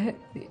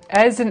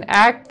 as an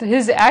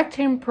his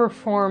acting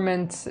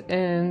performance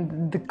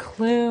in the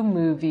Clue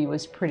movie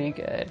was pretty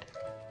good.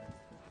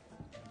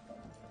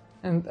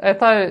 And I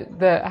thought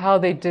that how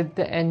they did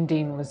the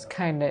ending was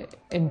kind of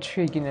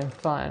intriguing and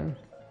fun.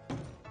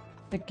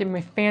 Like in my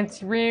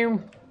fancy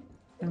room,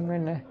 I'm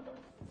gonna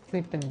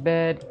sleep in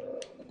bed.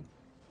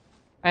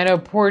 I know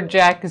poor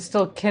Jack is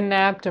still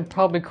kidnapped and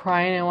probably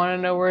crying and want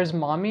to know where his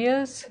mommy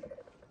is.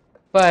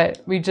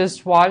 But we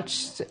just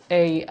watched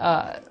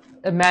a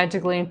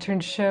Magic Lantern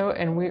show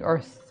and we are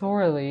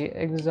thoroughly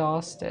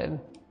exhausted.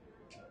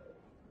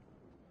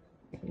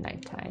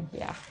 Nighttime,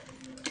 yeah.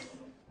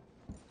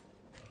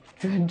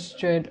 Judge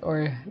Dredd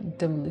or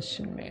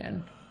Demolition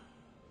Man.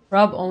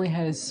 Rob only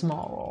had a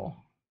small role.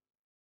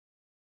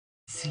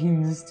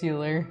 Scene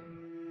Stealer.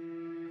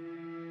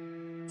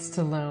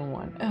 Stallone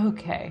one.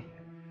 Okay.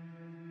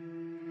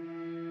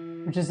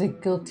 Which is a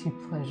guilty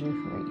pleasure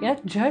for me. Yeah,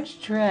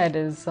 Judge Dredd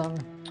is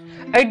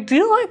I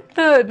do like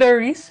the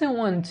recent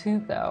one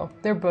too though.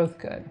 They're both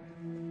good.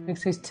 Like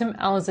says Tim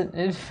Allen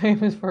isn't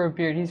famous for a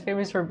beard. He's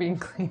famous for being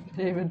clean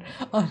shaven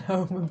on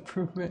Home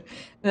Improvement.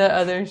 The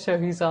other show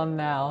he's on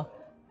now.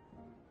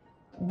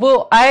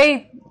 Well,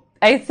 I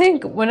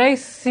think when I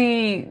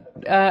see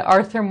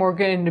Arthur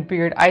Morgan in the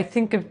beard, I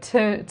think of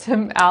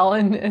Tim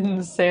Allen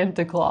in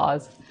Santa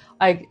Claus.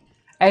 Like,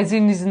 as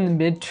in he's in the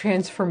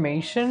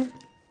mid-transformation.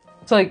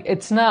 It's like,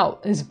 it's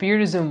not, his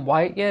beard isn't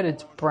white yet,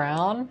 it's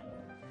brown.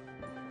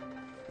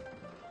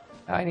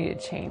 Oh, I need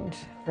to change.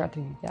 Forgot to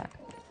do that.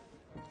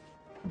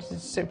 This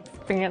is so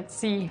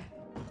fancy.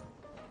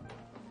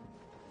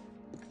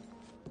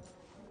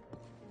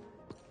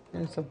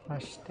 There's a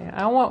washstand.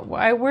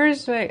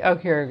 Where's my, oh,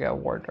 here we go,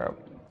 wardrobe.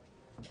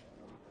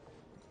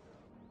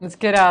 Let's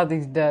get out of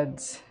these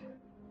duds.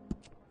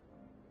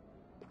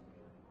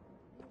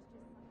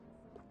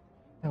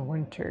 The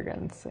Winter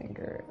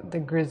Gunslinger, the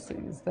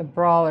Grizzlies, the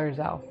Brawler's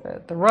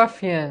outfit, the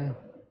Ruffian,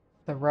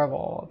 the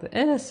Rebel, the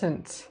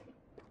Innocent,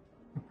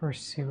 the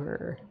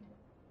Pursuer.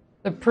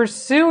 The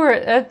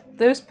Pursuer,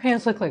 those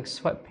pants look like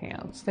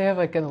sweatpants. They have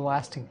like an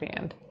elastic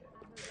band.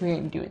 We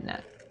ain't doing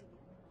that.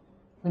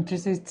 Winter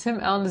says Tim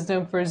Allen is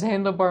known for his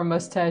handlebar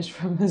mustache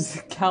from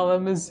his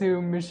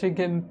Kalamazoo,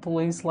 Michigan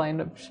police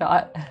lineup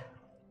shot.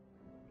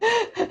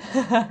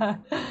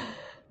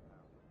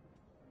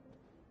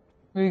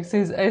 Luke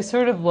says, I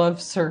sort of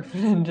love surf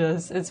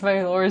ninjas. It's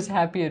my Laura's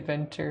happy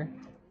adventure.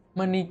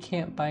 Money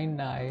can't buy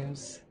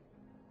knives.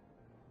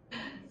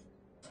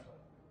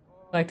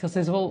 Michael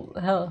says, well,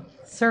 hell,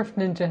 Surf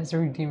Ninja has a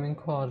redeeming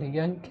quality.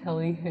 Young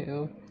Kelly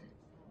who?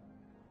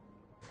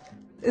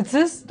 Is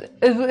this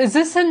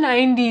a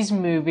 90s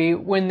movie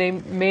when they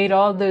made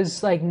all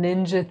those like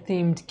ninja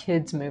themed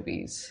kids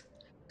movies?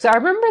 So I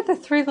remember the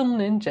Three Little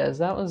Ninjas.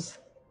 That was,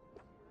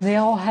 they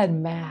all had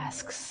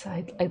masks.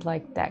 I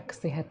liked that because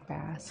they had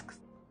masks.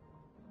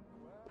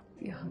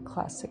 Yeah,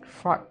 classic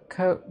frock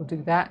coat. We'll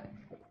do that.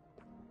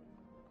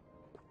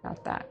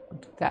 Not that. We'll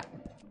do that.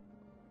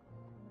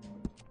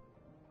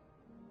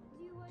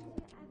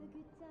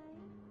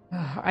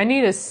 I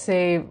need to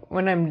save,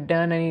 when I'm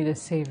done, I need to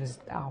save his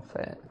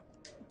outfit.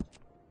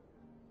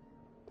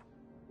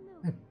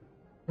 A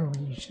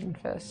Parisian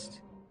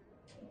vest.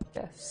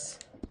 Yes.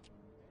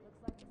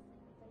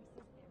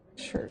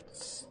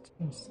 Shirts.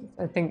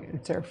 I think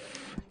it's our...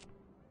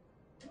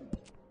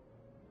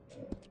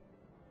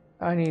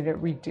 I need to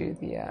redo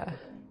the,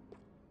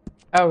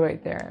 oh,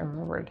 right there, I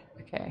remembered.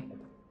 Okay.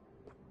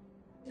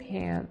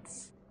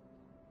 Pants.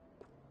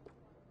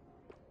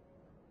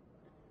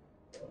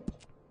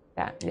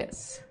 That,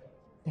 yes.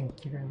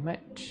 Thank you very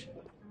much.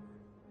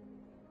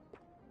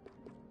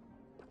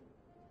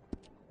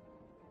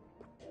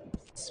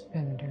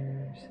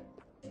 Suspenders.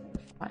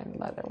 Fine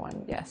leather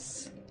one,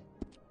 yes.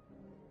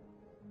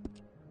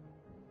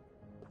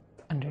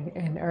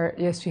 Or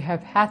yes, we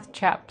have half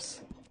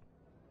chaps.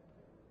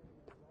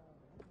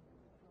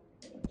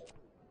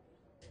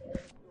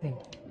 Thank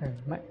you very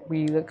much.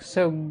 We look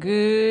so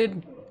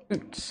good.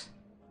 Boots.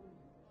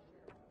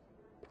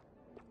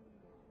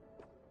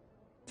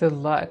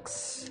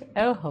 Deluxe.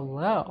 Oh,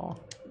 hello.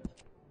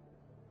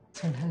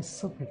 This one has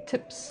silver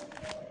tips.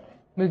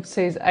 Moog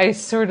says, I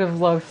sort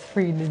of love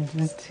Three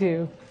Ninjas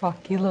too.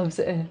 Rocky loves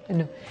it.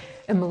 And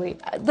Emily.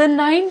 The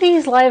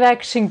 90s live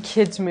action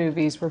kids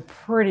movies were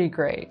pretty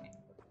great.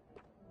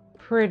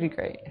 Pretty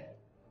great.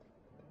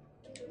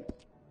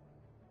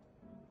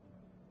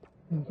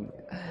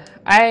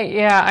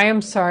 I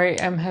am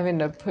sorry. I'm having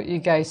to put you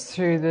guys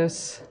through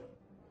this.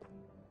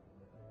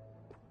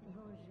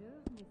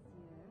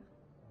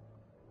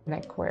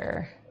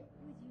 Neckwear.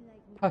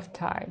 Puff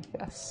tie,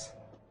 yes.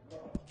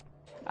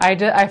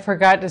 I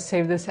forgot to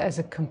save this as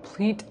a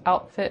complete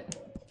outfit.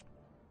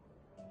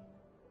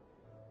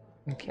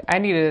 Okay, I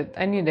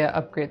need to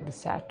upgrade the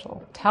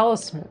satchel.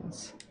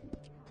 Talismans.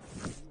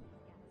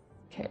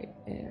 Okay,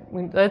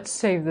 let's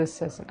save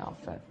this as an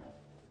outfit.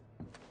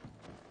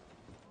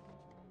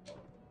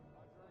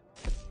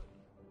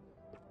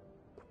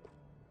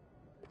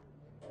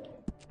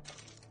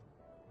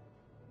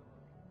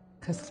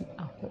 Custom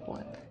outfit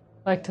one.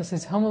 Lactose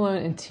says Home Alone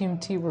and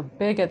TMT were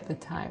big at the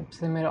time,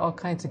 so they made all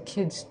kinds of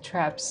kids'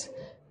 traps,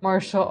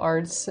 martial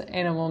arts,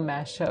 animal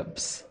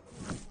mashups.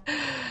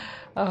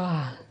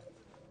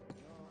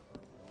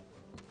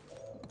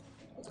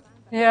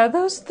 Yeah,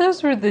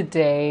 those were the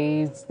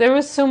days. There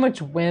was so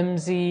much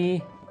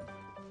whimsy.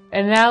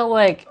 And now,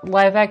 like,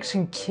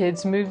 live-action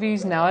kids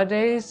movies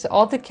nowadays,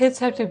 all the kids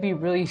have to be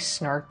really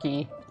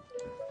snarky.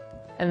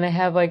 And they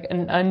have, like,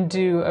 an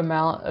undue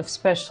amount of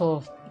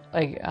special,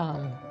 like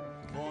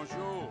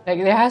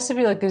there has to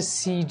be like a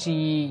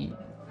CG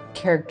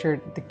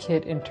character the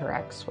kid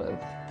interacts with.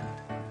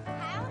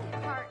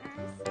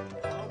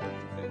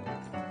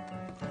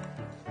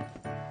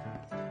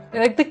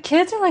 Like the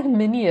kids are like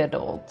mini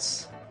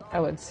adults, I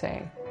would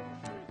say.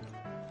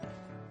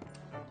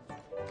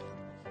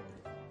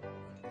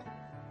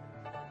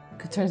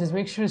 Katern says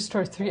make sure to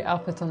store 3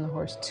 outfits on the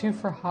horse, 2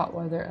 for hot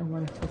weather and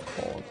 1 for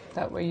cold.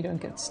 That way you don't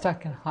get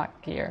stuck in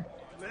hot gear.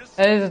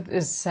 That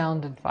is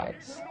sound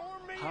advice.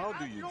 How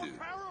do you do?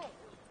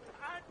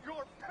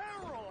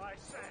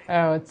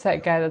 Oh, it's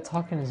that guy that's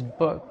hawking his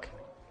book.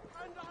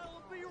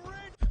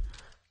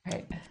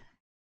 Right.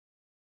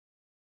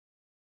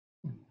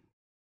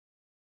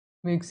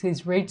 Moog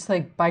says, rates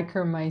like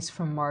biker mice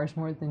from Mars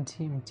more than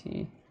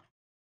TMT.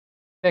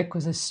 Beck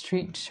was a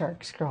Street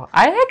Sharks girl.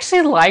 I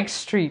actually like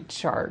Street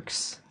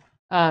Sharks.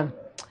 Do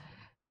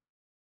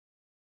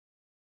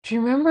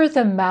you remember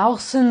the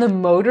mouse and the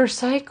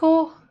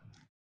motorcycle?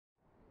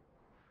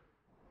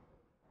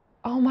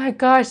 Oh my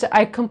gosh,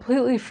 I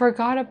completely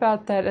forgot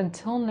about that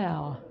until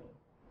now.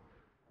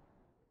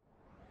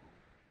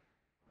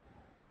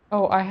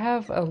 Oh, I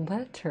have a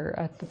letter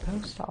at the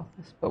post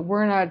office, but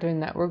we're not doing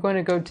that. We're going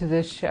to go to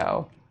this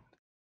show.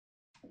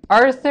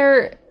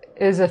 Arthur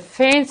is a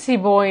fancy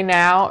boy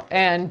now,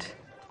 and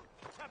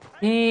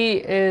he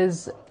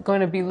is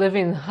going to be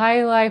living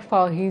high life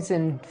while he's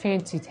in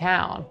fancy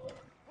town.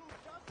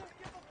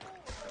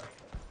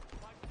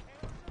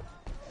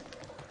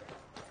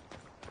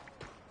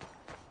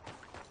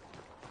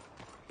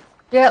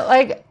 Yeah,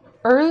 like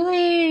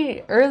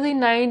early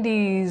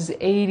 90s,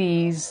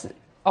 80s,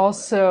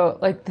 Also,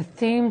 like, the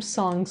theme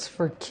songs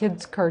for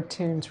kids'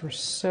 cartoons were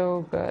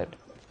so good.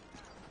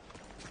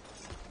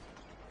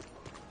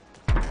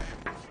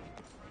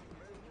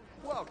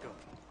 Welcome.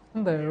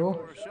 Hello.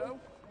 For a show?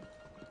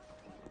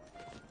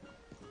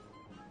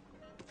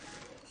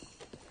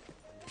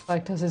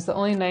 Lactose is the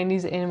only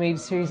 90s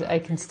animated series I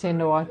can stand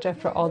to watch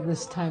after all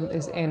this time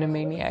is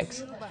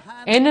Animaniacs.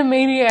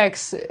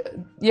 Animaniacs,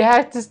 you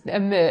have to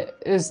admit,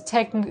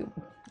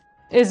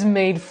 is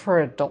made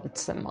for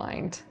adults in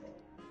mind.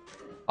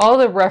 All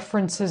the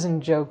references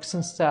and jokes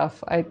and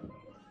stuff, it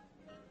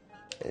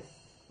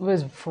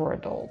was for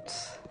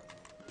adults.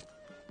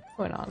 What's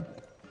going on?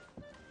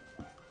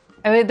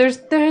 I mean,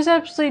 there's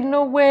absolutely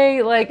no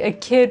way, like, a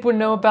kid would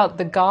know about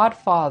The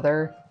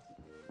Godfather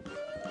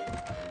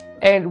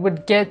and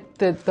would get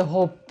the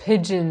whole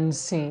pigeon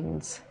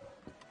scenes.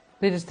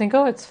 They just think,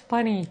 oh, it's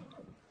funny.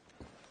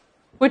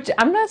 Which,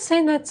 I'm not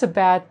saying that's a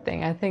bad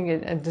thing. I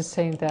think I'm just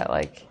saying that,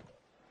 like,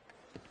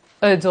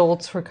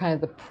 adults were kind of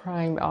the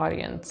prime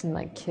audience and,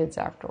 like, kids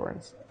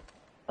afterwards.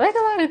 I think a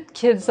lot of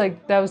kids,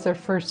 like, that was their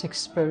first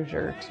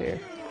exposure to.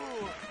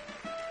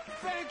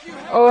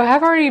 Oh, I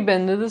have already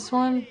been to this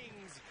one.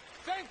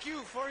 Thank you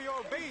for your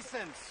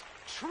obeisance.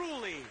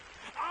 Truly,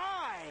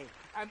 I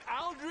am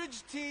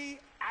Aldridge T.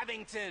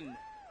 Abington,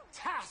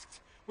 tasked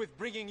with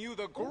bringing you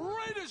the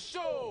greatest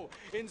show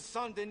in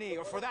Saint Denis,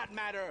 or for that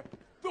matter,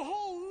 the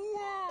whole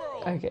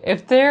world. Okay,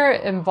 if there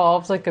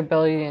involves like a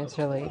belly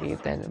dancer lady,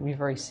 then we've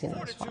already seen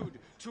this one.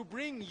 To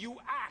bring you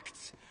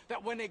acts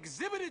that, when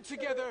exhibited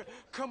together,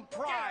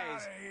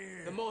 comprise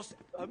the most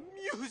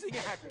amusing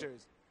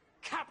actors,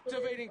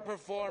 captivating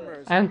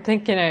performers. I'm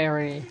thinking I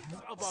already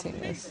seen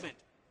this.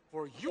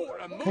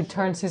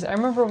 Katern says, I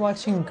remember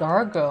watching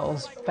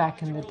Gargoyles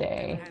back in the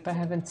day, but I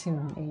haven't seen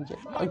them in ages.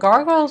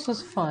 Gargoyles was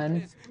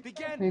fun.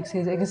 Luke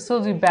says, I can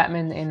still do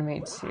Batman the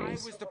Animated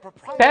Series.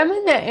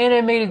 Batman the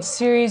Animated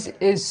Series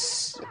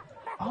is...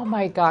 Oh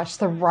my gosh,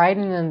 the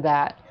writing in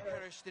that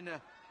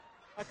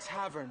A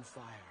tavern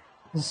fire.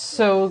 is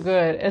so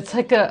good. It's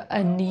like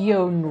a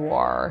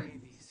neo-noir.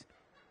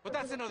 But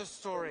that's another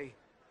story.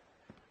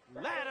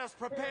 Let us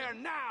prepare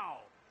now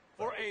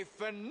for a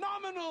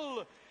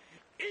phenomenal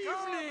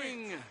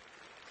evening.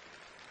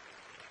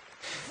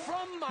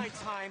 From my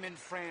time in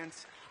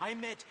France, I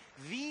met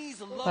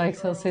these Like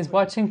Sal says,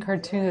 watching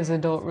cartoons as an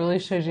adult really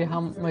shows you how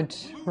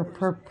much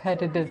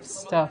repetitive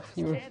stuff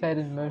you were fed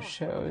in most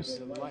shows.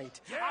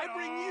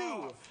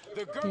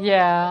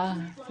 Yeah,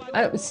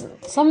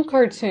 some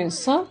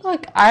cartoons.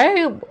 Like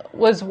I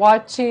was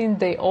watching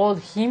the old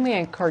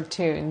He-Man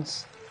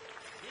cartoons,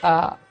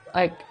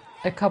 like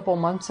a couple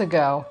months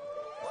ago,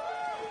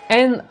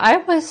 and I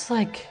was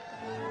like,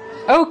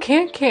 "Oh,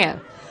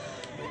 Can."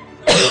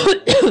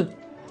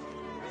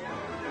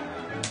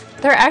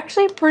 They're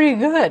actually pretty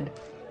good.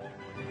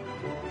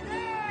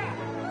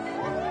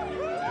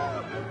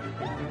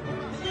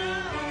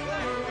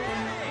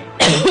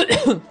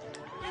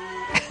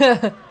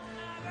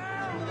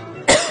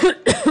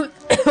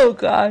 Oh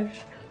gosh.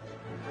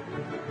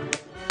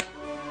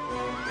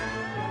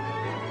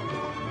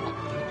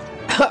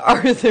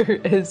 Arthur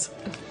is...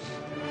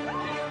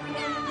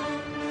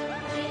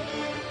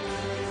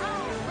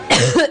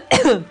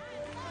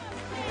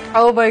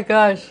 Oh my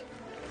gosh.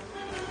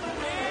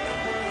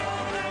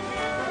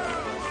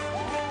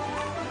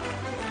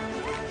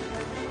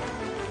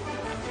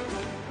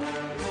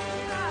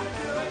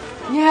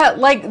 Yeah,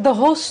 like the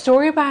whole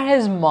story about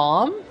his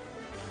mom.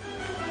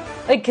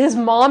 Like his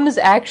mom is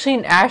actually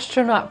an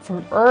astronaut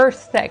from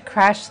Earth that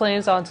crash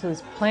lands onto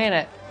this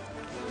planet.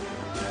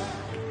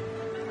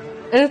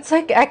 And it's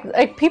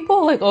like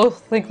people like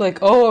think like,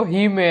 oh,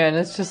 He-Man,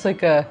 it's just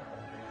like a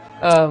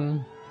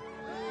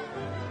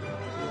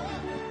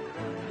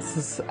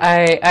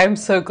I'm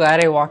so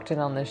glad I walked in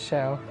on this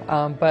show.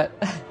 But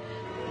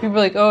people are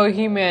like, oh,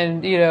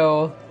 He-Man, you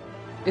know,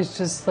 it's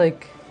just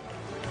like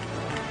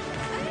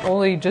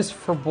only just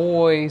for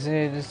boys,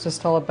 and it's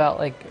just all about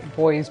like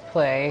boys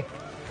play.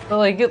 But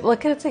like,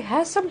 look at it, it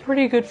has some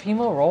pretty good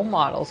female role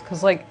models,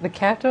 because like the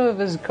captain of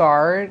his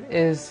guard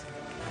is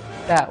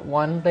that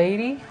one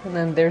lady, and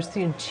then there's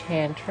the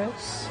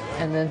Enchantress,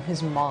 and then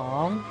his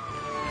mom,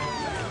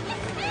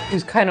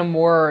 who's kind of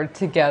more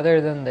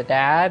together than the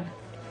dad.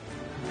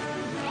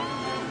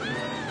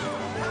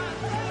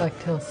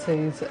 DuckTales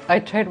says, I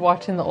tried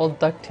watching the old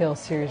DuckTales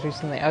series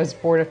recently. I was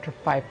bored after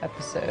 5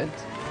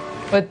 episodes.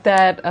 But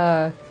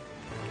that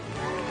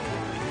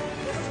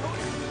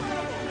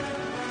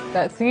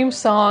theme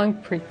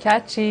song, pretty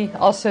catchy.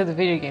 Also, the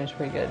video game's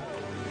pretty good.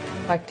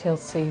 DuckTales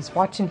says,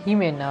 watching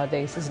He-Man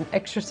nowadays is an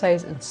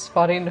exercise in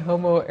spotting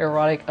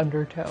homoerotic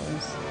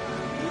undertones.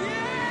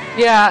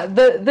 Yeah,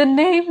 the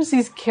names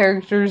these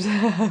characters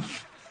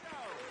have.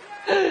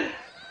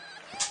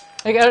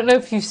 Like, I don't know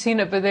if you've seen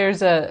it, but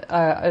there's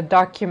a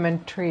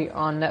documentary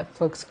on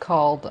Netflix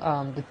called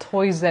The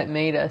Toys That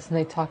Made Us, and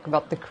they talk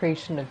about the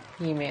creation of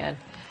He-Man.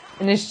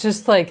 And it's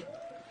just like...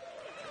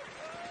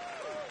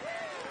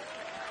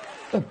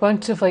 a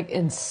bunch of like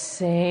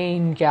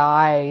insane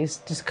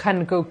guys just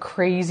kind of go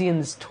crazy in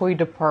this toy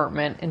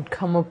department and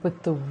come up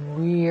with the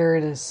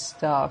weirdest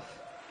stuff.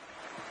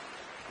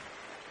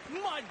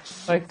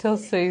 Like Till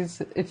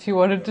says, if you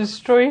want to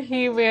destroy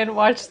He-Man,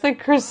 watch the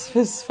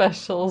Christmas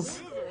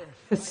specials.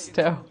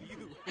 Fisto.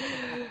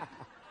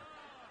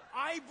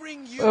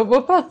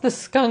 What about the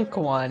skunk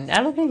one?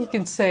 I don't think you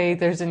can say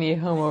there's any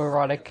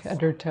homoerotic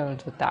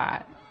undertones with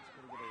that.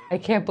 I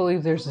can't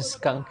believe there's a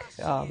skunk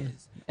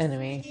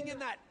enemy. Speaking in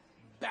that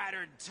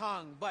battered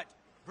tongue, but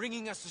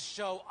bringing us a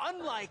show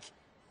unlike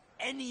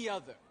any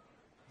other.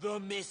 The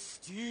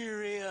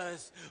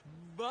mysterious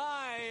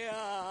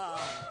Maya.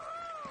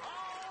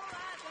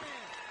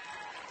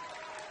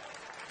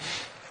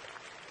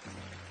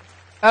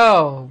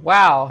 Oh,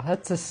 wow,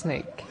 that's a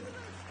snake.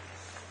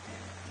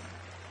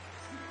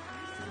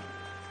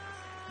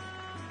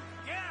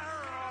 Get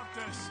her off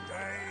the stage.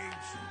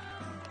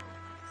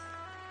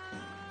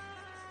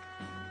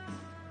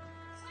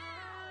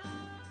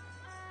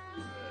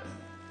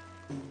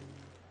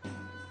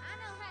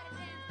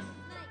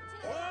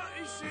 What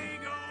is she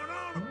going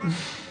on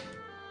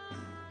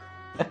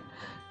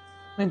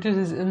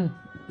about?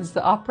 Is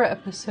the opera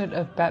episode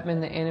of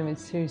Batman the Animated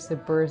Series the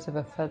Birds of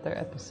a Feather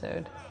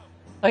episode?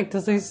 Like,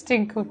 does he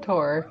stink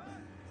couture?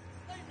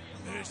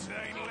 This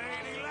ain't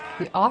ladylike.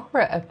 The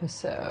opera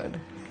episode.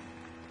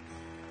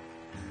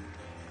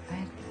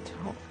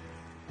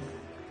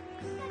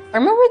 I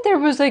remember there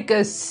was like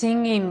a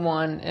singing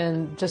one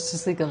in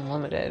Justice League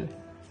Unlimited.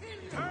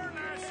 Turn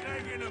that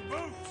snake into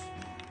boots.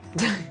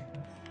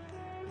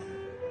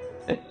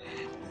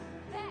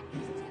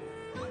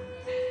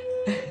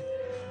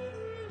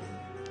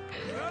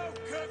 Go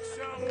cook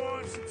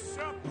someone some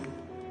supper.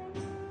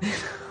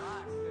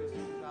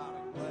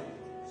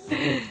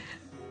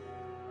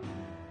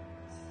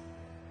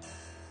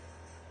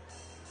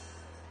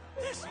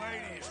 This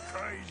lady is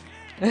crazy.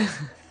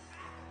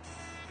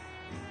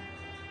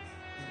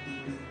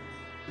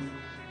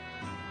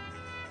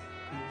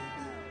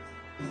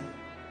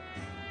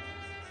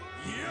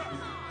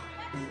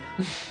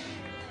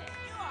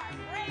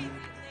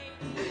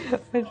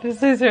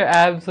 Just as her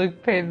abs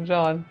look painted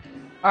on.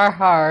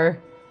 Arhar.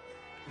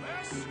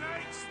 That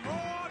snake's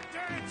more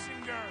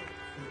dancing girl.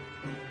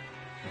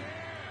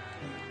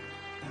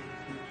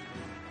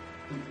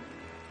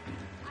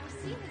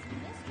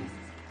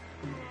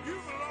 You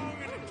belong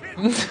in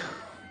the kitchen.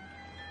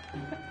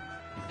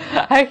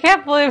 I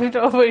can't believe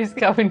nobody's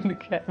coming to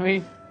get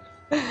me.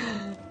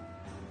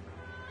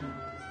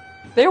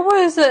 There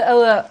was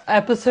a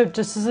episode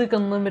Justice League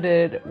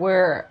Unlimited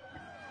where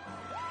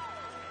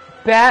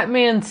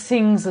Batman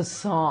sings a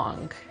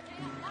song.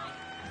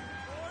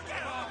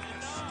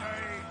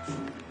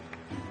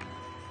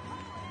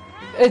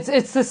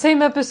 It's the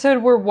same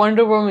episode where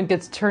Wonder Woman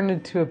gets turned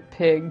into a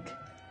pig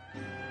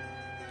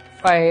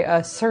by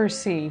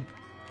Cersei,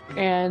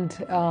 and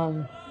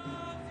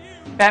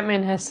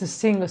Batman has to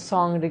sing a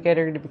song to get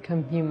her to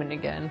become human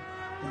again.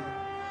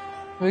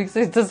 Because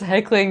it does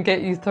heckling and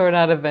get you thrown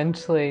out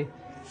eventually.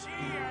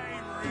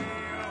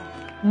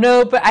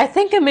 No, but I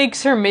think it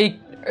makes her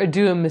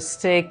do a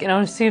mistake, and I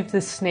want to see if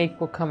this snake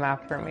will come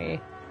after me.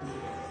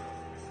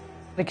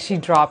 Like she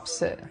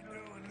drops it.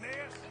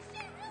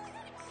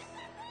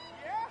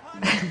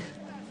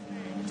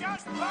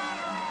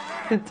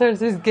 It starts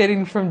just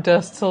getting from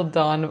dusk till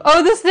dawn.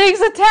 Oh, the snake's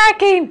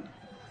attacking!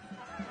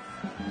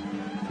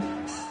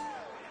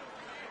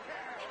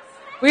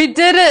 We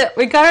did it!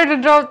 We got her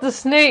to drop the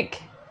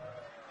snake.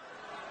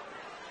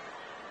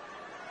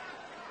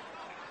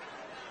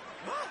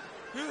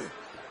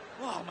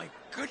 Oh my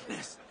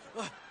goodness!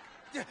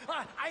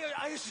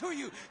 I assure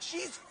you,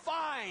 she's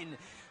fine.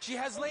 She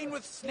has lain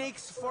with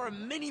snakes for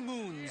many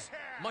moons,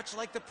 much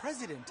like the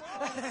president.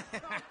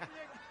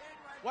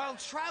 While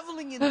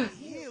traveling in the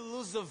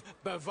hills of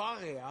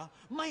Bavaria,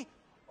 my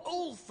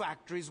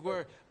olfactories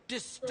were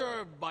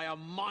disturbed by a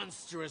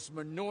monstrous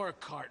manure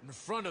cart in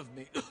front of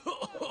me.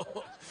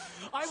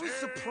 I was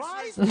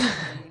surprised to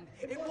find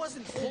it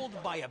wasn't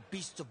pulled by a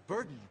beast of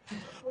burden,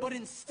 but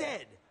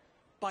instead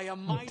by a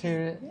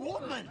mighty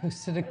woman.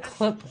 Posted a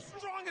clip.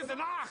 Strong as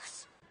an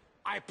ox.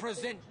 I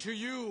present to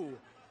you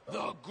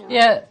the great...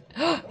 Yeah,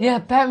 yeah,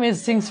 Batman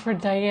sings for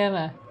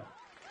Diana.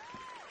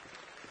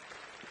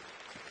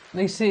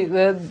 They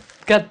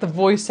got the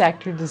voice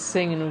actor to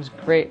sing and it was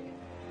great.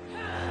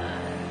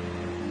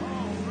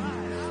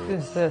 What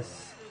is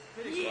this?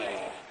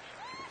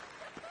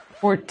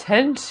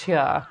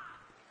 Hortensia.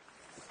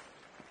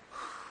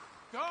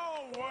 Go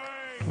away.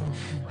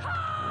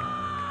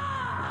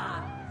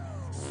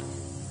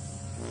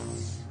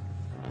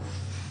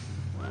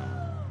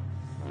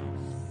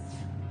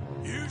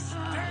 You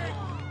stink.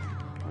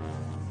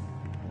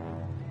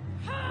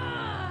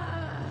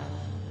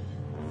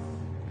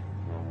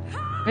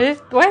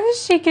 Why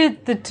does she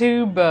get the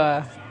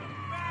tuba?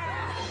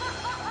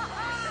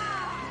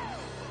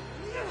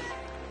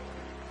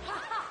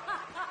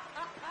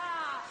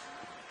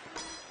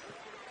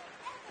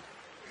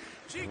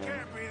 She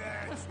can't be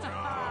that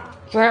strong.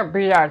 Can't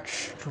be that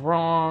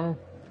strong.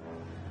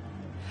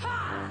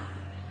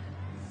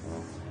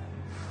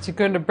 you're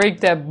going to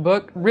break that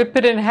book, rip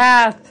it in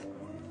half.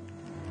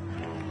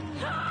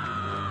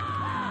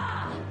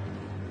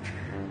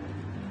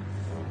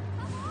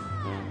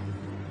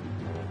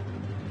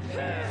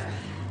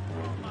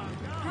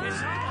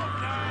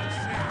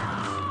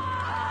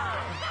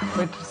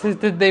 Which says,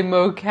 did they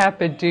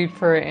mocap a dude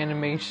for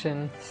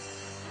animation?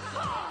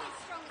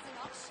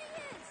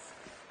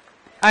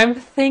 I'm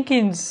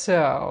thinking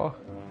so.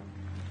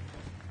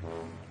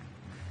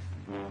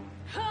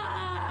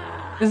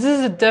 This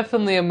is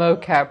definitely a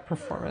mocap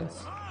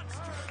performance.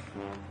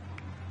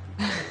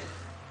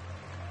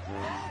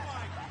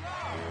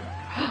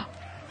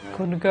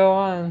 Gonna go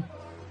on.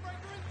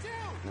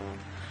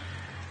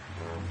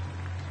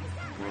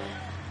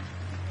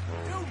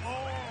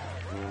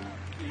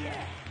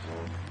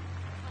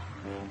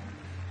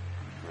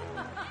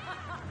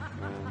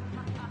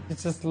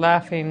 He's just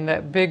laughing,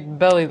 that big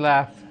belly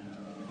laugh.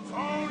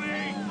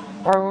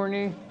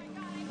 Phony.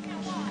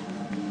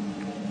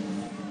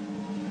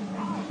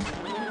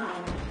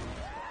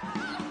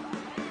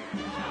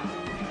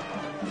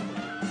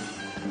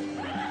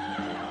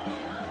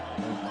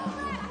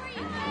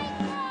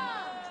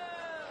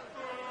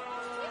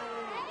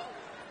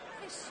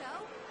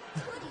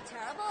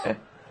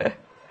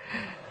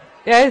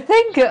 Yeah, I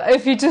think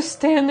if you just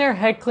stand there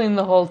heckling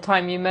the whole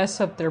time, you mess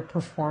up their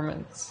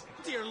performance.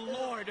 Dear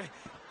Lord.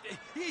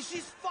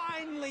 She's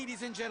fine,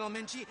 ladies and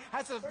gentlemen. She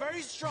has a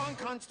very strong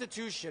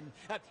constitution.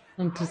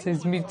 It just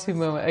says Me Too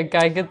moment. A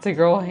guy gets a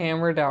girl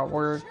hammered at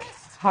work.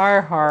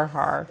 Har, har,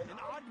 har. An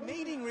odd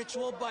mating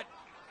ritual, but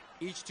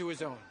each to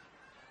his own.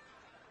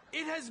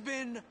 It has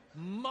been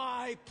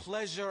my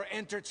pleasure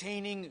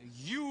entertaining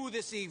you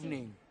this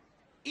evening.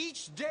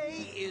 Each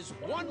day is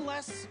one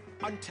less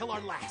until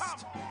our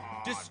last.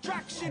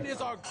 Distraction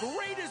is our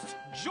greatest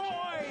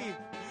joy.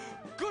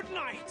 Good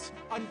night.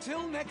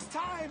 Until next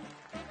time.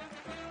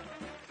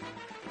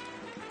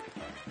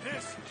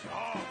 This is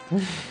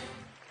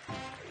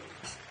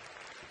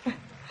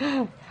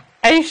all.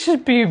 I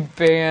should be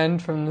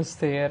banned from this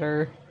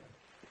theater.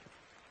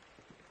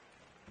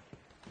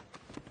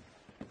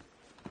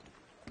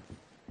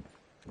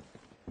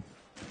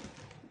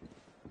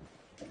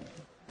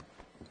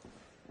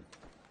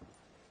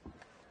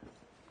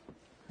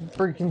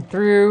 Breaking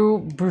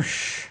through.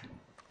 Boosh.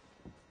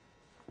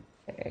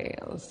 Okay,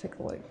 let's take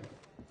a look.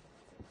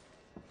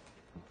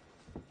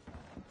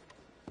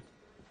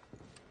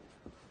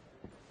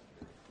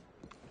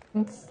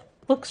 It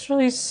looks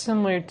really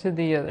similar to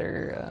the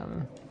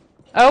other.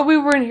 Oh, we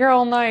were in here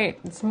all night.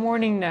 It's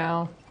morning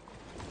now.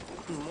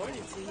 Good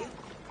morning to you.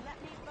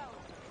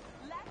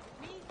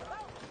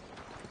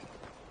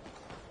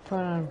 What's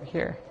going on over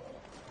here?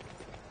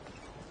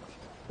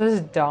 This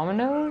is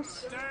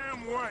Domino's?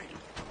 Damn right.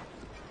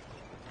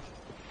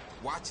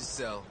 Watch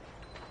yourself.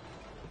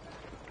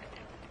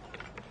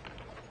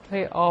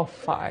 Play all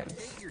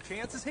fives. Take your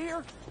chances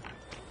here.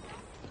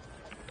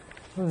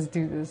 Let's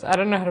do this. I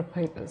don't know how to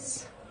play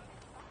this.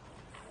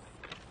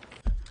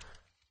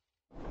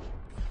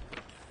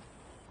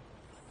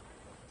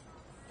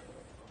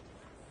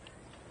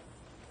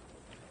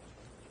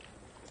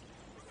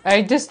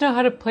 I just know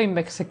how to play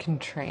Mexican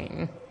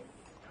Train.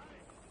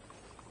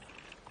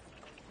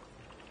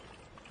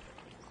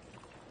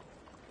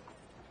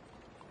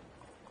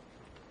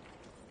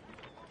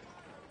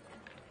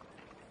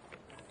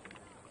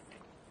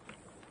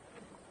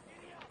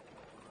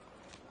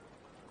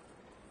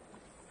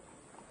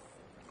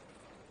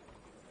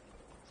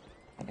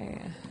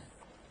 Okay.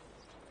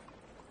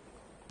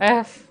 I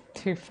have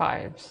 2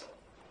 5s.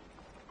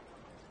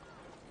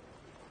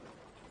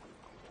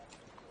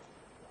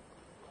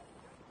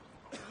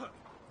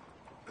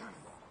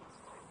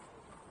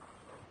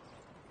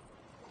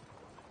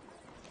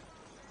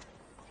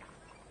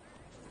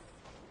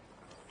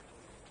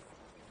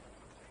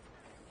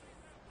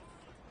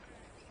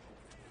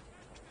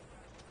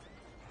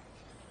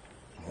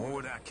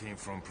 Where that came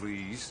from,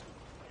 please?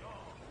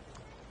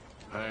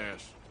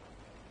 Pass.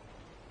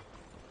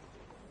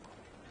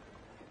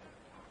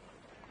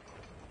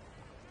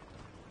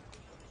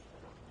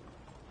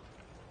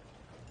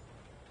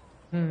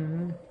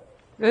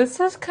 This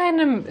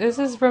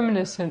is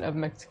reminiscent of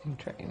Mexican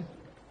Train.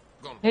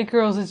 Hey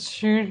girls, it's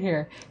Shrewd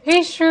here.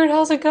 Hey Shrewd,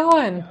 how's it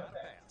going?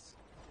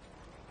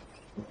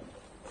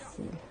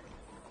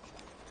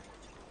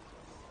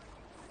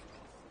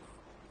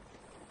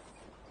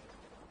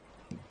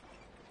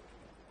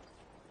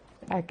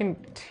 I can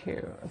do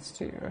 2. Let's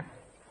do.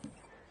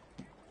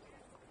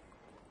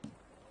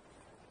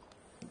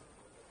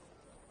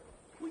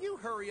 Will you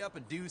hurry up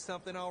and do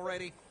something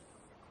already?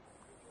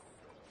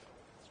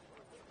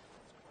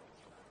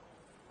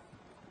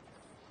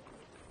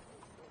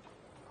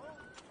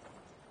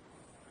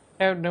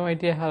 I have no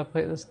idea how to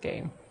play this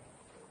game.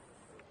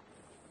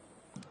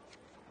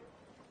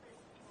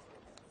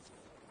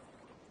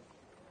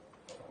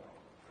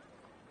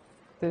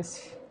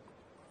 This.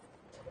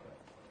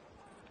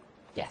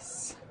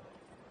 Yes.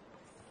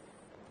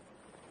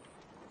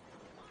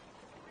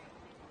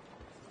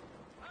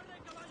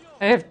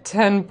 I have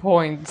 10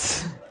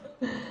 points.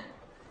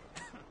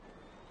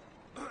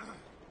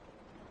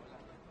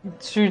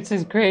 Shoots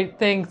is great,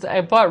 thanks.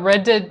 I bought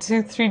Red Dead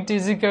 2 3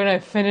 days ago and I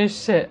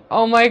finished it.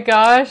 Oh my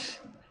gosh.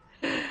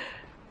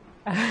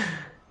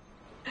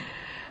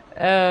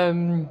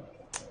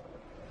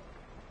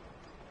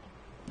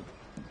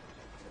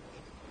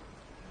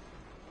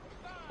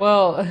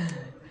 Well,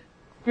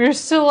 we're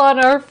still on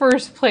our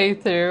first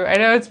playthrough. I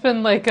know it's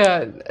been like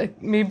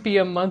maybe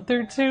a month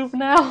or two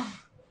now.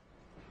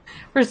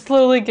 We're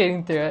slowly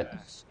getting through it.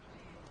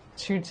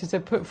 Shoots, I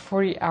put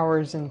 40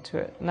 hours into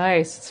it.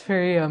 Nice. It's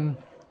very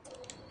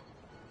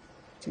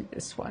do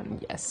this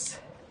one, yes.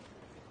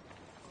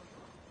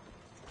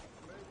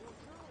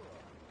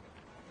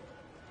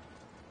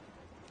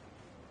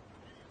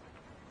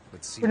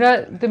 We're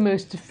not the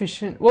most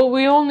efficient. Well,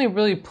 we only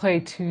really play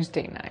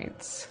Tuesday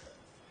nights.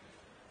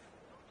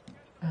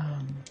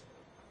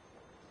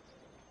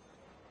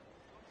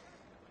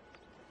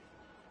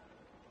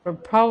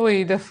 But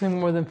probably definitely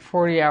more than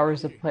 40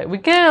 hours of play. We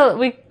get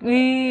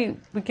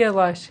a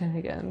lot of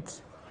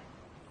shenanigans.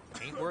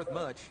 Ain't worth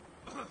much.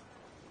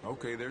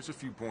 Okay, there's a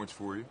few points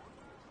for you.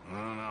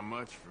 Not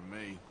much for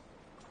me.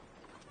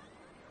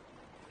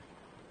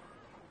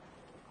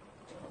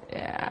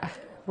 Yeah,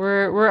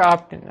 we're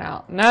opting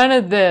out. None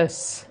of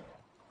this.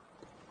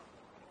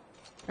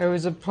 It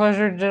was a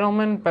pleasure,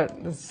 gentlemen,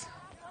 but this.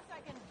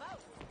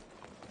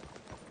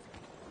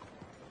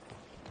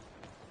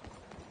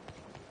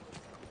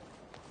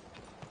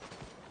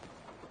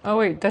 Oh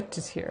wait, Dutch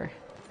is here.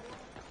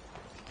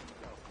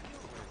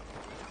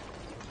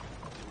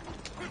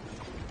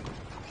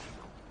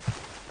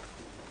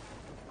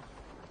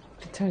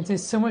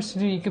 There's so much to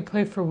do. You could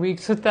play for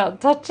weeks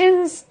without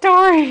touching the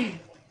story.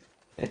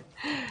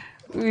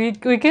 we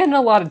get in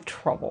a lot of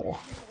trouble.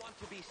 You want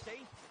to be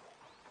safe?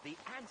 The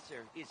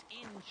answer is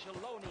in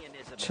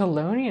Chelonianism.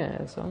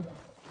 Chelonianism? What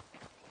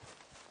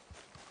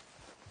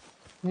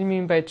do you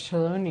mean by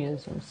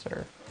Chelonianism,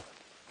 sir?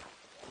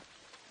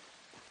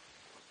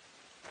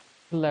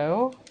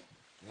 Hello?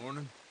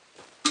 Morning.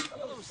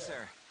 Hello,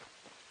 sir.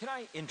 Can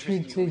I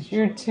interest you?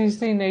 Your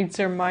Tuesday nights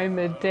are my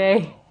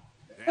midday.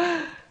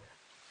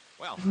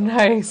 Well,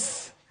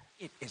 nice.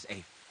 It is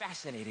a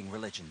fascinating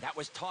religion that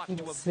was taught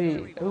to a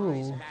very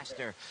wise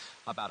master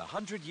about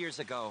 100 years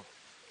ago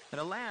in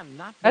a land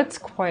not. That's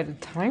quite a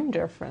time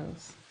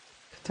difference.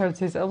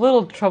 Says a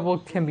little trouble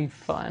can be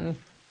fun.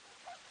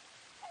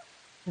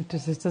 It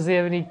just says, does he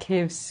have any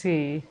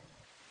KFC?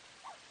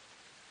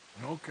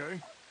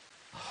 Okay.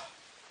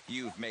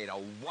 You've made a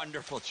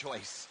wonderful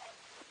choice.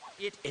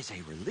 It is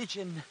a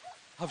religion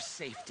of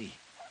safety.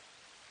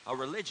 A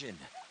religion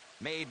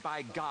made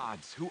by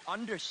gods who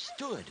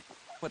understood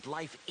what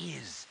life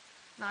is.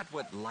 Not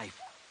what life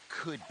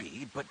could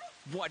be, but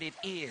what it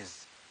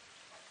is.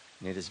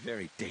 And it is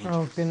very dangerous.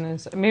 Oh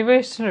goodness. Maybe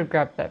I should have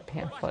grabbed that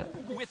pamphlet.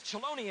 With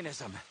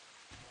Chelonianism.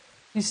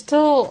 I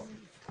still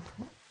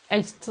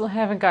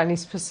haven't got any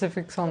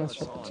specifics on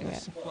this religion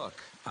yet. Look,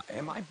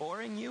 am I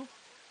boring you?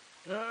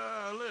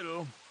 A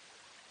little.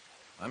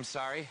 I'm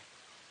sorry.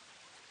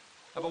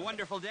 Have a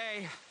wonderful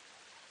day.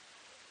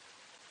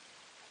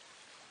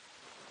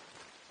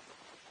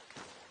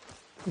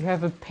 You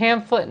have a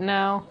pamphlet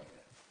now.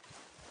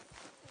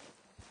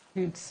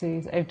 You'd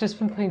see. I've just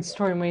been playing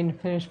story mode to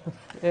finish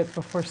it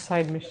before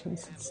side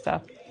missions and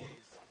stuff.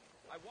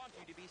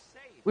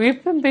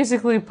 We've been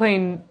basically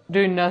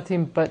doing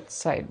nothing but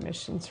side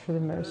missions for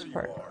the most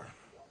part.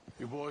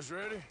 You boys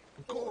ready?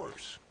 Of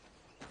course.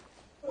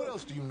 What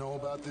else do you know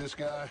about this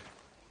guy?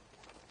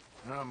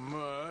 Not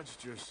much,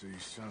 just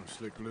he's some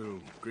slick little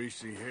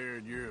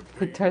greasy-haired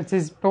European. It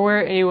says,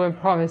 beware anyone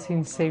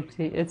promising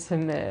safety. It's a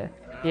myth.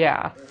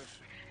 Yeah.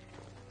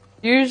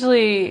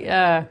 Usually,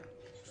 if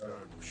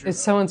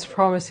someone's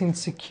promising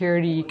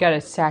security, you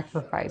gotta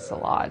sacrifice a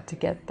lot to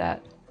get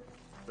that.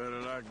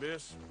 Better like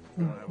this,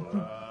 we'll have a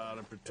lot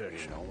of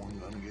protection. No one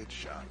gonna get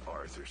shot,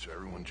 Arthur, so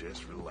everyone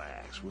just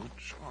relax. We'll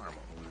charm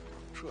them.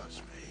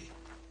 Trust me.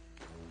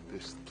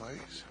 This the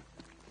place?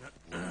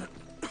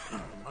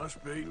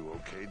 Must be. You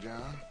okay,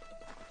 John?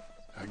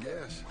 I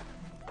guess.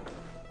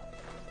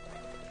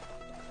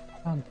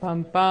 Bum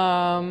bum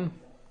bum.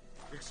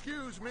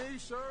 Excuse me,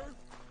 sir.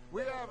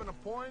 We have an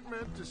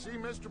appointment to see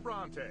Mr.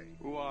 Bronte.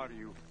 Who are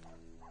you?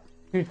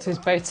 It says,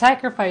 by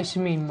sacrifice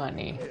you mean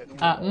money.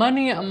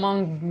 Money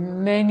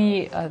among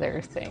many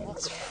other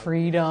things.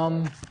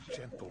 Freedom.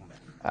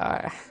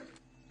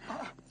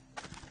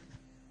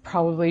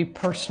 Probably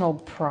personal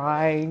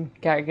pride.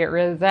 Gotta get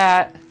rid of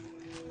that.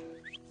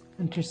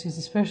 Interesting,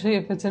 especially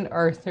if it's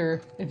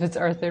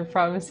Arthur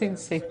promising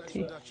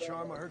safety. Dutch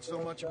charm I heard so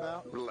much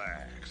about.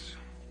 Relax.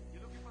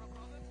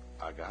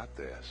 I got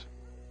this.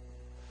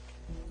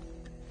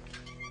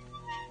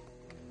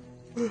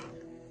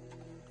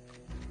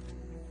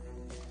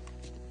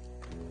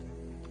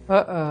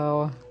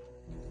 Uh-oh.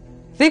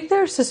 I think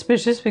they're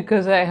suspicious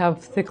because I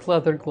have thick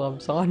leather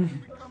gloves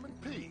on.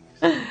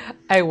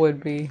 I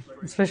would be,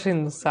 especially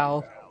in the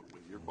South.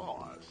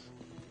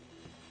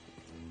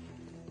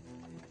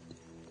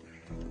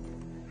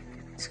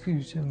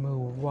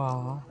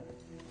 Excusez-moi.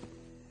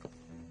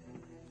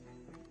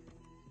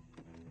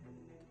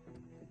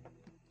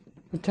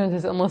 John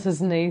says, unless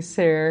it's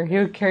naysayer,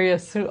 he'll carry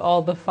us through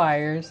all the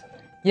fires.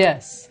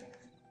 Yes.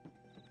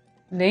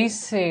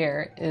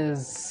 Naysayer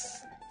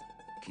is...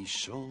 Chi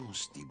sono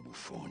sti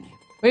buffoni?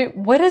 Wait,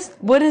 what is...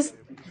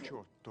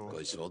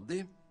 Coi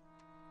soldi?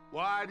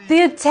 The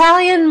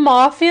Italian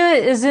mafia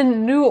is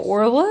in New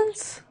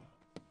Orleans?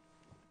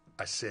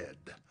 I said,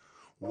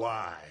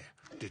 why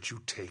did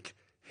you take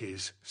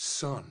his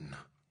son?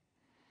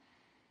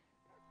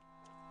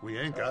 We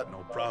ain't got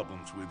no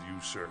problems with you,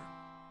 sir.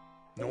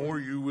 Nor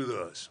you with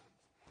us.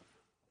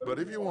 But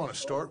if you want to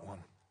start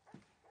one,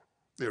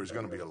 there's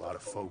going to be a lot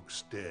of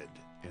folks dead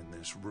in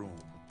this room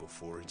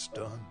before it's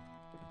done.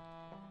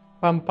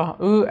 Bum, bum.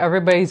 Ooh,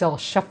 everybody's all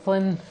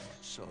shuffling.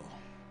 So,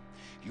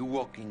 you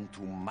walk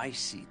into my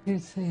seat,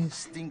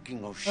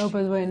 stinking of Oh, shit.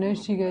 by the way, I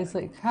noticed you guys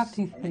like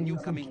crafty things And you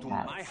and come into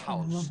my cats.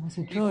 house Mom has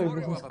a jewelry before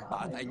you business have a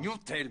card. bath, and you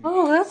tell me.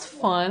 Oh, that's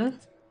fun.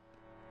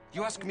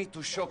 You ask me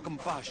to show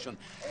compassion.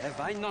 Have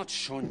I not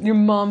shown Your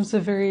you mom's a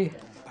very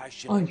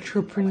compassion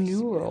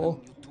entrepreneurial.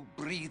 to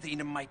breathe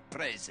in my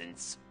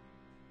presence?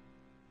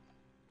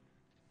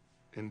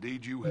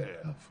 Indeed you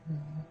have.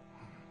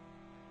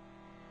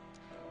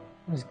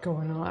 What's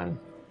going on?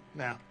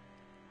 Now,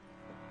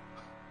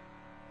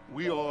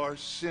 we are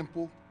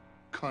simple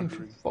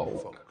country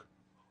folk.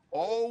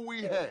 All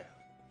we have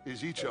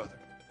is each other.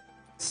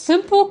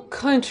 Simple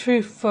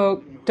country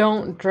folk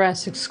don't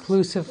dress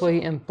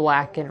exclusively in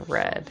black and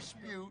red.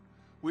 Dispute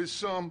with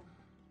some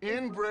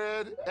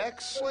inbred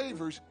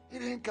ex-slavers,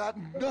 it ain't got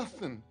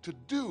nothing to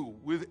do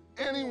with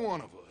any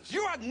one of us.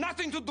 You had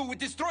nothing to do with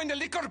destroying the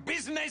liquor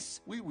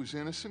business. We was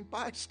innocent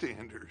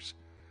bystanders.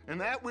 And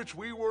that which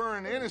we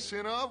weren't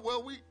innocent of,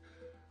 well,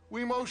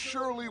 we most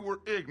surely were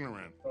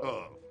ignorant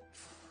of.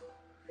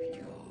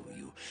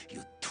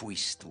 You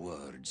twist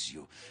words.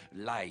 You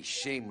lie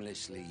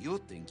shamelessly. You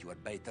think you are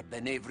better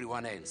than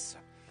everyone else.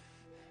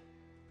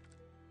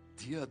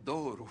 Ti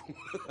adoro.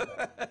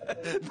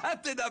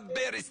 Vattene da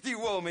bere sti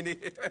uomini.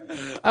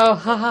 Oh,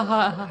 ha ha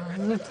ha ha.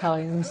 The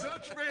Italians.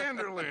 Dutch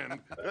Vanderlyn,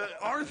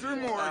 Arthur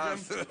Morgan.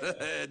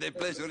 The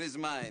pleasure is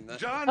mine.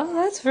 John. Oh,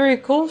 that's very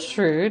cool,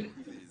 Shrewd.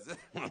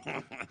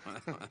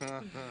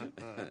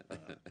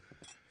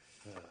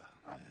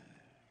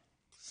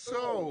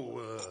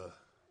 So,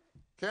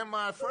 can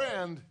my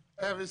friend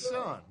have his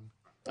son?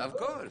 Of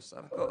course,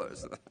 of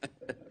course.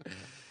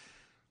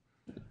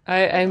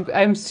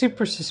 I'm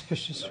super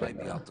suspicious right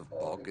Maybe now. out of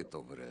pocket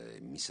over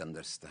a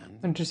misunderstanding.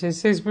 Interesting. It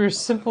says we're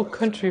simple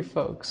country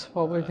folks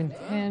while we're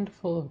a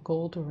handful of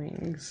gold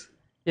rings.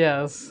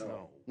 Yes.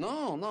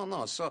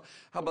 No. So,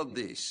 how about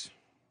this?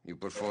 You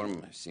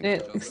perform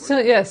simple So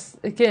yes,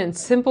 again,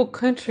 simple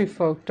country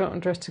folk don't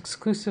dress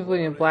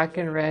exclusively in black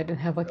and red and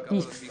have like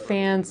the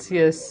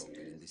fanciest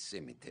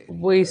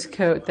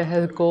waistcoat that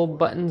has gold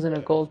buttons and a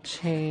gold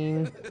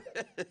chain.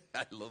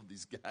 I love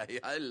this guy.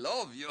 I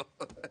love you.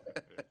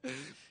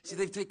 See,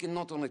 they've taken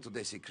not only to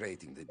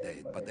desecrating the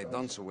dead, but they've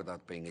done so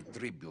without paying a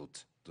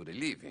tribute to the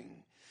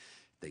living.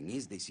 Thing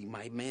is, they see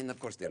my men, of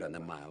course they're on the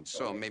mount.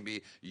 So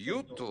maybe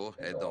you two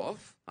head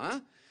off, huh?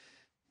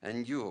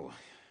 And you,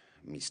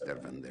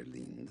 Mr. Van der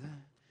Linde,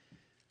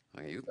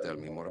 you tell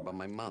me more about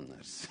my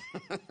manners.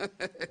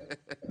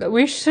 But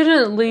we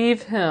shouldn't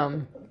leave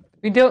him.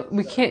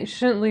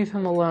 Shouldn't leave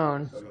him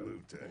alone.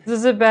 This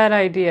is a bad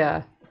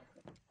idea.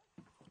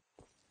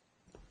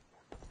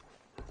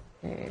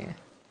 Okay.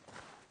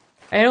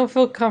 I don't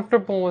feel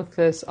comfortable with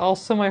this.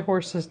 Also, my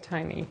horse is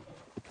tiny.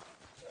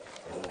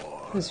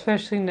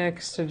 Especially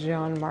next to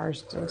John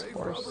Marsden's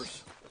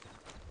horse.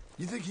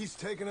 You think he's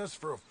taking us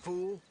for a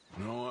fool?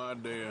 No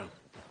idea.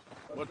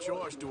 What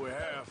choice do we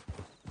have?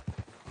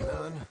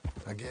 None,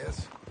 I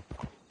guess.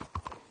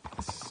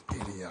 This is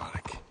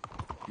idiotic.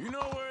 You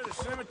know where the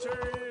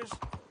cemetery is?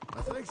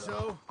 I think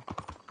so.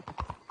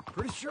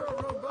 Pretty sure I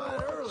rode by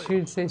it earlier. She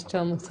would say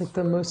John looks like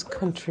the most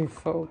country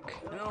folk.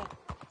 You know,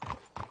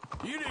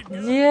 you did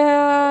good.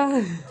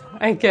 Yeah,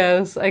 I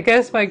guess. I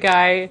guess my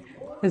guy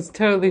has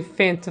totally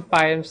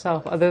fancified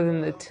himself other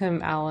than the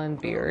Tim Allen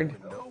beard.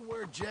 I know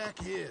where Jack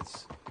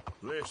is.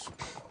 Listen,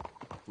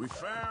 we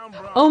found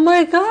Brock. Oh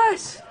my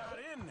gosh!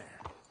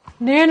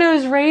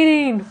 Nano's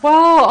raiding!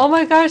 Wow! Oh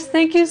my gosh,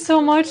 thank you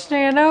so much,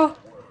 Nano!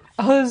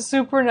 Oh, that's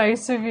super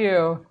nice of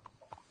you.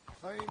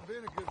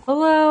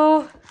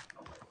 Hello!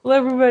 Hello,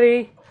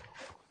 everybody.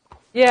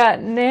 Yeah,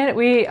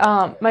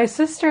 my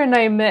sister and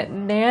I met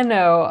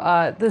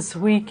Nano this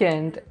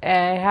weekend,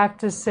 and I have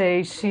to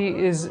say she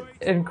is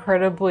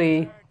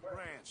incredibly,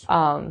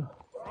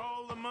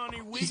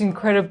 she's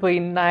incredibly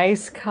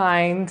nice,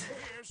 kind,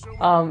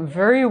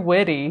 very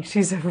witty.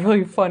 She's a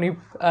really funny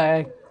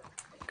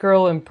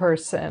girl in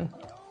person,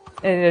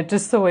 and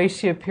just the way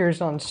she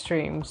appears on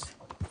streams.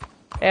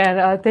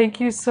 And thank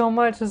you so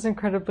much. It's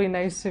incredibly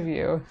nice of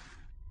you.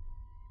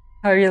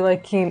 How are you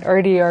liking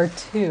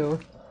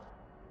RDR2?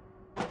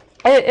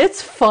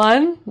 It's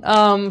fun.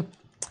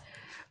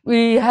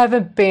 We have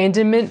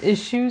abandonment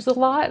issues a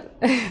lot.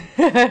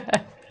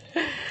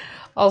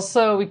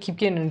 Also, we keep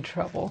getting in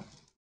trouble.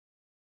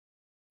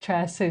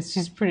 Trash says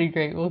she's pretty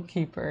great. We'll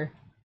keep her.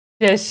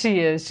 Yes, she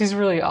is. She's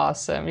really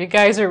awesome. You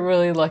guys are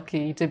really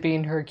lucky to be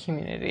in her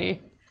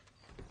community.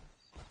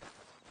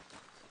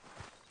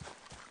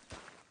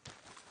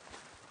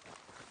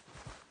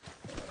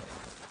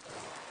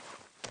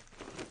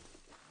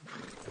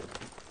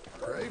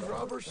 Grave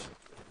robbers?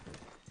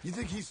 You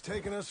think he's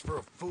taking us for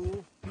a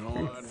fool? No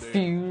idea.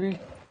 Fury.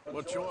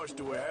 What choice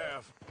do we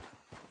have?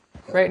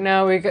 Right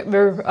now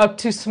we're up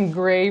to some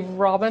grave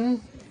robbing.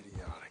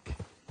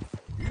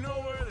 You know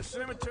where the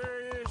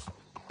cemetery is?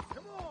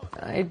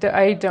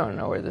 I don't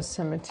know where the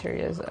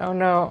cemetery is. Oh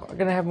no, we're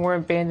gonna have more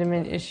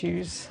abandonment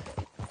issues.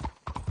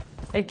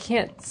 I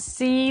can't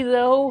see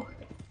though.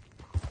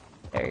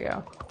 There you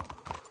go.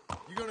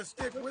 You gonna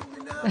stick with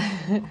me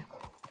now?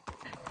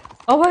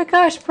 Oh my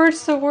gosh,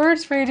 Birds the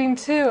Words rating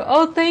too.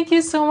 Oh, thank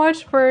you so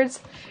much,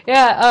 Birds.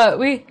 Yeah,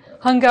 we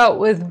hung out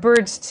with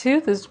Birds too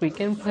this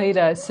weekend.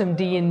 Played some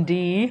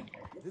D&D.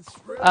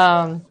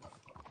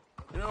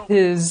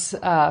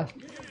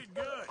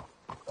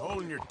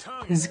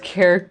 His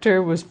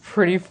character was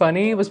pretty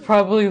funny. It was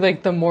probably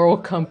like the moral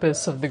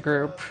compass of the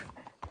group.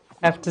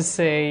 I have to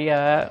say,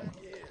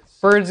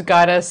 Birds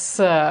got us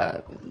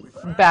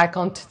back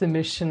onto the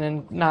mission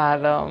and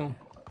not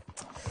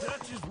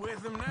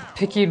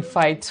picking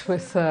fights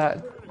with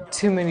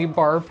too many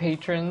bar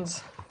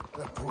patrons.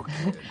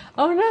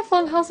 Oh,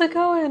 Nephilim, how's it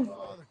going?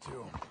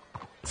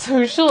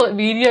 Social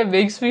media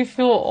makes me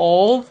feel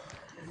old.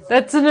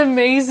 That's an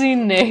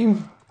amazing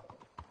name.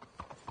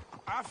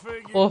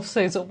 Wolf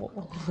says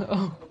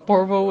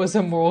Borbo was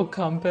a moral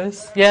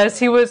compass. Yes,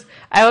 he was.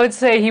 I would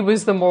say he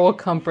was the moral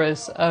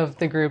compass of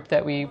the group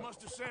that we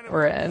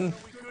were in.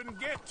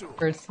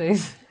 Bird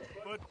says.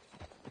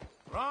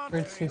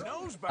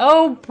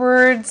 Oh,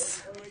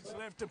 Birds.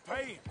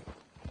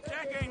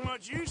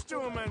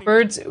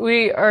 Birds,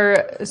 we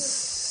are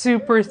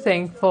super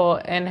thankful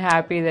and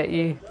happy that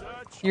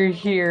you're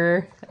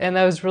here, and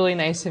that was really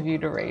nice of you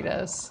to rate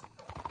us.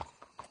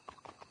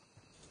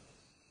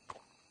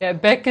 Yeah,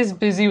 Beck is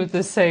busy with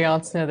the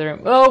seance in the other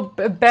room. Oh,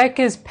 Beck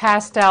is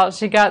passed out.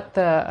 She got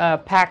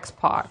the Pax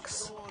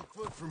Pox.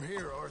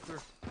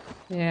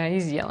 Yeah,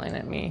 he's yelling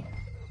at me.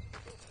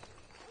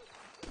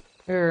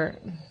 You're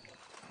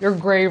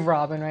grave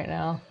robbing right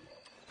now.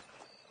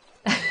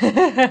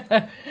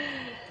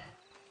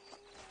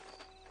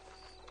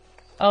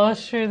 Oh,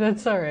 sure,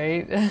 that's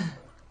alright.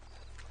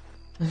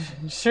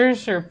 Sure,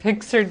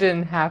 Pixar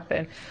didn't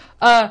happen.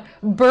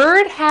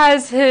 Bird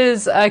has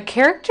his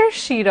character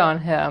sheet on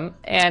him,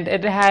 and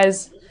it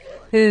has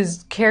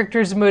his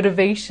character's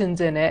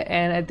motivations in it,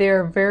 and they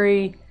are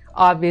very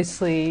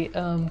obviously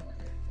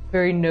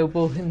very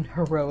noble and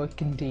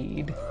heroic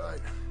indeed. Alright,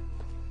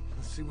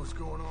 let's see what's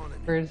going on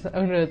in Bird's,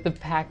 oh no, the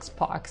Pax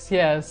Pox,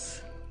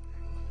 yes.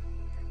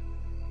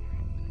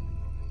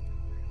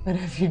 What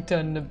have you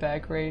done to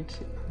Beck, Rage?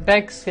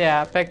 Beck's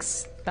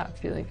not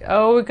feeling.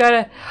 Oh, we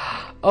gotta.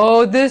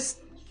 Oh, this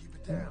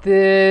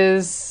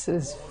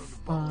is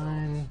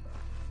fun.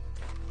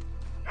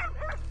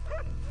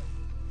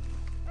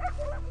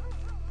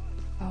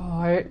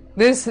 Oh,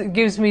 this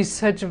gives me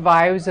such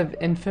vibes of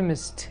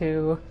Infamous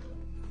 2,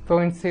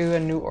 going through a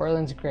New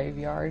Orleans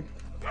graveyard.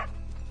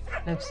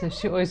 So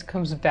she always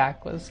comes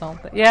back with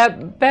something. Yeah,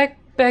 Beck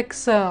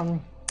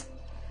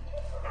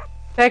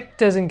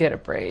doesn't get a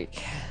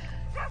break.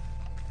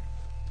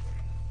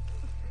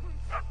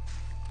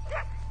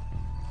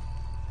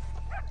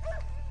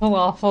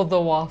 Falafel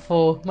the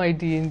Waffle, my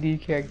D&D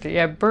character.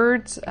 Yeah,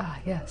 Birds,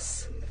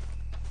 yes.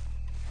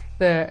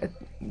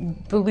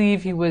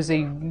 Believe he was a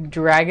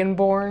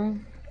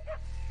dragonborn.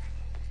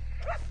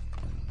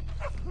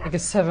 Like a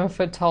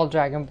 7-foot tall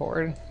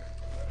dragonborn.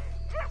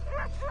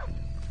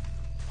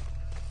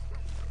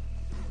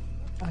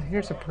 Oh,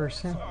 here's a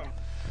person.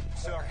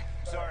 Sorry.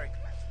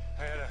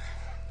 I had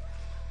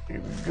a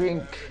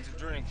drink.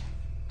 drink.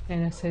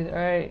 And I said,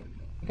 alright,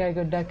 I gotta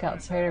go duck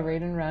outside to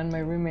raid and run. My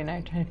roommate and I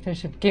are trying to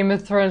finish up Game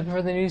of Thrones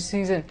before the new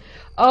season.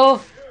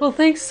 Oh, well,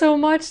 thanks so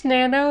much,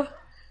 Nano.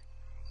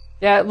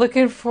 Yeah,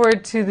 looking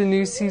forward to the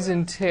new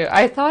season too.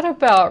 I thought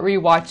about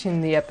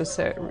rewatching the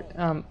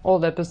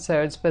old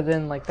episodes, but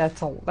then like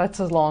that's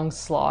a long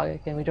slog,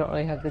 and we don't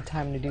really have the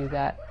time to do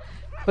that.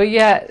 But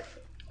yeah,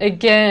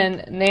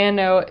 again,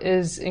 Nano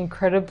is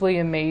incredibly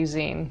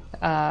amazing.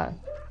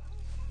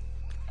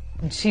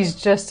 She's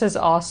just as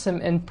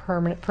awesome in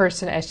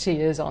person as she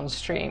is on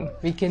stream.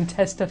 We can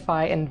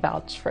testify and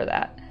vouch for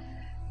that.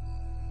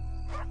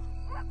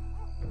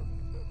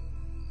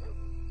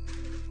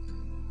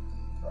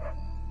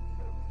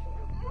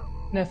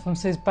 Nephilim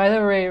says, by the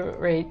way,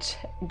 Rach,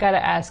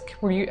 gotta ask,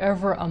 were you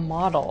ever a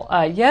model?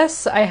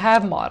 Yes, I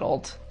have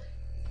modeled.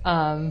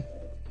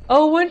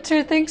 Oh,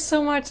 Winter, thanks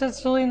so much.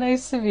 That's really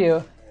nice of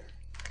you.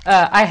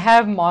 I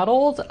have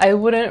modeled. I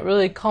wouldn't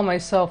really call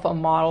myself a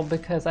model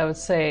because I would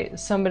say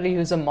somebody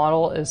who's a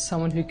model is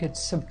someone who could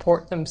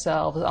support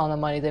themselves on the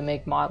money they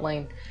make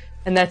modeling.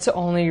 And that's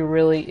only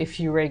really if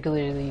you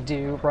regularly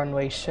do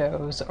runway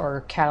shows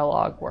or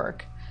catalog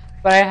work.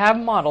 But I have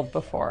modeled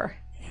before.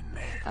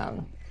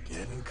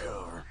 Get in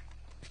cover,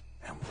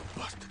 and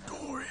we'll bust the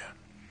door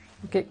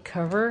in. Get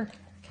cover?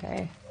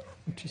 Okay.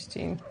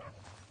 Interesting.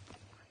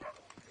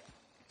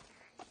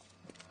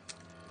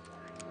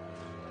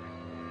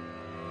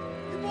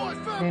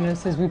 Dana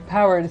says we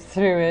powered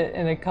through it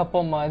in a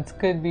couple months.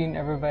 Good being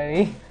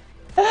everybody.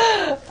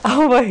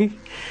 Oh my.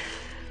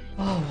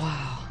 Oh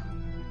wow.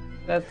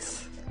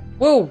 That's.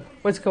 Whoa!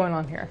 What's going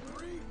on here?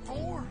 3, 4,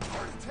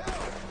 hard to tell.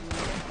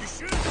 You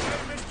should have said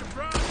Mr.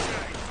 Bronte.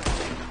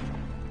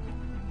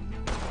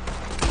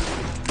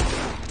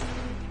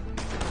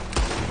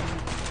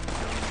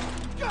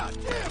 God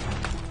damn.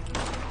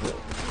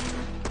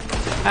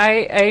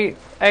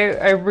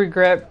 I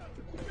regret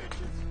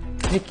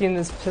picking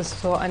this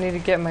pistol. I need to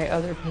get my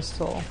other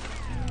pistol.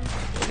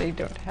 They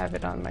don't have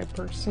it on my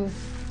person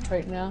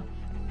right now.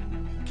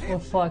 Well,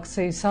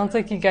 Foxy, sounds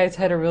like you guys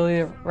had a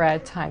really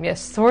rad time.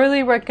 Yes,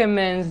 thoroughly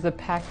recommends the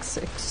PAX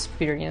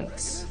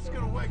experience. It's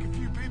gonna wake a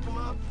few people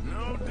up.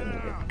 No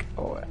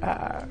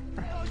doubt.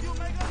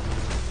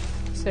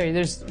 Sorry,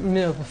 there's a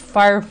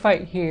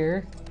firefight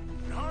here.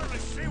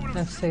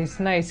 That says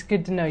nice,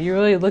 good to know. You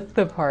really looked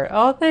the part.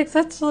 Oh, thanks.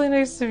 That's really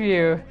nice of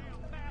you.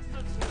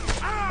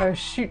 Oh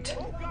shoot.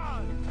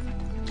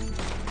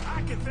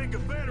 I can think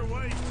of better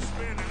ways to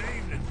spend an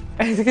evening.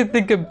 I can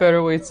think of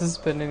better ways to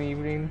spend an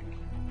evening.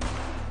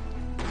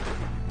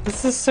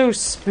 This is so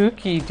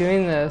spooky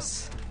doing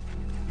this.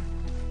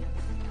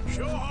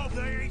 Sure hope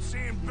they ain't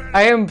seeing better.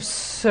 I am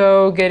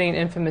so getting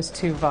Infamous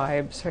 2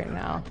 vibes right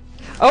now.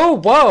 Oh,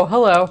 whoa,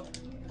 hello.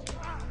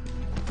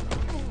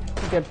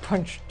 You get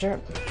punched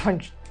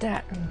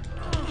that.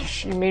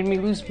 You made me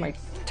lose my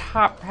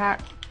top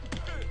hat.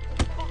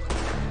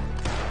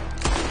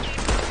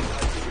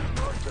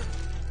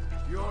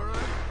 You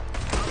alright?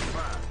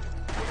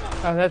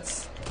 Oh,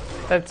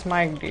 that's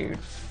my dude.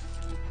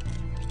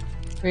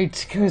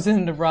 Rach goes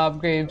into Rob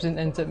Graves and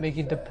ends up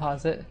making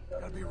deposit.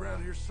 Gotta be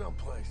around here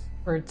someplace.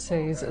 Bird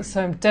says,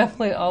 so I'm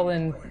definitely all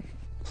in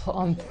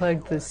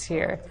Unplugged this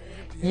year.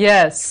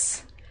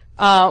 Yes.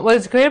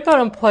 What's great about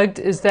Unplugged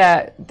is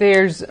that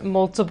there's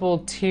multiple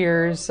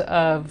tiers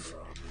of,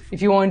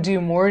 if you want to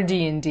do more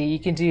D&D, you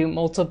can do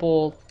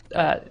multiple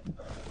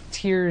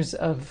tiers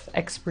of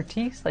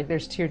expertise. Like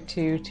there's tier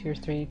 2, tier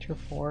 3, tier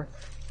 4.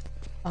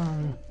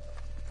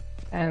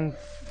 And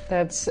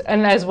that's,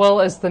 and as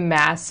well as the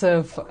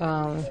massive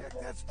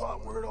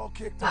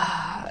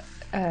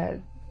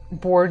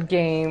board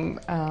game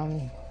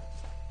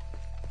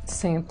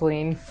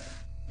sampling.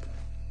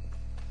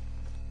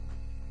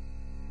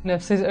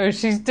 Neff says, oh,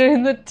 she's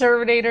doing the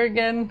Terminator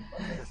again.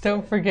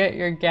 Don't forget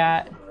your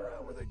GAT.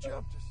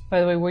 By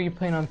the way, where are you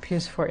playing on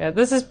PS4? Yeah,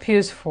 this is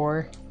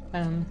PS4.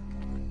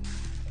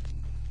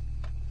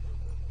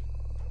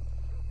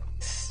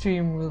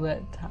 Stream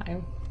roulette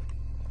time.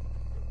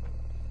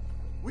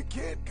 We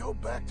can't go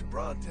back to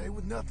Bronte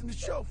with nothing to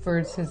show for.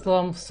 Bird says, well,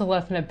 I'm still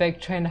laughing at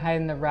Beck trying to hide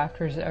in the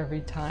rafters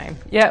every time.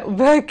 Yeah,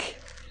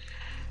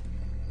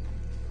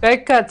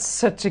 Beck got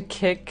such a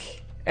kick.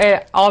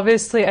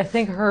 Obviously, I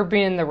think her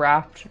being in the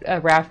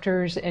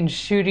rafters and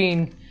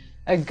shooting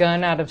a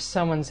gun out of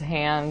someone's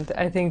hand,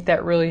 I think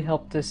that really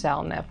helped us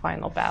out in that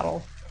final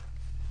battle.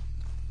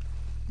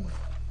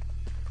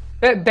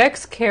 But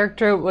Beck's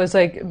character was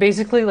like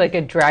basically like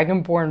a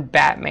Dragonborn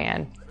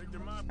Batman.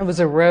 It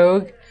was a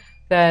rogue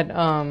that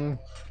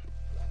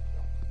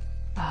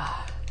that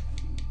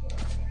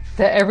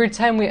every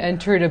time we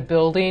entered a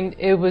building,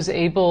 it was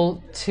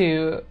able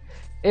to.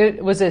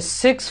 It was a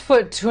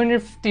 6-foot,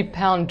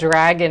 250-pound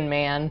dragon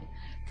man,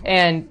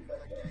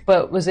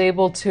 but was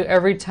able to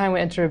every time we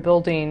enter a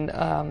building,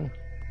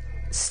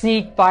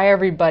 sneak by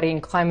everybody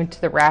and climb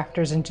into the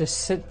rafters and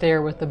just sit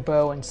there with a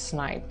bow and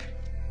snipe,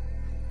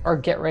 or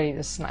get ready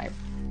to snipe.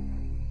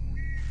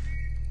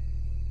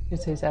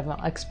 It says I have an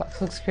Xbox.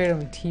 Looks great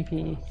on the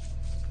TV.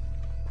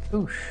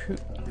 Oh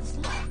shoot! It's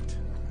locked.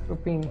 We're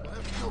being. We'll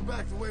have to go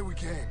back the way we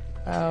came.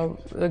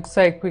 Looks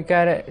like we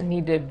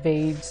need to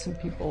evade some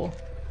people.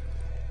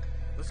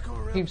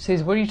 He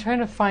says, what are you trying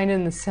to find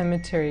in the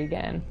cemetery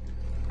again?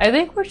 I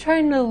think we're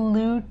trying to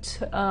loot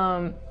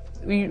a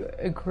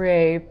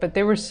grave, but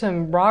there were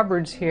some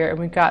robbers here, and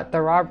we got the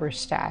robber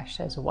stash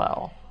as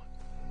well.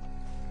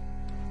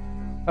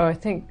 Oh, I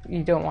think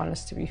you don't want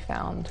us to be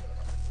found.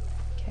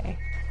 Okay.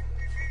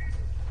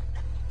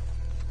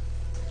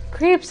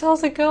 Creeps,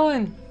 how's it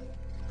going?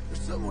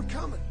 There's someone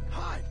coming.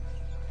 Hide.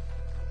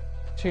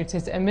 Sure, it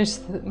says, I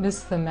missed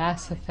the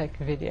Mass Effect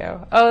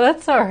video. Oh,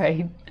 that's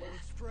alright.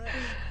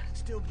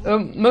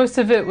 Most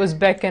of it was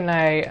Beck and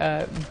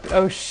I,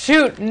 oh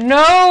shoot,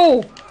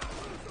 no!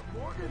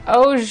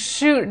 Oh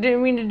shoot,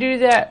 didn't mean to do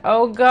that.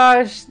 Oh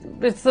gosh,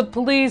 it's the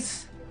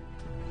police.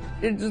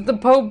 It's the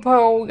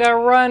po-po, we gotta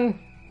run.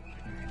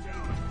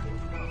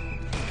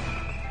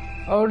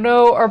 Oh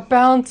no, our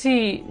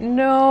bounty.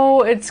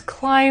 No, it's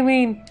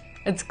climbing.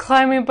 It's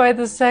climbing by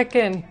the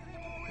second.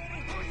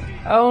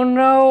 Oh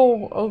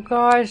no, oh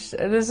gosh,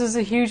 this is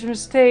a huge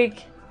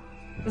mistake.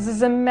 This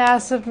is a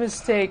massive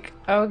mistake.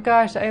 Oh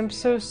gosh, I am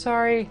so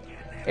sorry.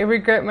 I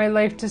regret my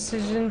life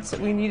decisions.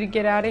 We need to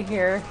get out of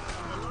here.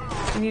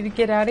 We need to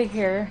get out of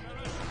here.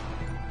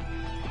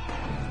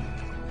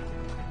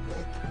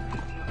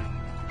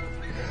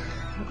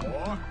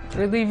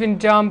 We're leaving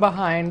John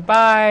behind.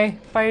 Bye.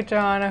 Bye,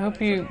 John. I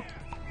hope you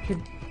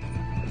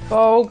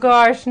Oh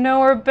gosh,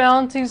 no, our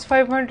bounty's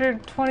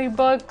 520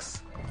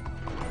 bucks.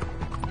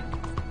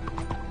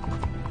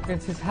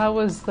 It says, how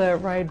was the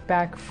ride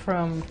back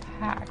from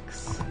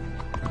PAX?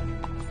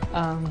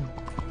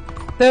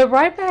 The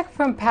ride back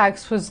from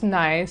PAX was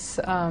nice.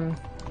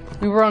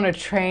 We were on a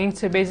train,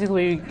 so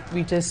basically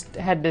we just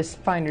had to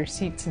find our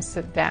seats and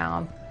sit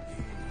down.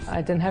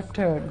 I didn't have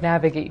to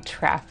navigate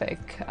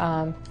traffic.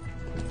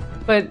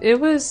 But it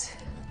was,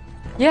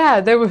 yeah,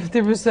 there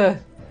was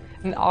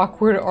an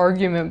awkward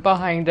argument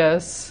behind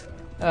us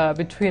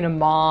between a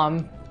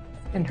mom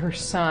and her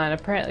son.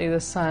 Apparently the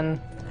son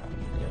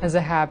has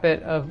a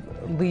habit of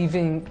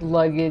leaving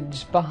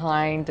luggage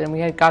behind, and we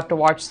had got to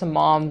watch the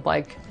mom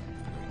like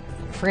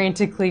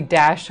frantically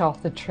dash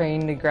off the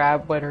train to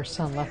grab what her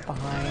son left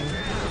behind.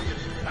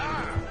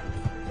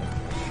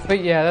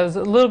 But yeah, that was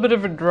a little bit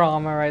of a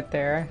drama right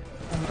there.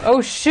 Oh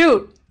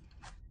shoot!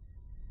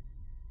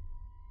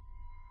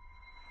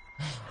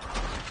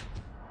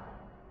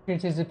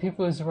 It says the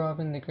people who's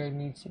robbing the grave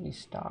needs to be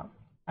stopped.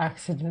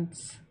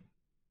 Accidents.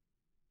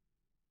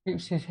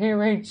 Creeps says, hey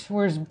Rach,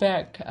 where's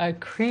Beck?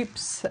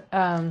 Creeps,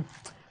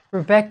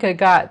 Rebecca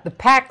got the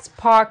PAX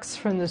pox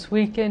from this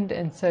weekend,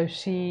 and so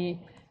she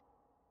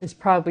is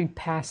probably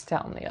passed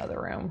out in the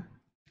other room.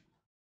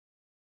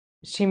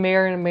 She may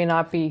or may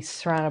not be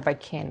surrounded by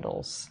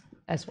candles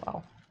as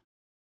well.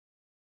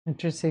 And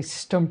just say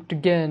stumped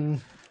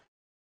again.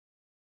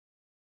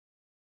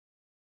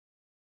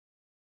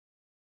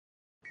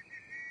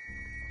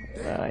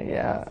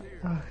 Yeah.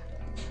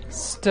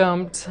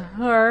 Stumped.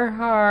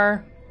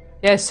 Har.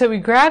 Yeah, so we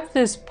grabbed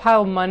this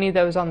pile of money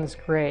that was on this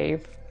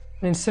grave,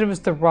 and instead it was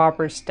the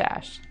robber's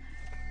stash.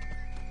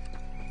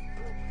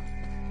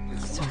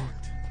 It's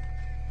locked.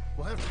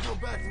 We'll have to go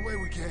back the way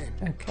we came.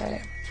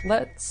 Okay,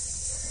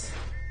 let's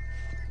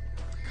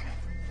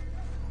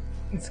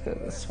go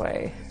this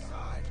way.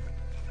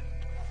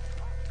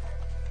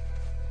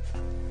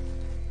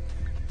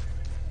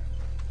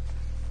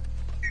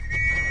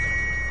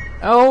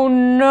 Oh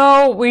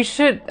no, we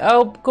should,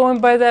 oh, going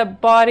by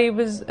that body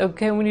was,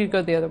 okay, we need to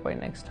go the other way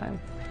next time.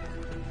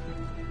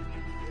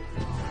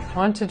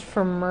 Wanted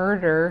for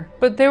murder,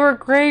 but they were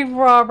grave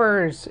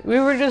robbers.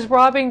 We were just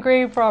robbing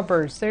grave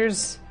robbers.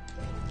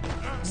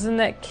 Isn't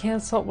that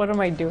cancel? What am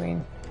I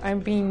doing? I'm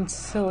being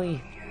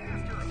silly.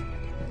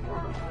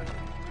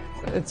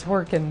 It's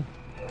working.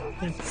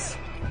 It's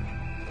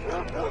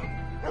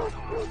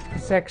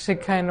actually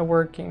kind of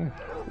working.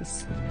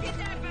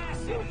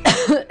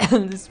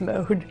 This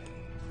mode.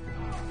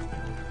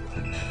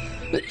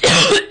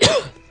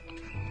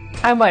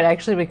 I might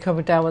actually be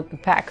coming down with the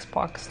PAX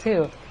box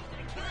too.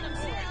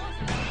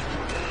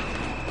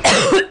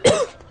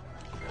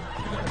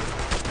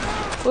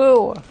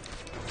 Whoa.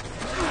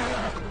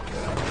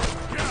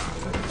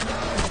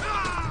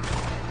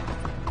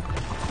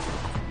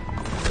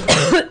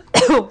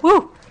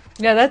 Woo.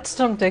 Yeah, that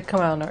stump did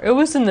come out. It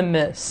was in the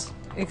mist.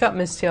 It got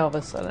misty all of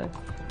a sudden.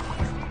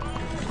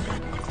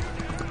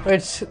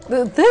 Which,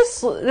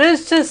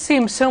 this just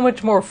seems so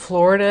much more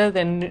Florida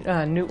than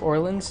New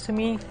Orleans to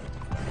me.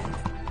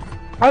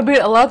 I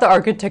mean, a lot of the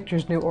architecture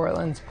is New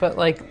Orleans, but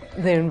like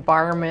the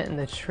environment and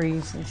the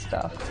trees and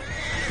stuff.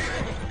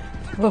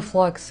 The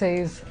Flux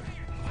says,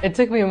 it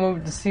took me a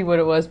moment to see what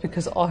it was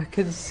because all I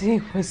could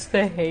see was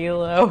the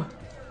halo.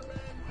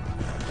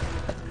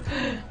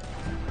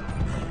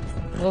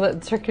 Well,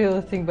 that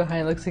circular thing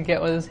behind looks like one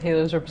of those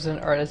halos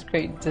represent artists'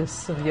 great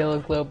discs of yellow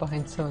glow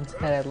behind someone's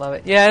head. I love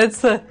it. Yeah,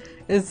 it's the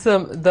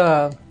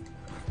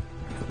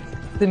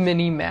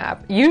mini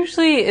map.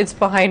 Usually it's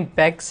behind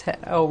Beck's head.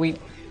 Oh, we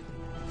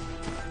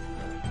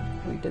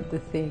did the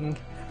thing.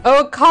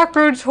 Oh,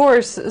 cockroach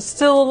horse is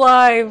still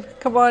alive.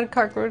 Come on,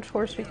 cockroach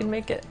horse, we can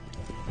make it.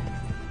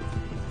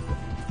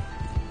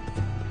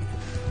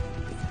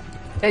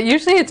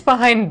 Usually it's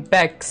behind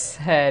Beck's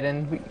head,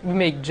 and we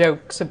make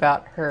jokes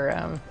about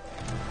her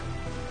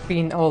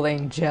being all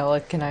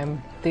angelic, and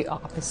I'm the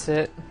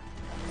opposite.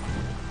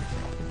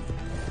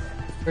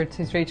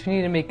 Says, Rach, we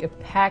need to make a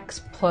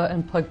PAX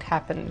Unplugged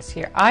happen this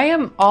year. I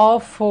am all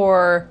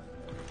for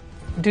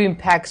doing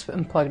PAX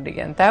Unplugged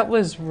again. That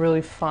was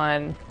really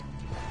fun.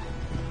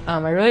 I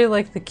really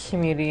like the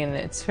community, and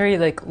it's very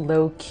like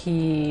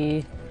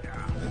low-key,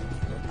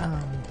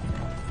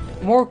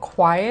 more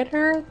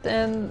quieter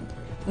than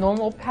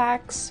normal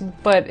PAX,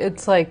 but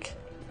it's like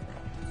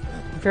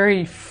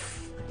very,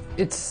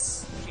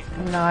 it's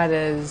not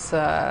as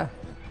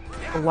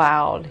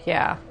loud,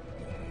 yeah.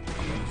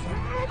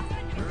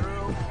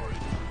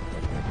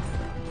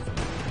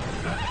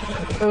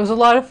 It was a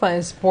lot of fun.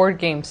 It's board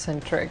game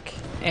centric,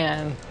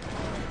 and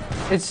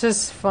it's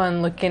just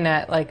fun looking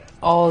at like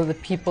all of the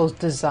people's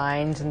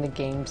designs and the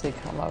games they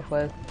come up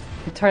with.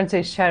 It turns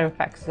a Shadow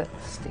Facts at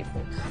the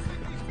Staples.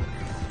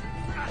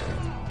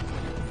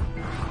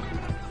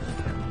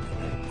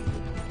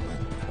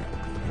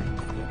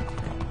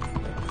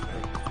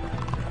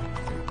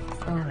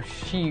 Oh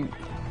shoot.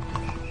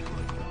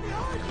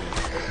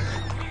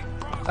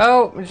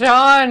 Oh,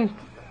 John!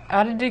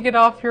 How did you get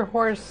off your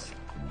horse?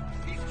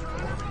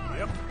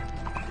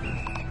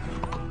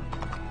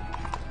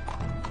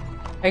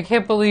 I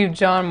can't believe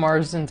John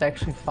Marsden's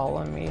actually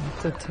following me.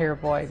 It's a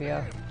terrible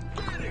idea.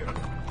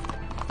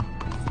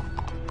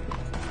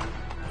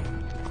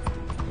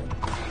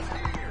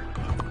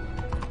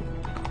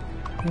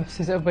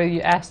 But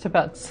you asked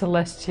about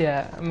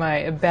Celestia,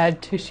 my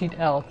bad two-sheet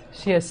elf.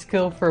 She has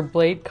skill for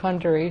blade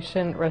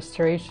conjuration,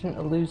 restoration,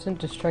 illusion,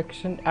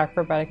 destruction,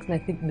 acrobatics, and I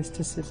think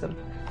mysticism.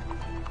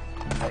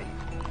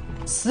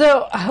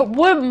 So,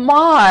 what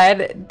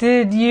mod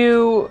did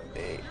you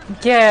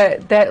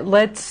get that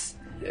lets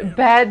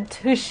Bad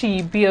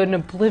Tushy be an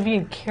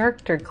Oblivion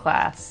character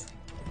class?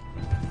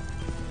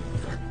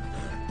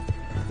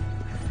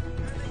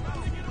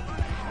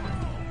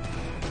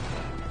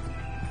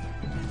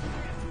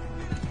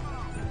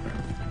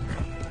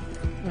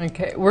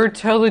 Okay, we're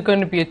totally going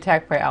to be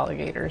attacked by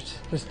alligators,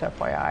 just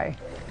FYI.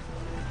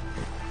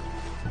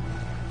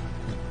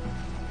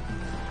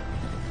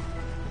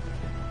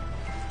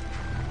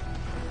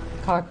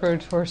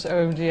 Cockroach horse,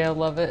 OMG, I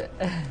love it.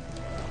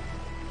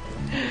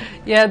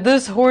 Yeah,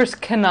 this horse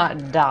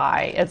cannot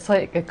die. It's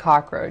like a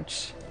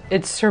cockroach.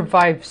 It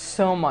survived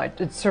so much.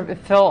 It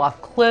fell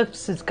off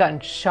cliffs, it's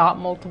gotten shot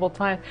multiple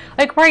times.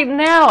 Like right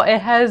now,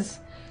 it has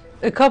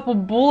a couple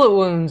bullet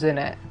wounds in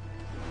it.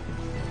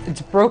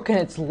 It's broken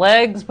its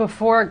legs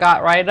before it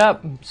got right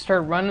up and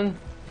started running.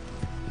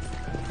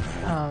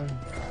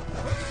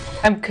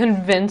 I'm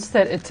convinced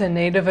that it's a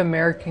Native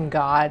American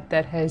god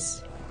that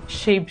has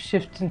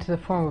shape-shifted into the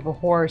form of a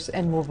horse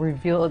and will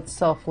reveal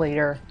itself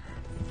later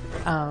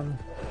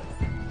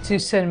to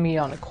send me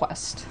on a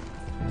quest.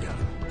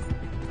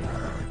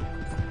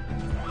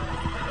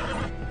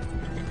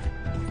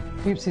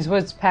 Oopsies,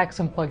 what's PAX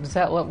Unplugged? Is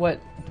that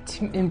what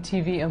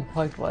MTV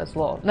Unplugged was?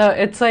 Well, no,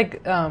 it's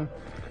like...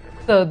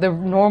 So the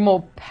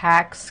normal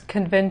PAX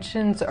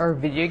conventions are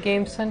video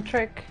game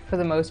centric for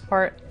the most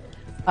part.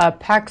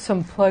 PAX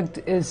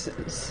Unplugged is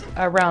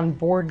around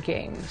board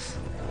games.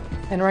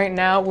 And right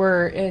now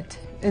we're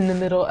in the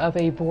middle of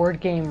a board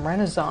game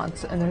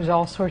renaissance, and there's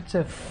all sorts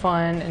of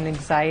fun and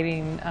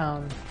exciting,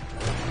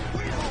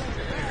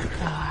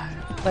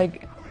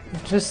 like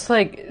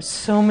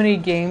so many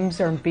games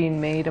are being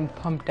made and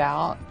pumped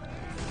out.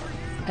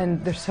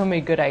 And there's so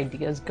many good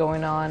ideas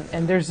going on,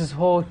 and there's this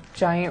whole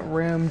giant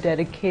room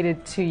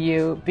dedicated to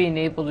you being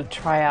able to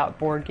try out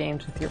board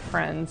games with your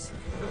friends.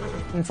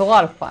 And it's a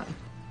lot of fun.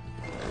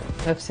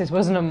 If this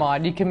wasn't a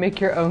mod, you can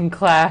make your own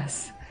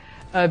class.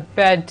 A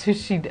bad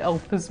tushied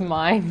elf is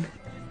mine.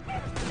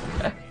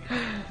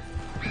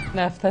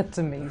 Neff, that's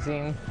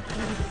amazing.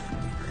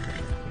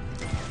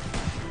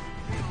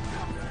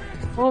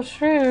 Well,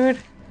 shrewd.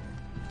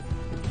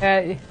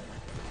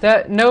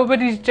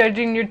 Nobody's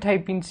judging your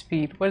typing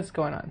speed. What is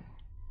going on?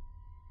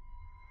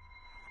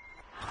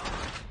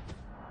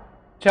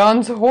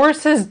 John's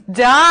horse has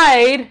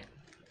died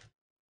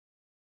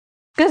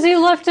because he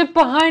left it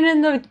behind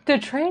in the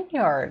train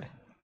yard.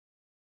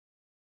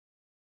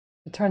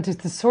 It turns out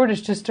the sword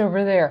is just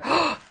over there.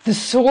 The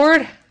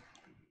sword?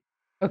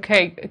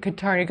 Okay,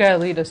 Katarn, you gotta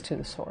lead us to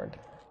the sword.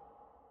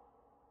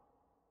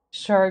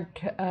 Shark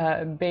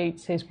Bait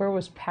says, where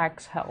was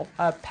PAX held?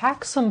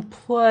 PAX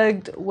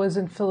Unplugged was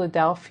in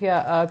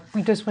Philadelphia.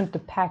 We just went to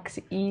PAX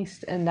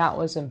East, and that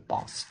was in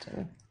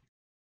Boston.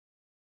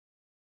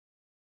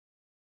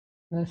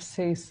 This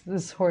says,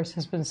 this horse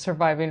has been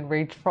surviving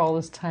rage for all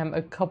this time.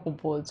 A couple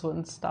bullets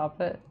wouldn't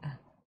stop it.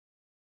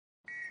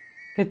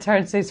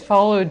 Guitar says,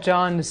 follow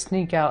John to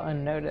sneak out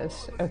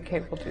unnoticed.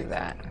 Okay, we'll do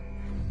that.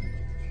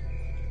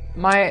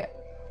 My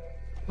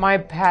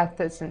path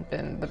hasn't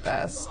been the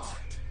best.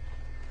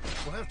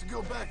 We'll have to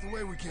go back the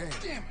way we came.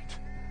 Damn it!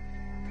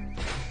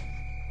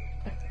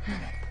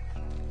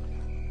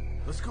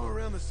 Let's go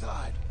around the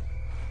side.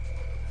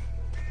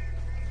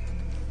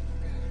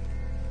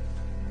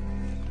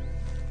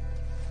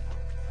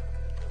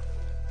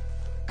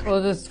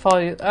 We'll just follow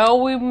you.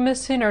 Oh, we're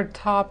missing our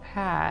top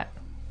hat.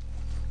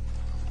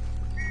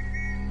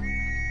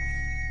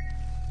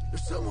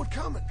 There's someone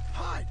coming.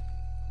 Hide.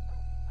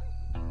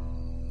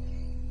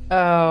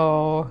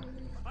 Oh.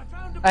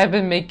 I've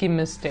been making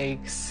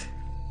mistakes.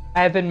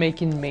 I've been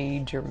making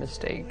major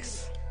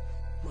mistakes.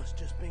 Must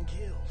just been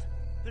killed.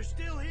 They're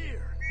still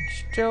here.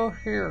 Still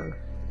here.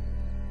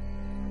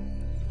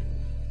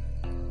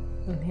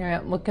 And here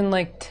I'm looking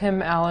like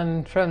Tim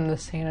Allen from the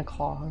Santa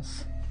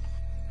Claus.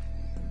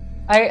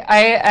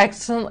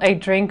 I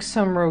drank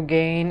some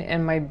Rogaine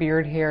and my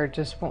beard hair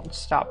just won't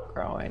stop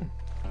growing.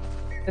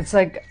 It's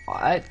like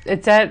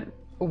it's at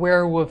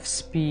werewolf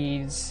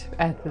speeds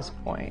at this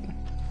point.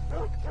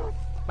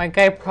 My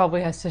guy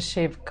probably has to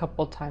shave a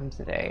couple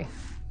times a day.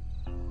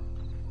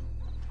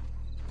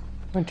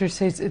 Winter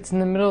says it's in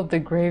the middle of the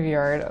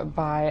graveyard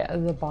by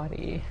the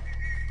body.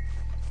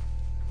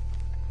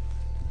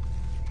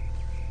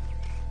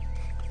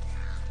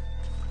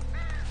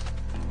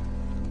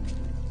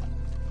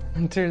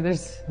 Winter,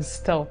 there's a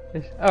stealth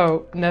mission.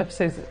 Oh, Neff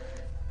says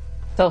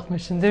stealth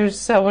mission. There's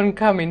someone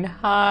coming.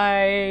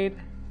 Hide.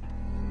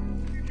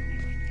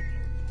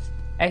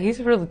 Yeah, he's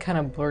really kind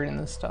of blurring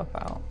this stuff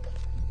out.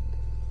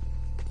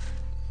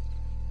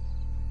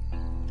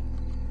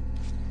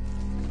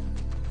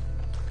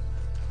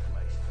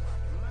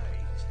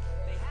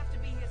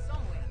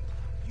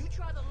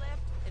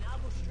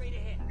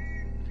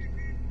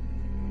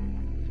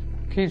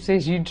 Creep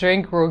says you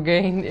drink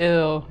Rogaine.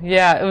 Ew.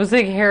 Yeah, it was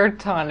like hair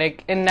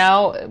tonic, and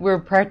now we're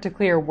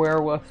practically a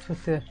werewolf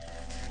with the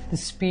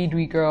speed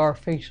we grow our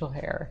facial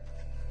hair.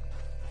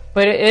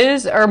 But it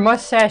is, our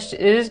mustache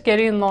is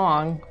getting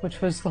long,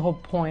 which was the whole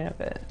point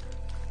of it.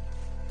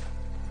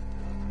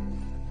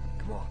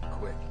 Come on,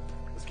 quick.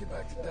 Let's get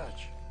back to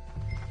Dutch.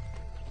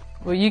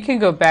 Well, you can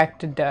go back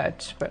to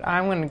Dutch, but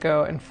I'm gonna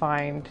go and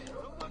find...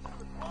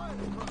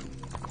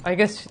 I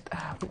guess...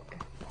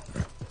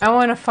 I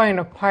want to find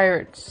a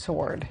pirate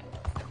sword.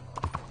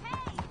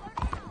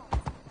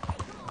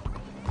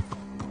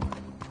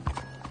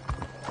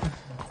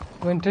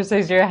 Winter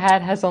says your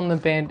hat has on the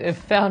band. If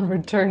found,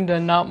 return to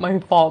not my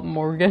fault,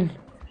 Morgan.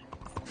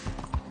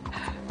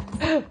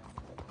 It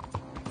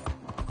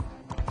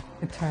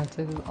turns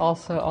it is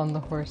also on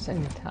the horse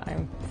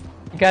anytime.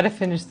 You gotta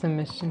finish the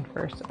mission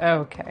first.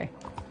 Okay.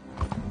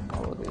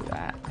 We'll do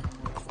that.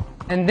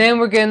 And then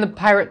we're getting the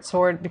pirate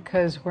sword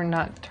because we're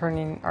not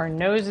turning our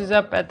noses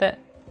up at that.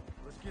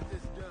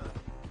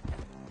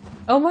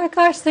 Oh my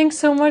gosh, thanks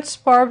so much,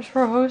 Sparbs,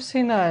 for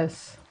hosting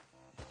us.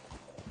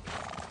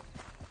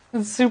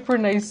 It's super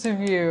nice of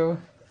you.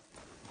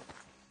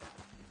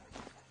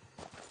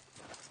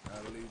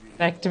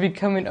 Back to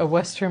becoming a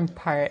Western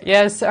pirate.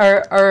 Yes,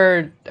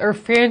 our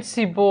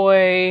fancy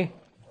boy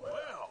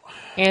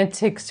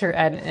antics are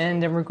at an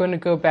end, and we're going to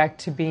go back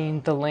to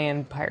being the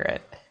land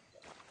pirate.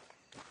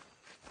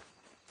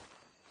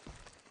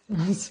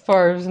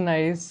 Sparbs,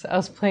 nice. I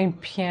was playing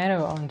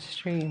piano on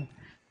stream.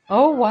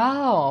 Oh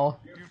wow.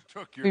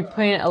 Were you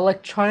playing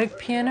electronic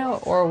piano,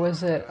 or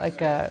was it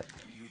like a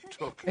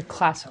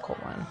classical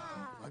one?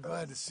 I'm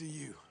glad to see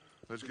you.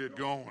 Let's get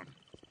going.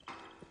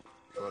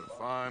 What a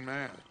fine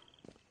man.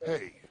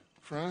 Hey,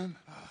 friend.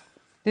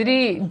 Did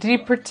he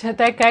pretend,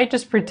 that guy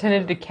just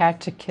pretended to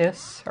catch a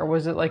kiss, or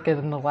was it like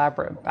an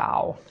elaborate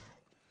bow?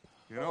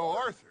 You know,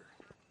 Arthur,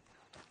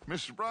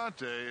 Mr.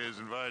 Bronte has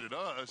invited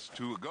us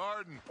to a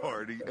garden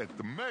party at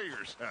the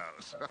mayor's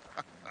house.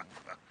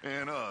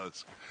 And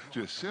us,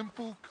 just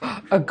simple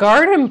country. A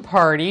garden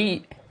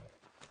party?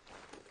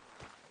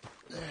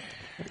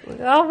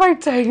 Oh, my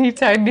tiny,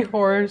 tiny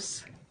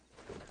horse.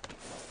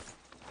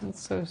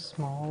 It's so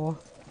small.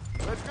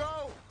 Let's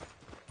go.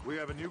 We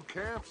have a new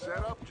camp set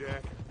up,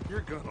 Jack.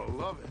 You're gonna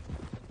love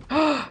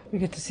it. We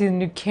get to see the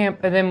new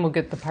camp, and then we'll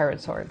get the pirate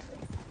sword.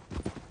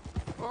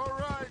 All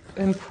right.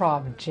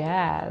 Improv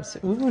jazz.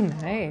 Ooh,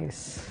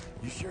 nice.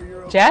 You sure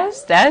you're okay?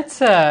 Jazz?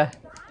 That's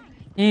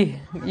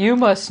you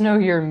must know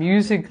your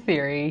music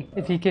theory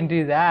if you can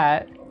do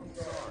that.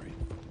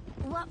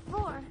 What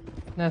for?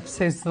 Neff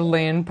says the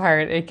land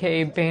pirate,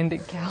 aka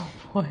bandit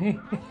cowboy.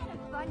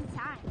 Fun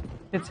time.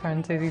 It's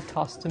hard to he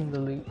tossed him the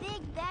loot.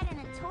 Big bed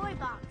and a toy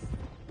box.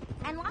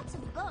 And lots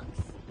of books.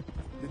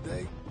 Did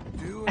they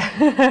do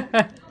Have you ever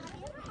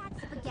had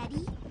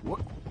spaghetti?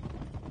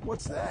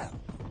 What's that?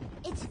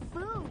 It's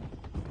food.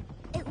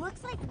 It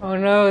looks like... Oh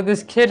no,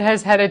 this kid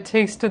has had a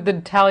taste of the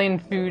Italian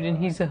food and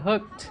he's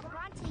hooked.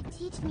 Bronte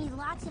teach me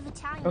lots of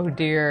Italian. Oh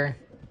dear.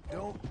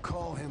 Don't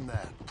call him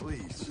that,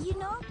 please. You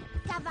know,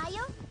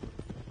 caballo?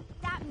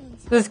 That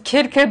means... This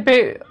kid could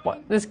be...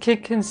 What? This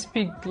kid can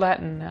speak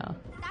Latin now.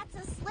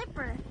 That's a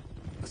slipper.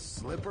 A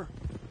slipper?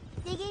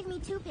 They gave me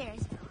 2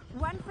 pairs.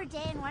 One for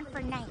day and one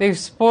for night. They've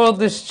spoiled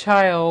this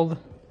child.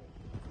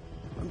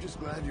 I'm just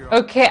glad you're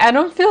Okay, I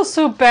don't feel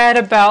so bad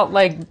about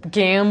like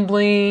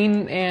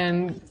gambling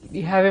and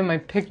having my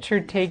picture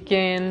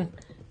taken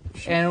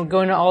and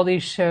going to all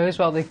these shows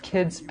while the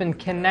kid's been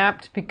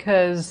kidnapped,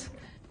 because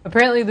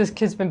apparently this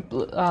kid's been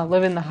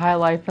living the high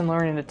life and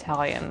learning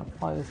Italian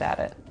while he was at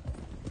it.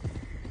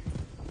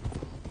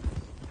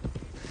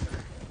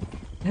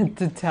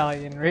 It's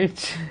Italian,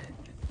 Rach.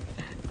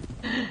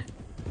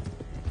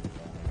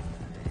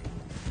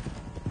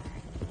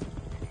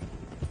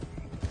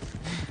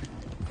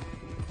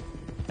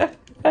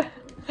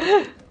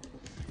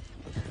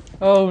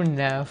 Oh,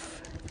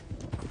 Neff.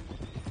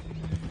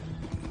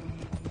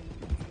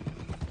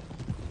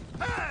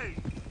 Hey!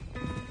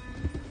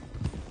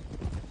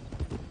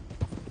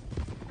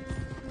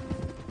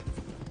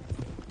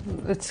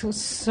 It's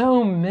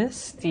so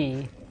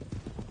misty.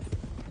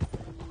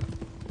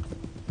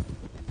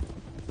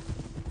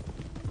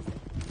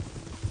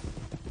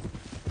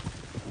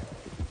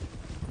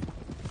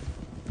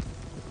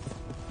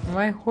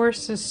 My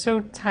horse is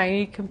so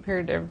tiny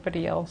compared to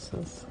everybody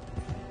else's.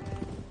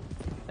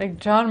 Like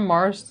John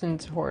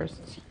Marston's horse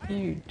is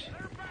huge.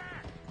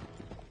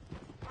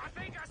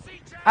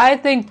 I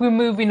think we're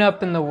moving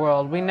up in the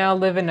world. We now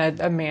live in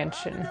a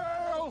mansion.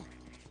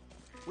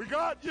 We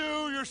got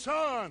you, your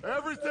son,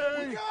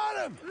 everything. We got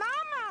him!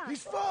 Mama!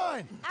 He's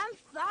fine! I'm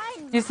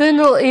fine.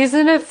 He's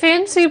in a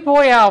fancy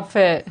boy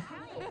outfit.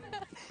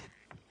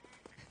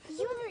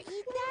 You ever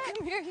eat that?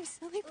 Come here, you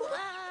silly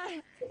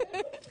boy.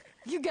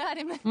 You got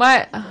him.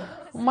 My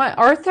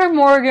Arthur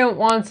Morgan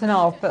wants an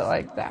outfit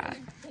like that.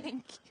 Thank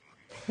you.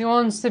 He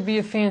wants to be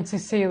a fancy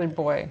sailor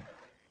boy.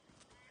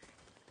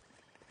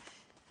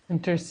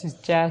 Enters his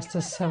jazz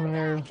to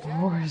summoner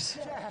wars.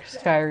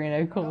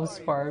 Skyrim, cool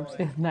Sparbs.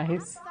 Yeah,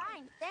 nice.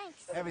 Fine,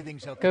 thanks.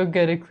 Everything's okay. Go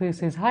Get It Clue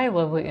says, "Hi,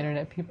 lovely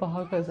internet people.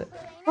 How goes it?"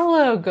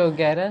 Hello, Go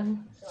Get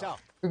Him. So,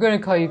 We're going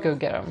to call you Go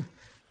Get Him.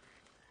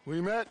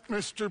 We met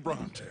Mr.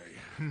 Bronte.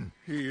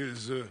 He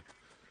is,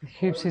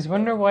 Cube says,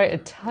 "Wonder why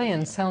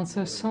Italian sounds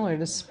so similar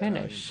to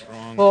Spanish."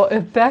 Well,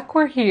 if Beck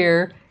were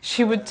here,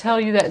 she would tell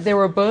you that they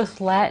were both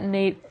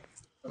Latinate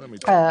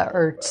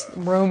or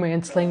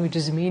Romance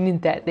languages, meaning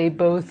that they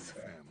both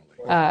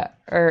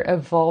are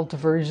evolved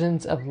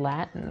versions of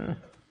Latin.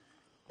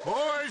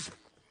 Boys,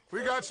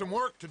 we got some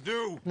work to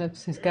do.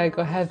 Nipsey's gotta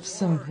go have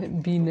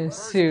some Venus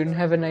soon.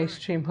 Have a nice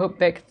stream. Hope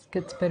Beck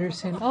gets better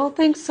soon. Oh,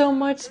 thanks so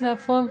much,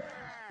 Nephilim.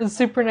 It's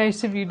super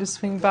nice of you to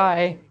swing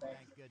by.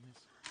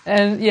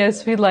 And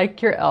yes, we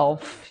like your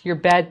elf. Your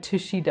bad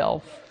tushy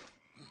elf.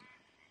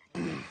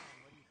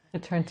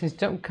 It turns out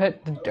don't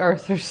cut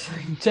Arthur's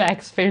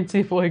Jack's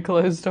fancy boy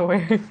clothes to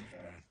wear.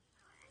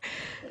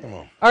 Come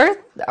on.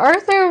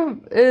 Arthur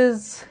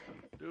is...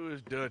 Do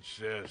as Dutch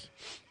says.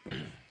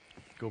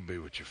 Go be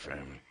with your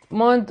family.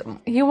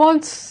 He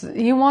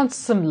wants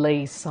some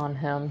lace on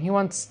him. He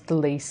wants the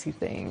lacy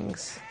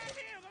things.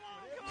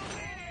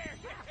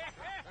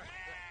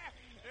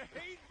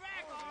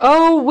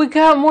 Oh, we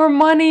got more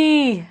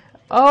money!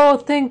 Oh,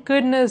 thank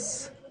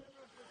goodness.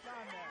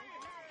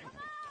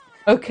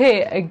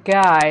 Okay,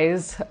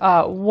 guys,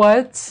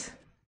 what?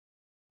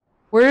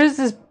 Where is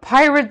this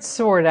pirate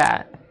sword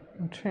at?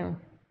 I'm trying.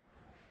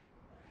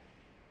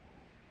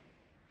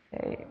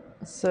 Okay,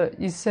 so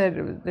you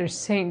said there's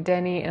St.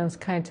 Denis and it's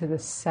kind of to the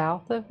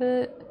south of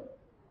it.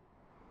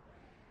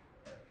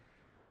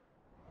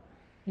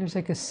 There's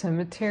like a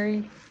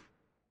cemetery.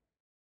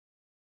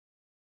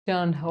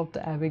 John helped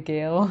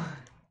Abigail.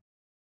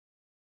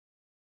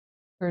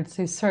 Bird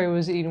says, "Sorry, I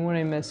was eating what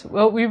I missed."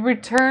 Well, we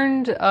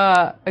returned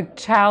a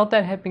child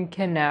that had been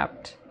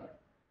kidnapped.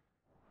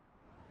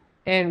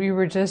 And we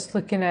were just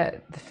looking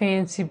at the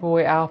fancy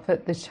boy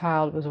outfit the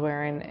child was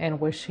wearing and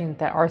wishing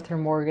that Arthur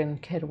Morgan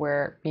could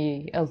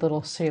be a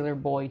little sailor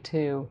boy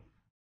too.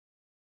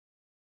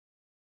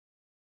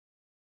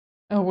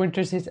 Oh,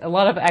 Winter says, "A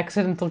lot of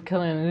accidental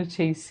killing in a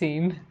chase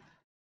scene."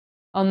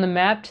 On the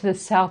map to the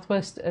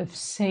southwest of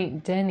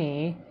St.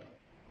 Denis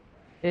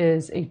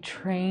is a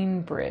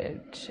train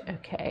bridge.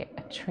 Okay,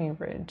 a train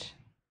bridge.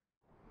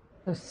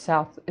 The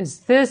south.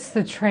 Is this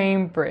the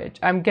train bridge?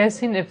 I'm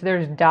guessing if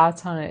there's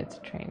dots on it, it's a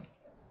train.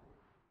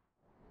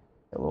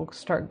 So we'll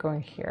start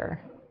going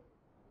here.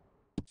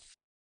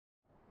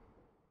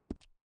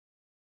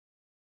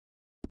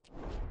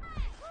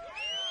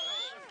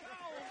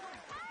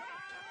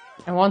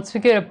 And once we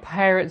get a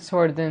pirate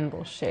sword, then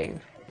we'll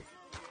shave.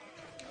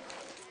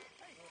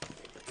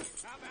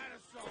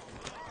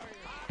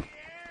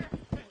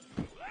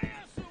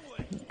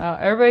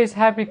 Everybody's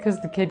happy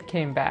because the kid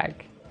came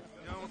back.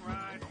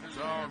 It's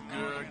all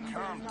good.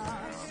 Come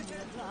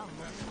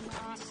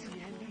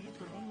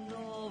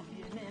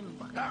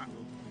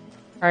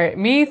Alright,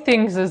 me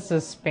thinks this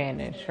is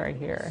Spanish right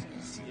here.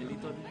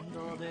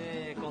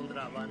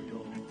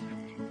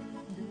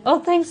 Oh,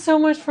 thanks so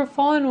much for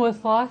following,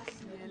 Withlock.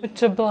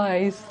 Much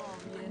obliged.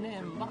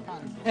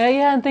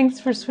 Yeah, and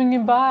thanks for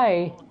swinging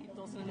by.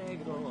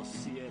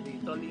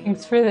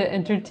 Thanks for the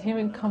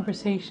entertainment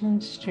conversation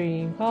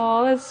stream.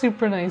 Oh, that's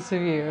super nice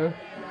of you.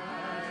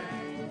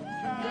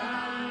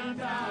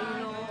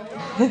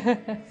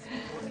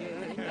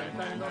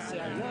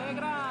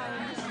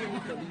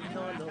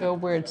 Go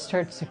where it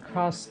starts to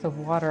cross the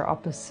water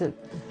opposite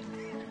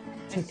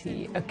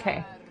city.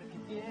 Okay.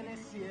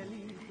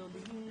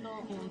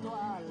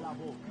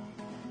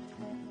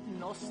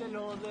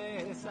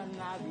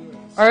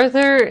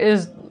 Arthur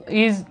is,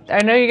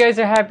 I know you guys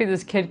are happy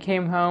this kid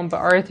came home, but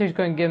Arthur's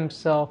going to give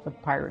himself a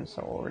pirate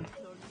sword.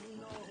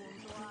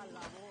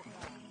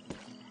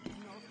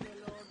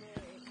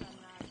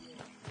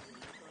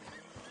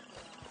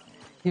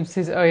 He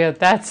says, "Oh yeah,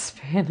 that's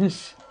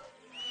Spanish."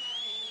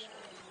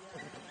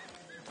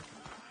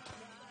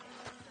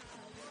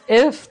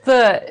 If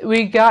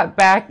we got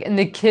back and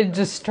the kid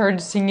just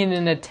started singing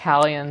in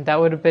Italian, that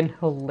would have been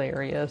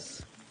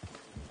hilarious.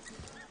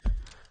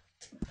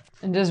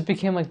 And just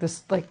became like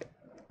this, like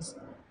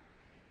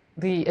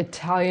the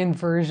Italian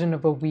version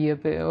of a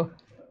weeaboo.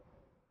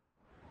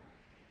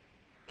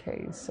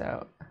 Okay,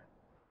 so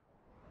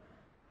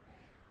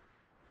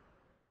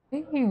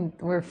I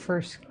think where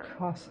first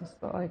crosses,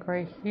 like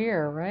right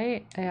here,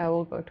 right? Yeah,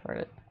 we'll go toward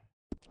it.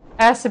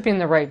 Has to be in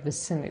the right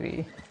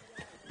vicinity.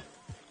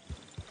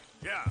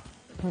 Yeah.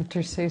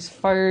 Hunter says,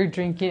 "Fire,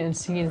 drinking, and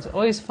singing is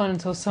always fun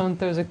until someone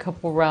throws a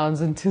couple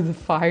rounds into the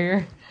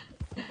fire."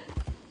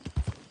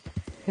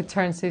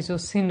 Katarn says, "You'll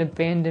see an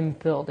abandoned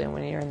building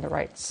when you're in the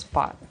right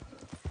spot."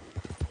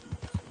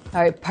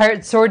 Alright,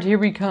 pirate sword, here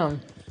we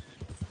come.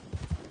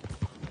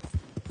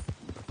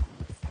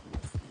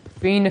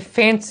 Being a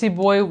fancy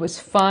boy was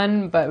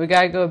fun, but we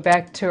gotta go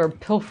back to our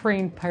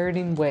pilfering,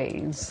 pirating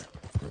ways.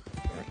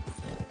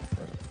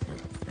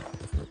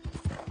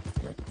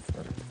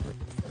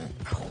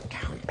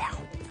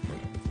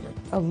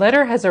 A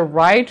letter has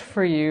arrived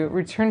for you.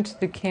 Return to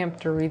the camp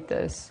to read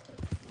this.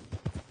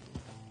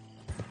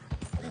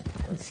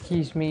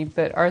 excuse me,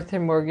 but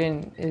Arthur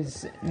Morgan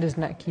does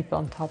not keep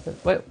on top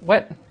of what?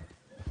 What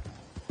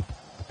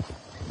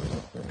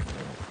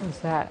was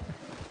that?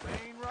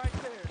 Lane right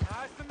there,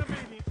 nice and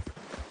immediate.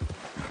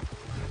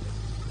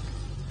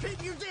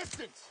 Keep your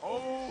distance!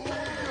 Oh,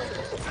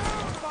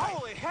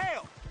 holy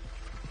hell!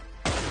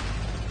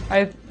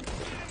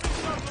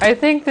 I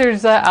think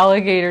there's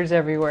alligators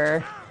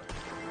everywhere.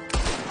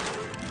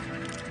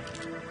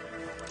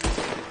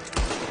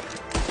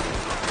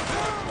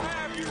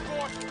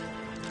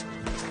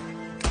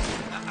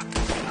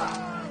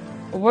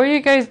 What are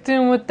you guys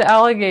doing with the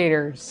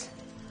alligators?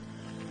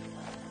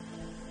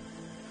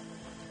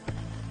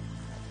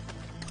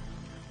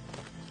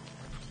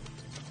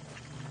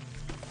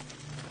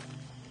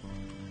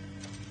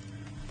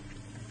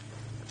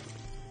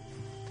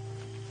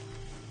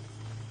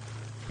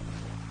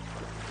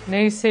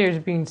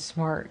 Naysayers being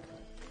smart.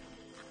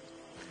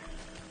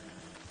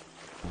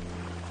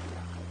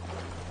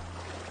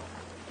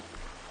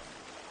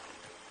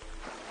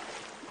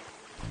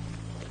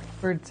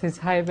 Bird says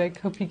hi, Beck.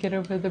 Hope you get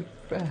over the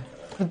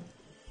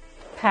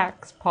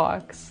Pax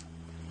pox.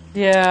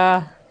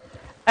 Yeah.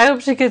 I hope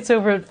she gets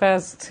over it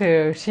fast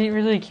too. She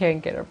really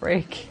can't get a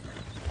break.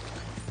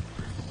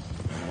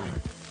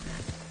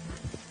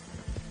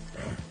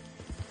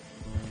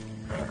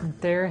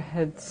 There,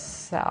 head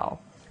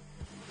south.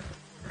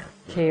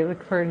 Okay,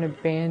 look for an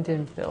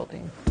abandoned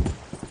building.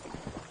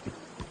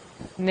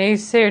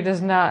 Naysayer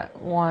does not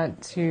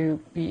want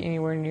to be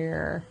anywhere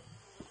near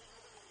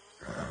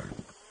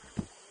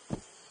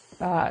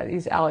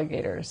these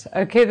alligators.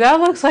 Okay, that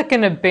looks like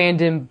an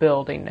abandoned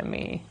building to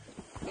me.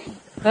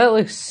 That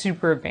looks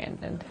super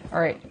abandoned.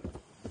 Alright,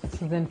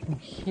 so then from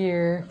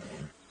here,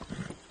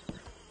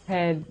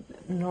 head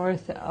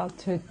north out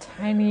to a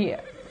tiny,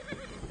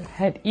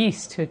 head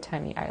east to a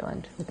tiny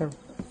island with a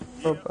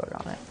rowboat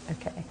on it.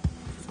 Okay.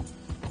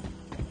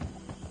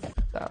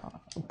 So,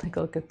 we'll take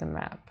a look at the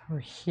map. We're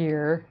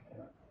here.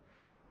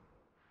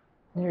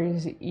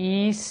 There's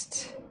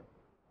east.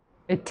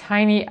 A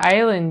tiny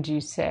island,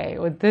 you say?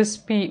 Would this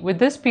be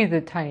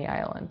the tiny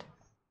island?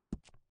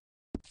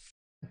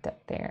 Put that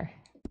there.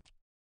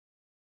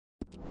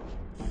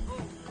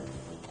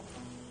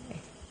 Okay.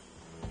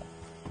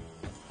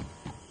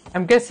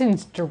 I'm guessing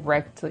it's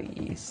directly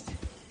east.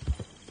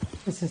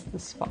 This is the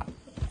spot.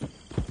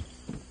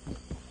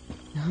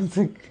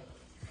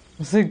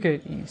 It's a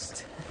good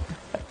east.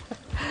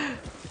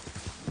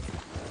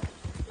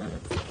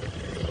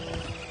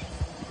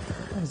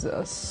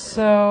 There's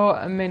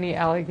so many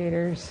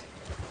alligators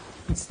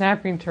and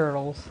snapping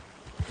turtles.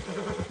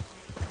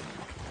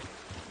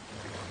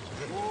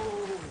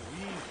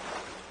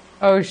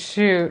 Oh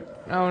shoot.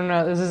 Oh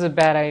no, this is a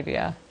bad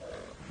idea.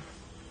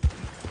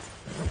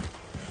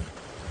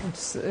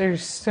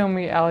 There's so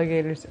many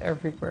alligators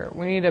everywhere.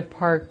 We need to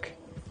park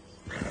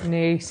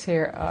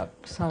Naysayer up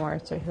somewhere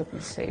so he'll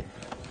be safe.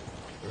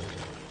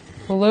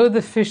 Below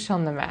the fish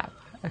on the map.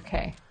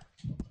 Okay.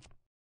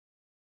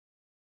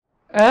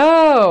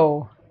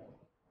 Oh!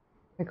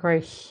 Like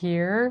right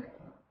here?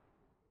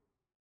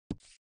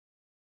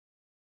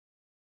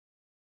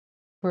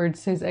 Bird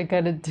says I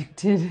got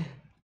addicted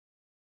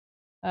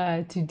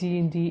to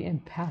D&D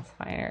and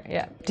Pathfinder.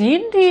 Yeah,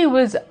 D&D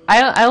was...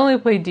 I only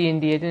played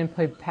D&D, I didn't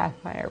play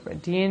Pathfinder,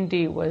 but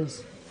D&D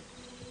was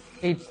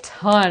a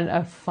ton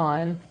of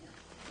fun.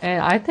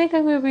 And I think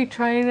I'm going to be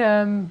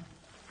trying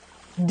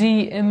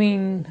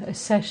DMing a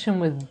session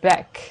with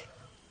Beck.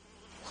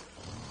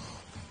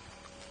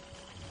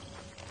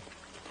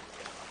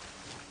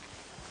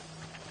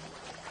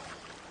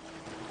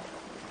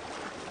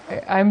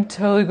 I'm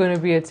totally going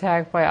to be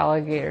attacked by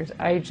alligators.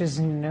 I just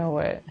know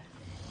it.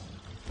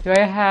 Do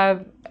I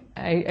have...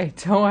 I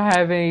don't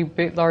have any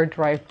big, large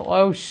rifle.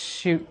 Oh,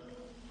 shoot.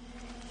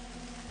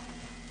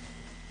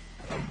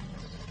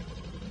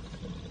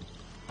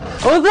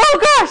 Oh, no,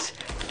 gosh!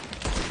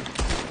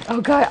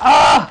 Oh, God.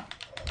 Ah!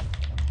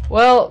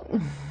 Well...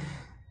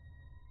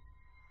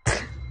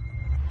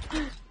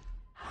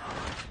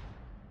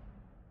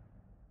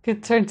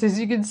 Good turns, as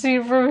you can see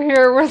from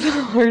here where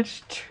the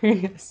large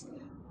tree is.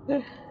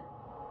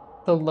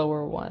 The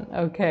lower one.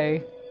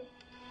 Okay.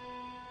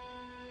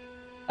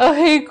 Oh,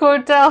 hey,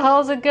 Cortel,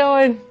 how's it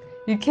going?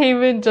 You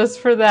came in just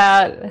for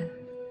that.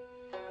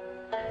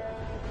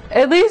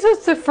 At least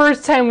it's the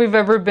first time we've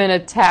ever been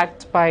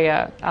attacked by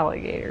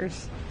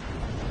alligators.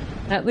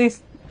 At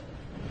least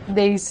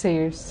they say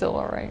you're still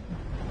alright.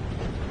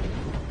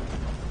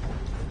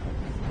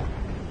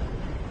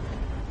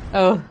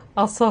 Oh,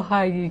 also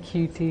hi, you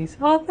cuties.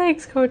 Oh,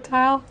 thanks,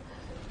 Cortel.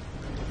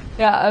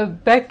 Yeah,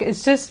 Beck,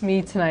 it's just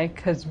me tonight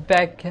because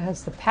Beck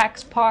has the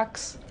Pax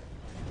Pox,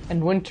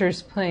 and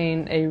Winter's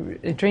playing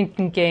a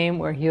drinking game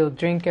where he'll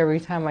drink every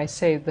time I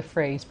say the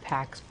phrase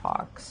Pax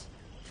Pox.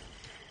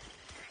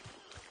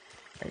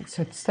 Right,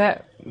 so it's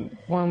that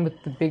one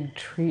with the big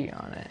tree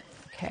on it.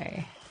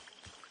 Okay.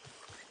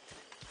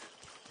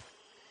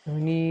 We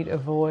need to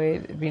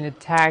avoid being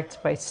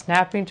attacked by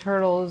snapping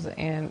turtles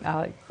and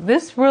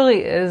this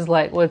really is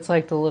like what it's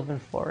like to live in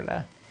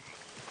Florida.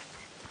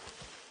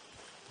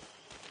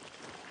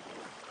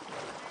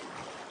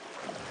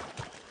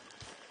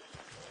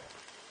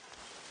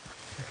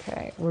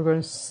 Okay, we're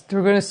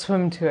gonna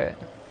swim to it.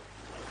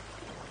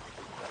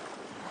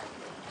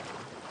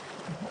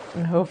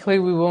 And hopefully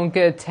we won't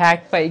get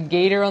attacked by a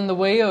gator on the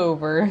way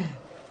over.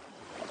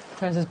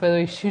 Francis, by the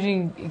way,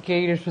 shooting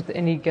gators with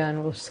any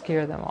gun will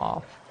scare them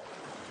off.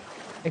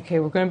 Okay,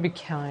 we're going to be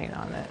counting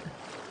on it.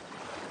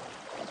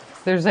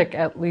 There's like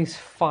at least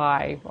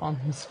 5 on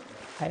this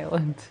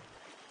island.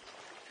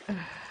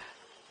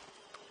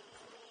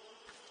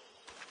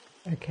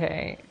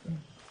 Okay.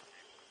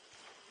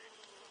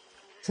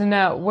 So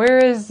now, where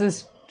is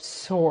this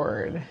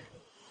sword?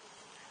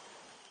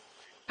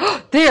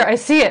 There, I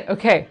see it.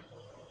 Okay.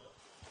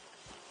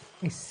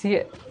 I see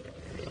it.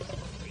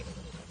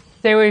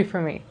 Stay away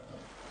from me.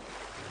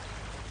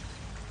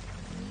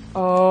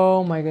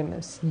 Oh my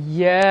goodness.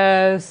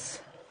 Yes.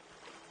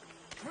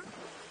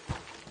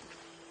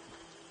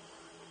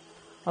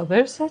 Oh,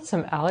 there's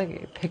some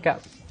alligator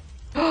pickup.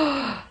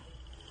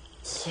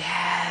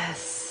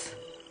 Yes.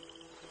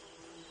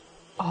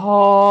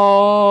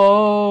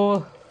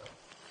 Oh.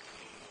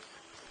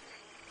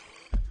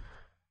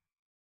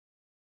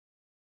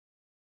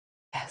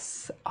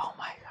 Yes. Oh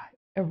my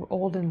god.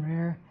 Old and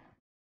rare.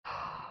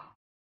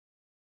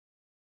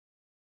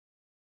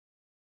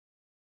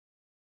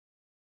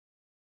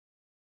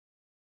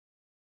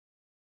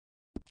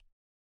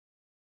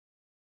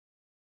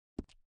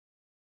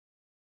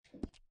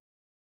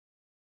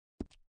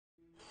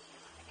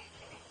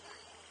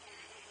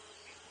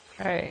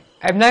 Alright,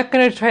 I'm not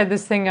gonna try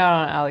this thing out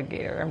on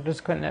alligator. I'm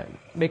just gonna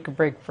make a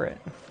break for it.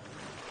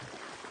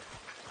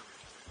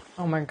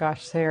 Oh my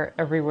gosh, they are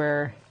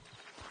everywhere.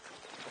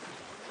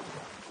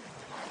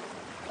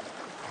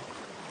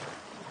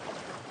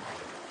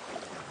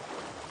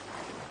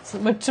 So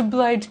much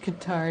obliged,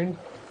 Katard.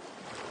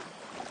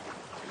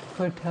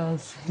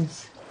 Hotels.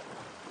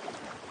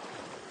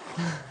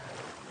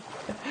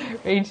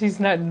 Ragey's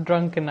not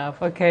drunk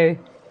enough. Okay.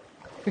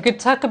 We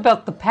could talk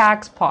about the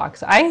Pax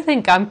Pox. I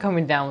think I'm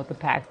coming down with the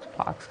Pax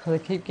Pox because I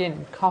keep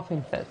getting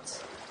coughing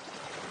fits.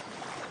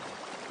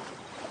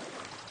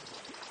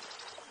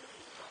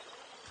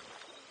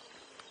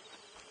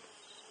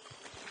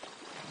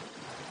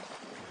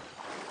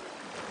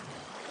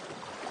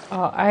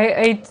 Oh,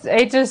 I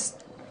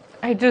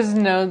just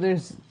know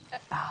there's,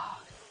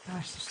 oh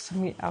gosh, there's so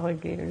many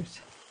alligators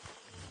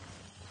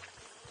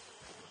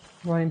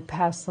running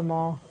past them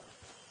all.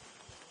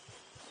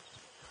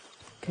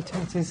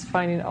 Katensi's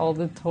finding all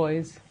the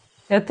toys.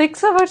 Yeah, thanks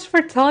so much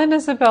for telling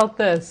us about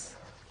this.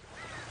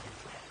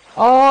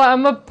 Oh,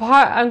 I'm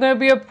gonna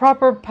be a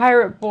proper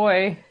pirate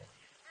boy.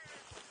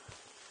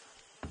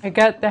 I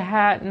got the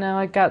hat, now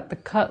I got the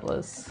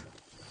cutlass.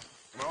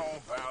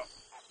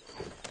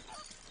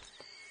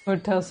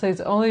 Hotel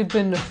says only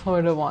been to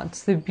Florida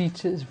once. The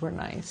beaches were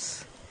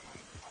nice.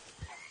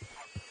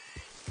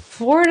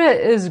 Florida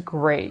is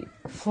great.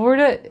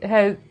 Florida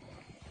has...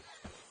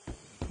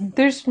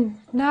 There's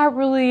not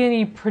really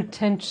any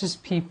pretentious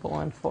people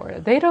in Florida.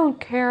 They don't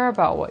care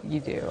about what you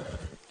do.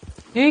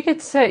 You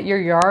could set your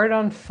yard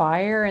on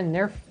fire and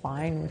they're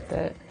fine with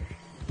it.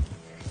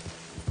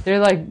 They're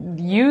like,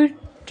 you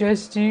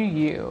just do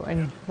you.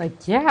 And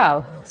like, yeah,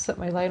 I'll set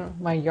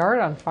my yard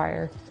on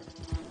fire.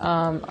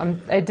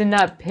 I did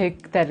not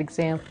pick that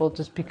example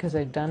just because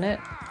I've done it.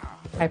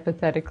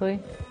 Hypothetically.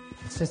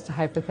 It's just a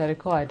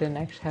hypothetical. I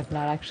have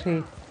not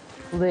actually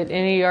lit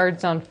any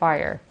yards on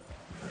fire.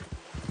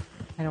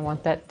 I don't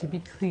want that to be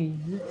clear.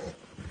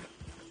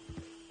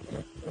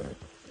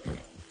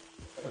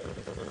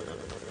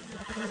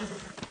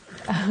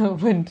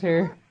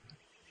 Winter.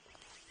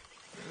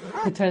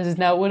 It turns out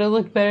now, would it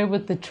look better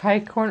with the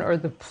tricorn or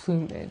the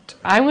plumage?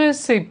 I'm gonna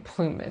say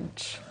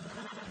plumage.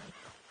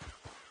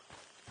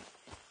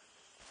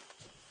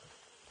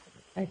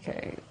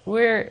 Okay,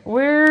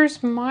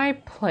 where's my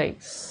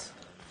place?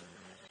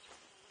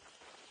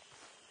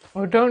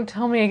 Oh, don't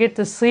tell me I get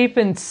to sleep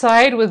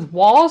inside with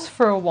walls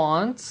for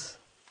once.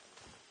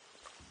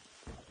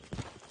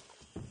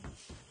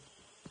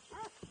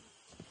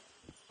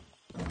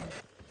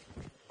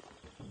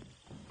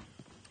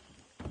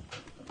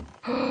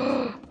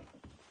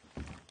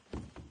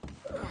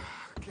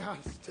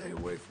 Gotta stay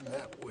away from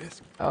that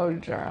whisk. Oh,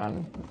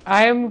 John.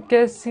 I'm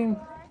guessing...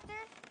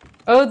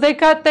 Oh, they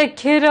got that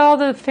kid all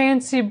the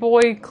fancy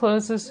boy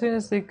clothes as soon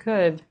as they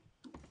could.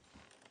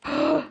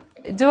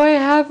 Do I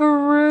have a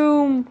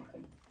room?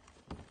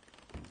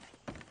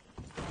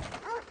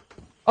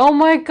 Oh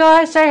my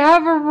gosh, I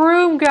have a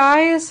room,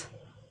 guys!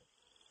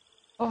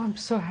 Oh, I'm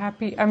so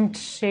happy. I'm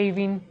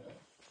shaving.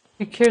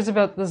 Who cares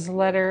about this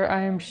letter?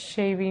 I am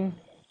shaving.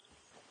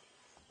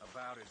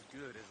 About as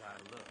good as I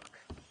look.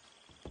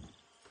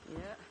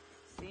 Yeah,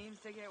 seems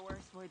to get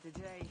worse for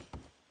today.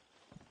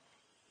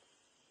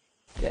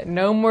 Yeah,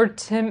 no more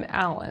Tim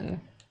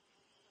Allen.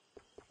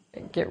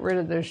 Get rid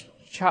of those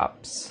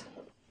chops.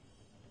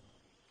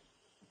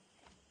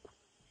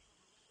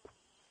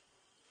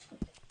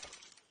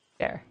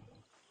 There.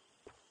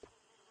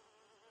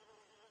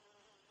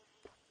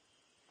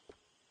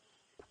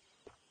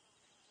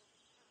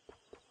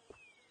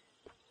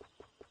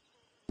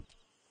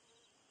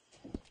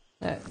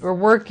 we're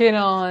working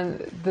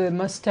on the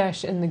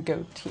mustache and the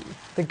goatee.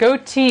 The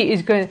goatee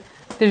is going.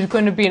 There's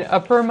going to be an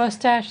upper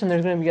mustache and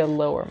there's going to be a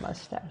lower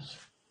mustache.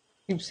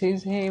 He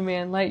says, "Hey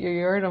man, light your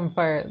yard on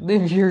fire.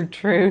 Live your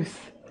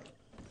truth."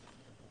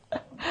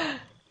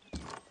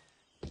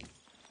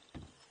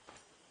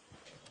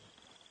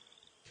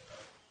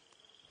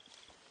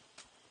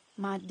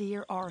 My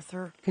dear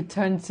Arthur.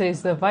 Katun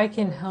says the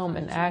Viking helm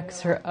and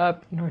axe are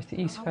up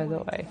northeast, by the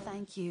way.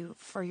 Thank you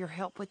for your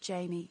help with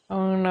Jamie.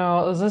 Oh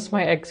no, is this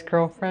my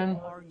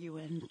ex-girlfriend?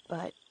 Arguing,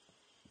 but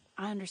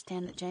I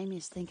understand that Jamie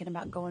is thinking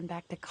about going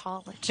back to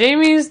college.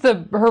 Jamie's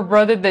her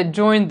brother that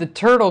joined the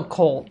turtle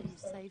cult. He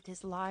saved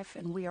his life,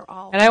 and we are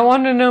all. And I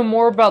want to know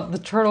more about the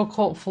turtle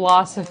cult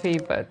philosophy,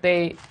 but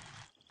they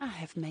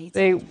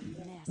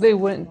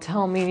wouldn't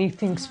tell me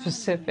anything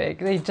specific.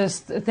 They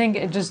just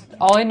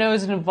all I know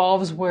is it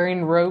involves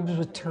wearing robes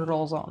with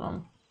turtles on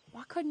them.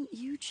 Why couldn't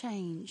you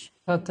change?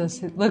 About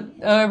this, look,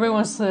 everyone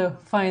wants to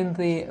find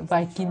the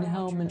Viking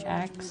helm and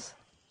axe.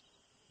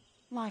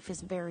 Life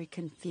is very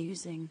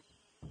confusing,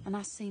 and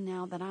I see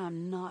now that I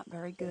am not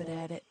very good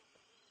at it.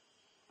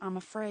 I'm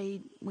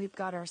afraid we've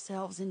got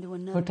ourselves into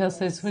another. Hotel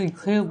says he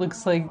clearly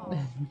looks like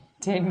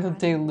Daniel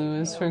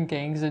Day-Lewis from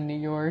Gangs in New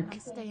York. I'm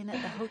staying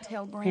at the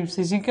Hotel He Grand.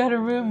 says, "You got a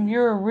room,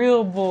 you're a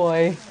real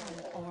boy."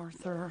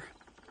 Arthur,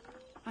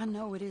 I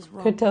know it is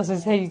wrong. Hotel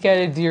says, "Hey, you got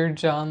a Dear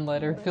John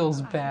letter,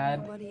 feels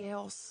bad." Nobody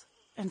else,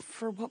 and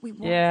for what we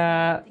want.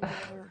 Yeah.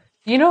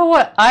 You know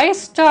what? I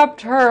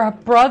stopped her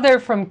brother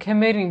from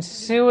committing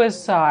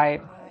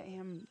suicide. I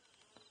am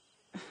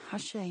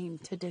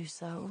ashamed to do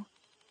so.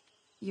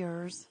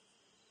 Yours,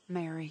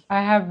 Mary.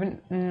 I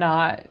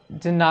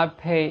did not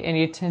pay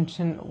any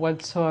attention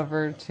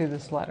whatsoever to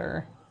this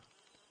letter.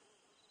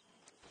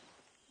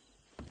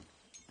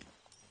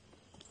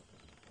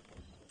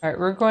 Alright,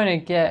 we're going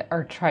to get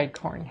our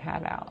tricorn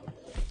hat out.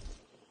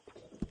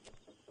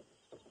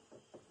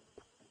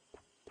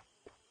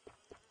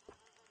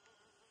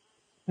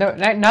 No,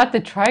 not the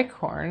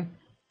tricorn.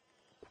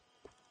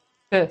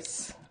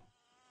 This.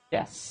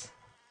 Yes.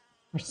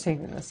 We're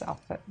saving this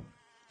outfit.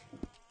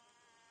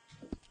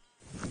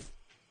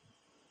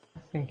 I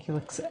think he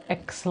looks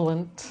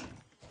excellent.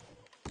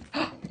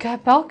 We got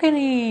a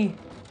balcony!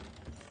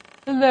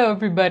 Hello,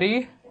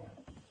 everybody.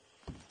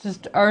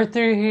 Just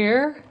Arthur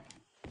here.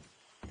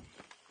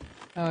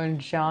 Oh, and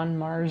John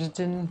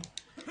Marsden.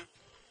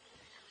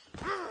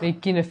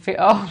 Making a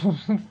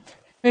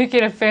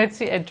making a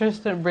fancy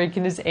entrance and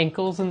breaking his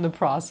ankles in the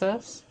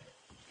process.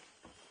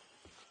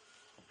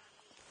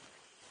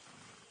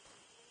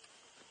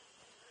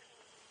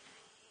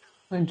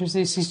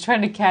 Interesting. She's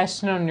trying to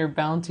cash in on your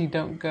bounty.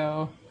 Don't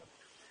go.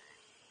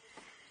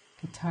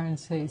 Guitar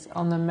says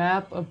on the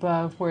map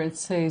above where it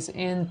says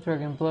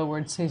Anthrug and below where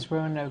it says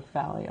Roanoke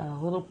Valley on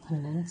a little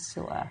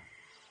peninsula.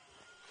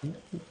 I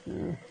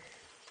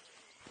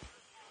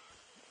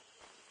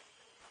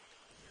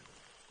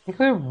think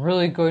we're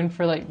really going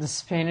for like the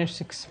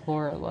Spanish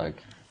explorer look.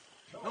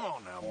 Come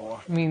on now, boy.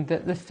 I mean,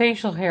 the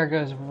facial hair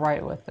goes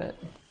right with it.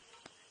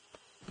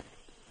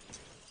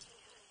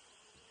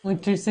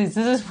 Winter says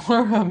this is more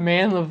of a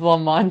man of La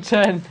Mancha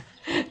and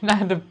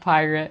not a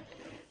pirate.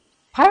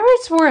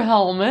 Pirates wear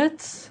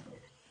helmets.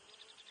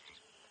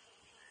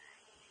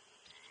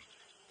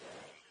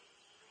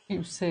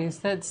 He says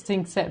that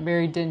stinks that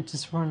Mary didn't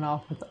just run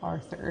off with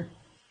Arthur.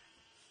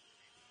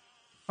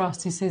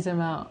 Frosty says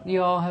I'm out.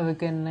 You all have a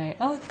good night.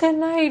 Oh, good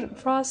night,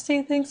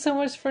 Frosty. Thanks so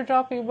much for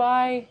dropping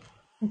by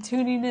and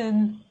tuning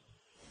in.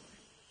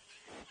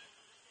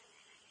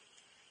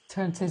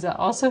 Turn says I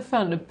also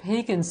found a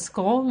pagan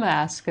skull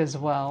mask as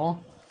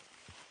well.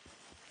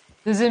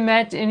 Does it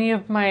match any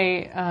of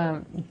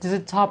my, does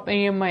it top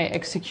any of my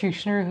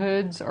Executioner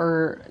hoods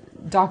or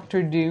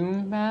Doctor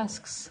Doom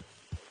masks?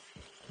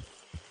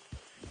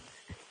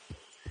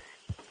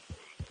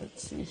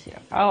 Let's see here.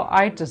 Oh,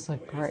 I just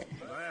look great.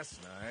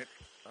 Last night.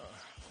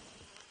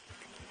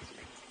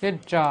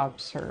 Good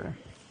job, sir.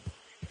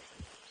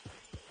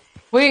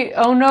 Wait,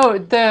 oh no,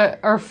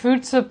 our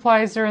food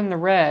supplies are in the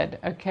red.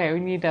 Okay, we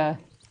need to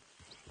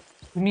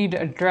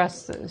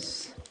address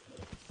this.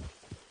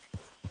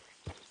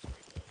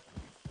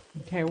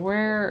 Okay,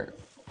 where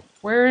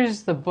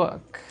is the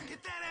book?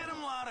 Get that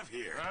animal out of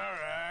here. All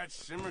right,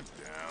 simmer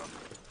down.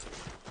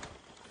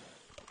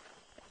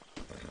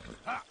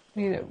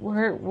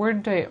 Where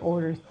did I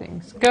order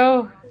things?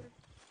 Go,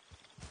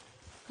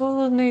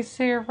 little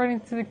naysayer running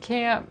through the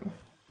camp.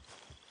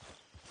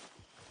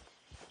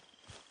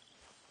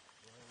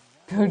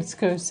 Codes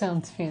Go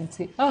sounds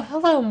fancy. Oh,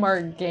 hello,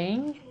 Mark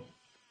gang.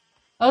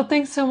 Oh,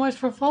 thanks so much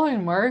for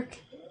following, Mark.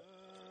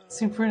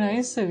 Super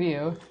nice of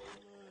you.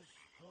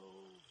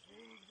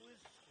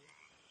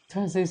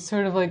 It's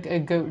sort of like a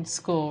goat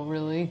skull,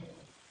 really.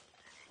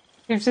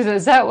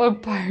 Is that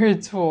what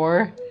pirates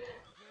wore?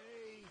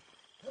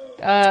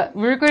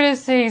 We're going to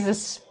say he's a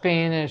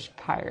Spanish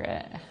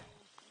pirate.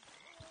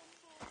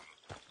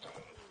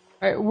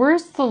 Alright,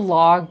 where's the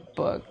log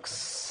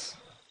books?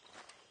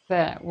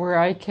 Where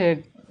I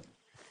could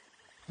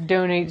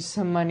donate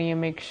some money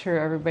and make sure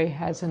everybody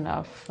has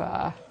enough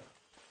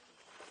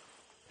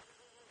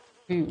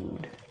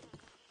food.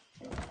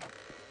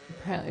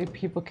 Apparently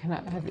people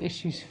cannot have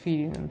issues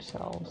feeding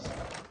themselves.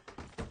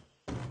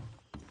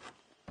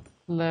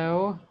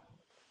 Hello?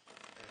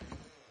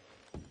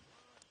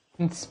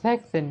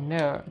 Inspect the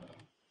note.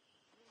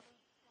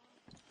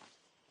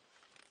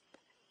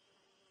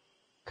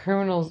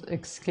 Criminals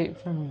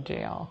escape from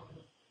jail.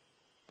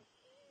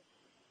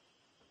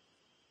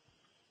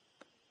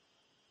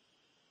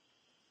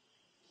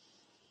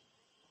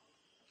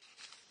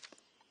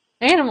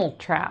 Animal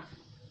trap.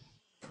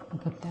 I'll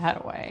put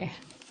that away.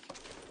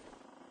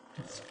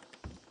 It's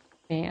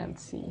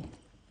fancy.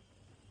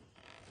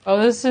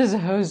 Oh, this is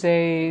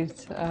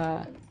Jose's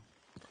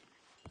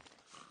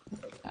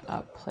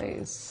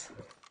place.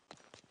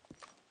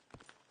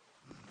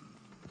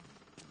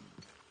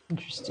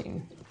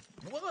 Interesting.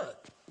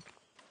 What?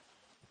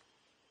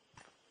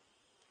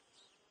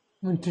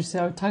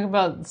 Interesting. Talk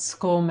about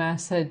Skull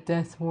Masthead,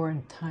 Death War,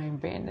 and Time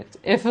Bandits.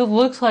 If it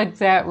looks like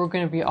that, we're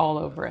going to be all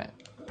over it.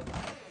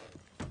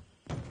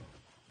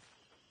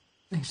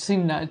 Actually,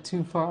 not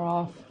too far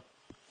off.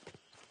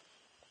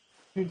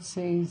 It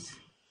says,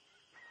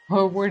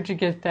 oh, where'd you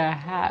get that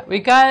hat? We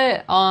got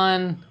it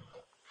on,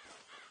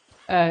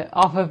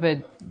 off of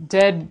a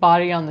dead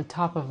body on the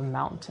top of a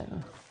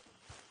mountain.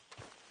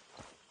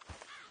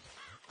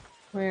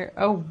 Where?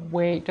 Oh,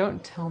 wait,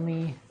 don't tell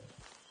me.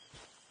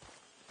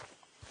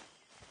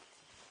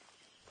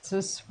 Is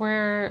this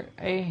where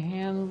a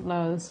hand?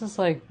 No, this is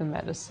like the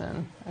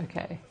medicine.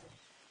 Okay.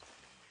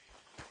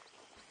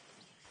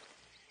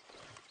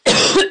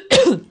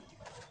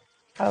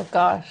 Oh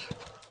gosh.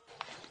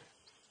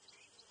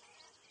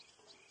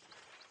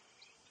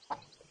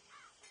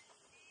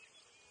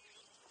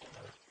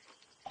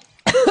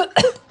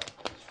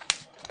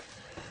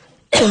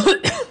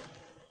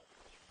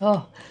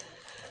 Oh.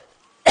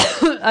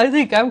 I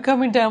think I'm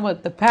coming down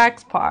with the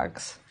Pax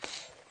Pox.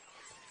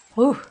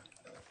 Whew.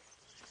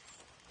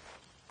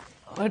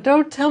 Oh,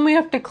 don't tell me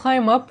I have to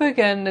climb up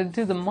again to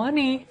do the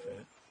money.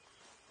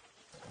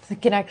 I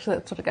think actually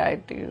that's what I gotta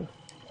do.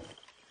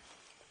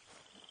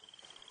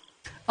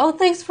 Oh,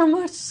 thanks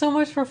so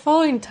much for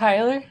following,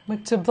 Tyler.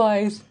 Much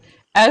obliged.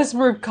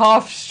 Asmer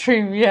cough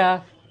stream,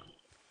 yeah.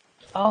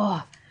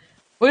 Oh,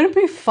 wouldn't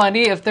it be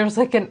funny if there was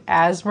like an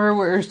Asmer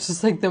where it's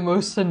just like the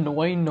most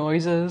annoying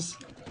noises?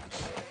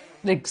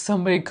 Like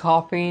somebody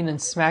coughing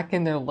and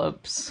smacking their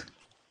lips.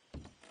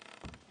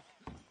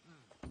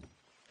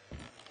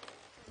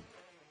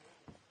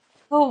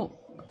 Oh,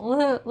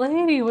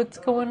 lady, what's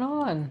going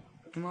on?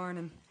 Good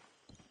morning.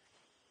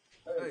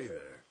 Hey there.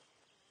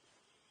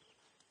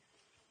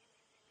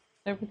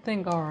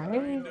 Everything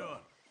alright?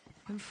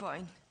 I'm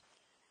fine.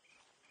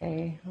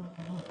 Okay,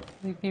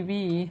 leave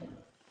be.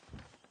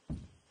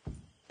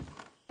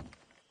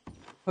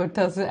 What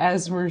does an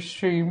Asmer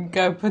stream?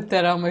 Gotta put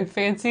that on my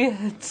fancy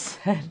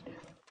headset.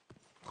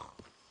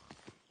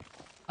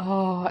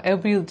 Oh, it'll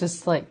be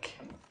just like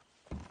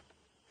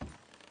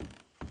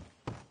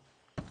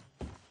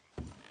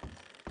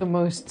the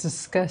most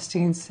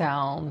disgusting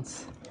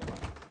sounds.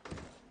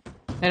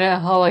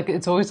 And how like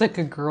it's always like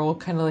a girl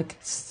kind of like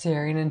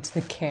staring into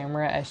the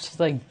camera as she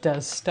like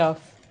does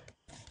stuff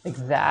like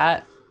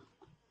that.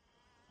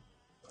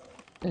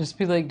 It'd just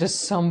be like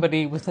just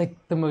somebody with like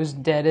the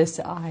most deadest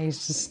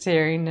eyes just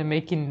staring and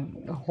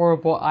making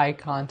horrible eye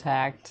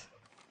contact.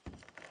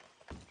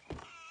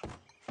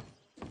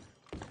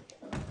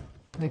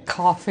 Like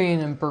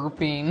coughing and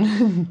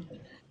burping.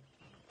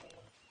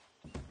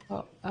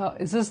 Oh,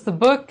 is this the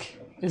book?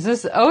 Is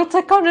this? Oh, it's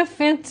like on a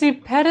fancy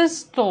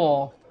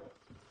pedestal.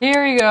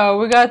 Here we go.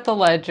 We got the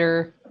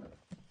ledger.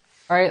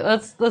 All right,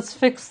 let's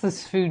fix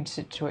this food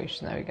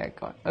situation that we got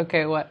going.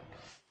 Okay, what?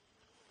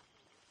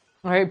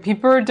 All right,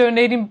 people are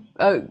donating.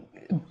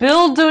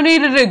 Bill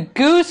donated a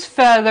goose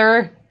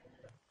feather.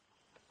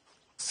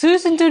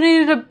 Susan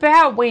donated a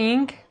bat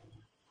wing.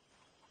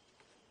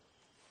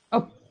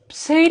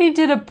 Sadie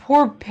did a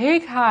poor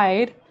pig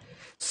hide.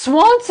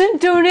 Swanson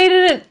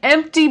donated an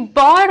empty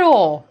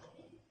bottle.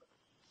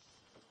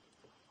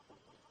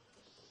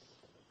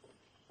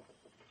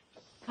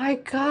 My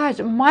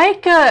God,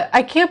 Micah,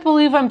 I can't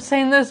believe I'm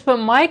saying this, but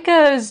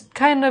Micah is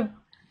kind of,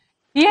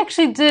 he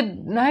actually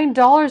did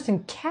 $9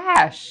 in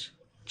cash.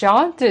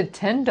 John did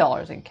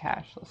 $10 in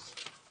cash.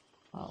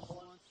 Oh.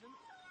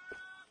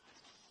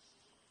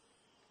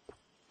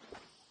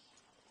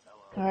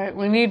 Alright,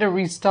 we need to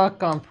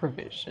restock on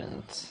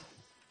provisions.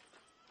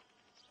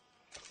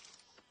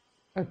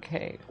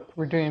 Okay,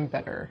 we're doing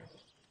better.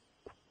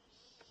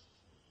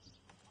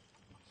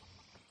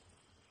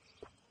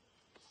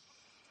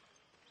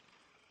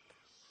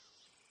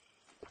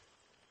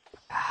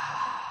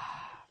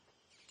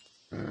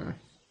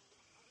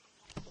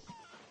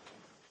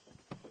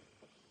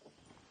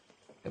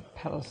 The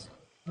pedals.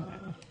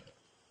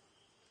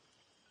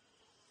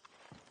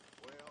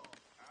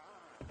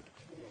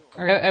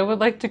 I would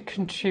like to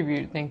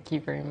contribute, thank you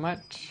very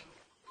much.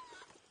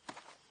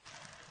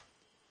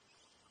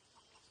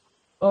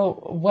 Oh,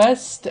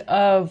 west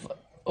of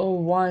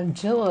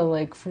Wangilla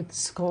Lake for the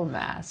skull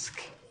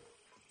mask.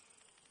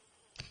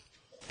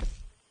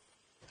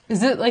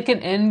 Is it like an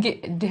end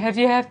game?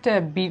 Have to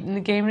have beaten the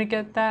game to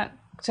get that?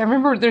 Because I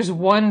remember there's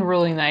one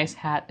really nice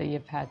hat that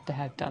you've had to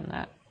have done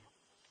that.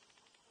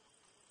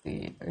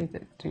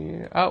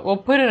 Oh, we'll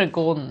put in a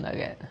golden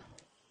nugget.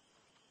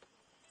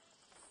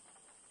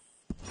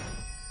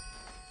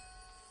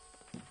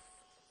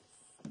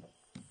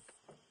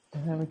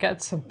 And then we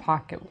got some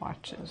pocket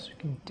watches we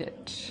can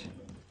ditch.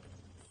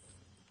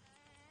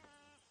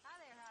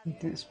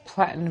 This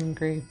platinum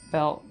grade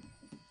belt.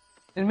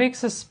 It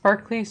makes a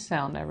sparkly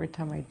sound every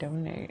time I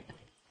donate.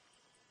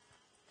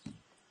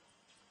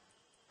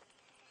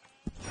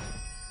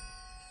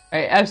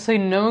 Right,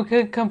 absolutely no one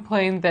could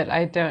complain that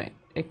I don't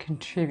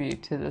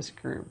contribute to this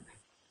group.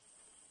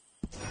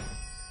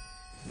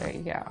 There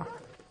you go.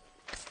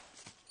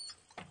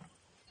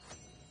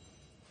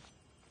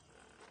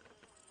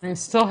 I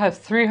still have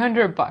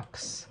 300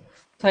 bucks.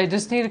 So I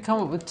just need to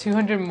come up with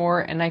 200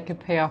 more and I can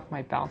pay off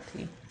my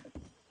bounty.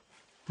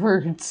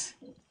 Birds.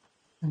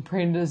 And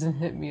Brain doesn't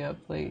hit me up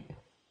late.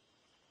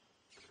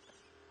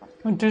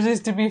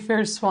 Thursdays, to be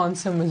fair,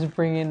 Swanson was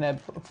bringing a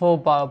full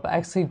bottle, but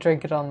actually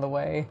drank it on the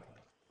way.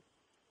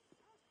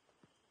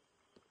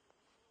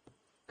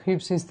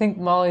 Creep says, think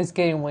Molly's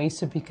getting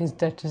wasted because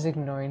Dutch is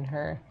ignoring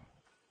her.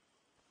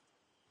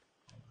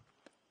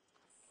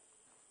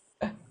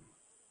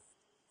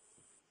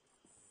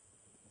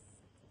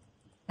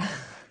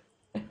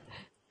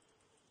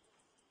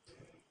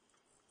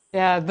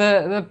 Yeah,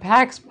 the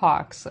Pax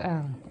Pox.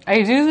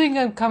 I do think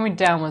I'm coming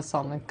down with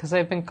something because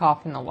I've been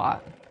coughing a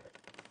lot.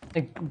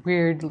 Like,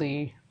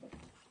 weirdly.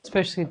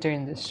 Especially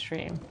during this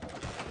stream.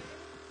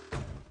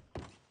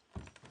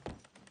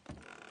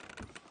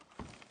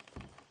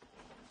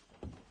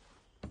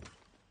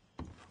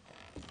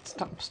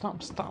 Stomp,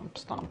 stomp, stomp,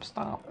 stomp,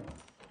 stomp.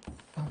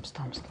 Stomp,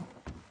 stomp, stomp.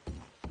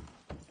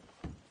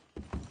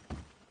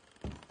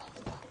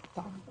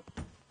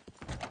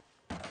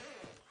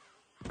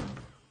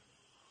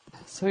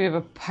 So we have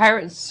a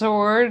pirate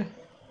sword.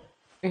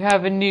 We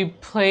have a new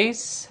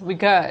place. We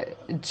got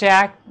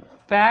Jack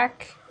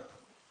back.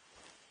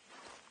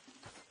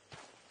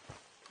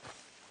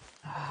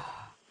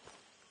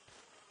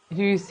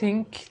 Do you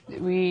think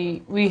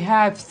we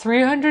have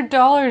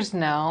 $300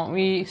 now?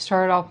 We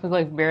started off with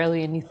like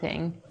barely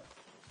anything.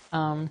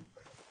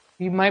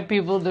 You might be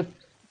able to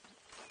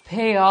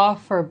pay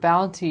off our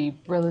bounty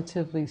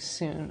relatively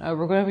soon.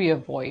 We're going to be a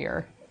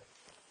voyeur.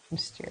 I'm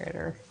staring at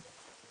her.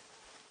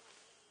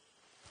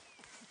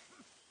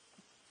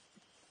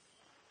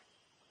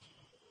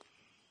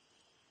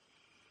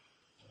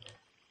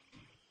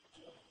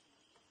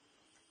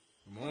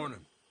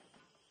 Morning.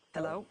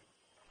 Hello?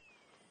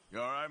 You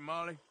alright,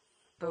 Molly?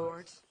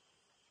 Bored.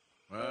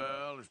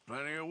 Well, there's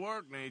plenty of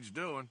work needs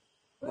doing.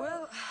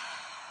 Well,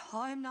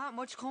 I'm not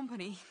much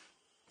company.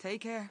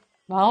 Take care.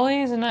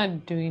 Molly's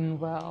not doing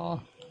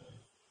well.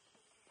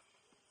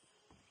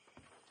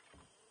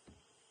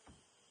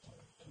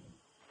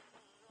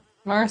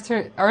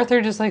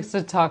 Arthur just likes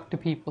to talk to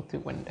people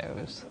through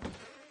windows.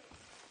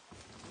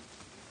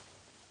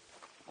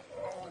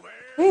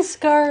 Hey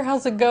Scar,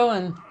 how's it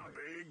going?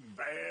 Big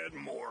bad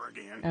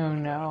Morgan. Oh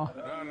no.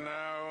 Not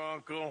now,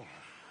 Uncle.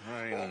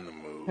 I ain't in the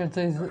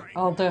mood.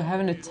 Although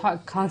having to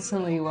talk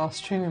constantly while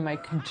streaming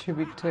might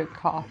contribute to a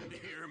cough.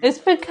 It's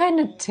been kind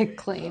of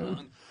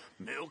tickling.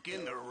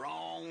 Milking the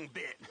wrong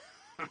bit.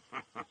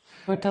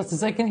 What else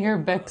is I can hear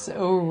Beck's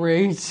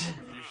rage.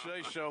 You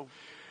say so.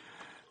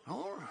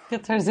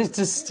 Guitars is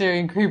just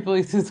staring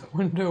creepily through the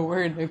window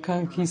wearing a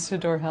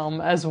conquistador helm,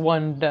 as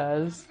one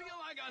does. I feel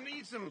like I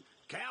need some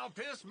cow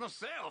piss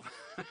myself.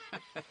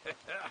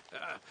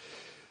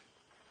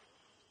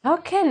 How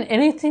can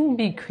anything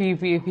be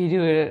creepy if you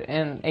do it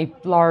in a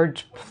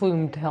large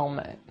plumed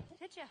helmet?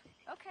 Did ya?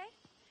 Okay.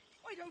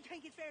 I don't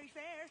think it's very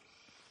fair.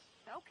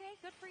 Okay,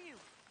 good for you.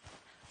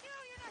 You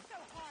know, you're not so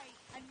high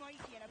and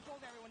mighty and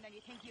above everyone than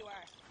you think you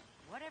are.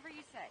 Whatever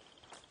you say.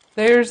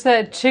 There's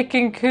that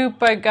chicken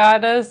coop I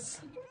got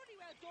us.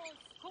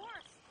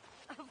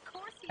 Of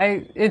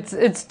course.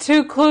 It's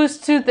too close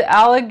to the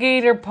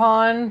alligator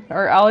pond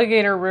or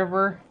alligator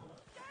river.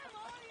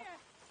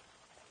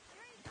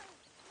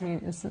 I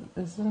mean,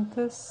 isn't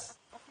this?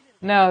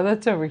 No,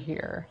 that's over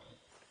here.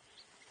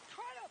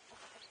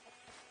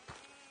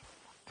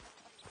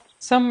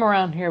 Somewhere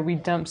around here, we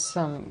dumped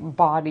some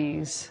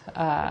bodies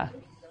and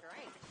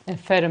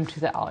fed them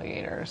to the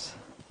alligators.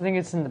 I think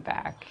it's in the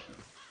back.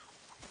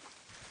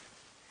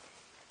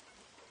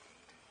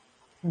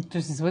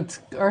 This is what's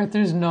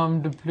Arthur's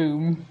nom de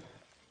plume.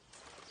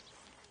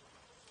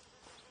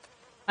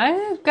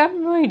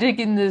 I'm really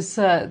digging this,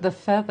 the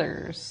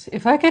feathers.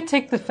 If I could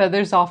take the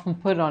feathers off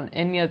and put on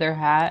any other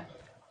hat,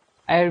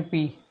 it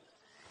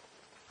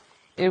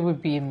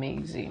would be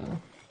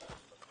amazing.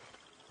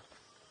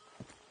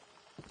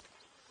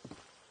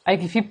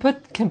 Like if you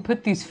can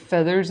put these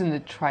feathers in the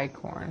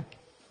tricorn.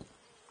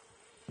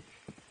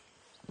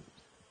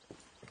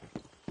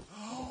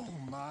 Oh,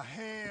 my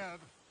head.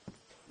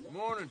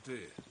 Morning to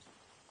you.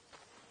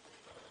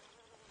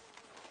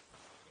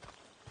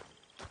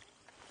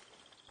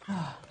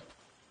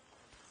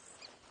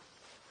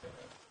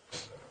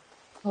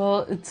 Well,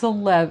 it's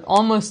 11,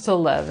 almost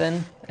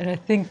 11, and I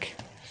think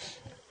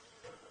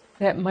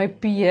that might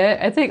be it.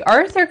 I think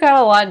Arthur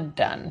got a lot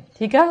done.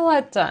 He got a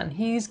lot done.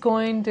 He's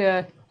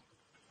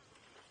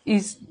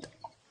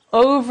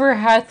over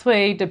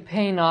halfway to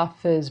paying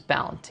off his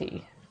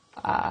bounty,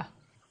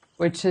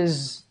 which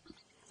is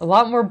a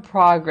lot more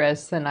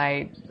progress than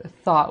I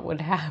thought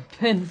would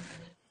happen.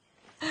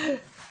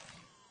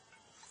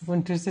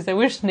 Winter says, I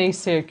wish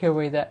Naysayer could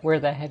wear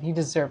that head. He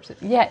deserves it.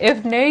 Yeah,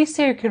 if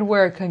Naysayer could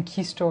wear a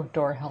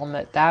conquistador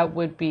helmet, that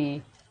would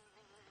be...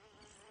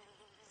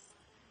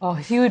 Oh,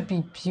 he would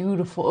be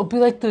beautiful. It would be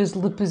like those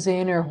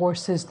Lipizzanner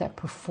horses that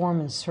perform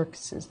in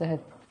circuses that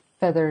had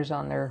feathers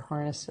on their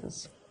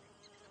harnesses.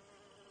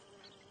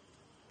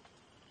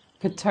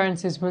 Katarn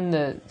says, when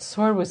the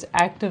sword was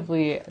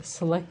actively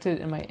selected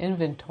in my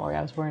inventory,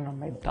 I was wearing it on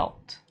my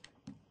belt.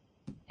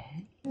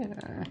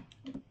 Yeah.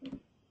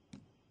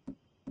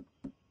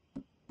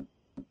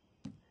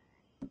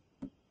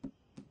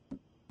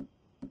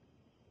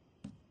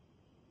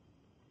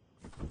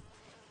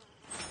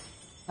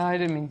 Oh, I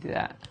didn't mean to do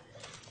that.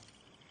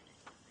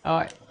 Oh,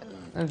 it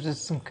was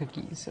just some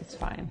cookies. That's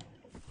fine.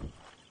 I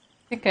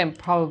think I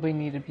probably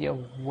need to be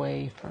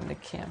away from the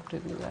camp to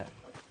do that.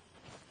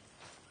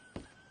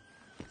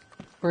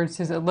 Bird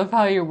says, I love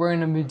how you're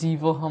wearing a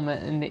medieval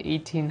helmet in the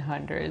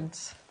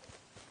 1800s.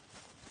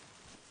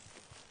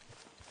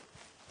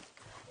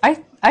 I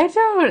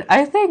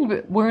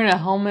think wearing a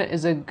helmet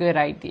is a good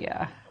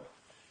idea.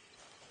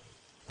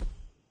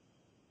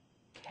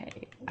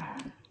 Okay.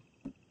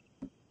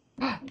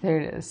 There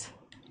it is.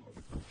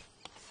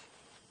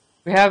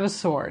 We have a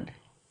sword.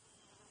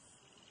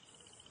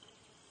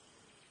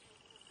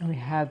 And we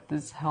have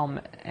this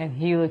helmet, and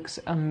he looks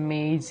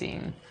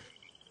amazing.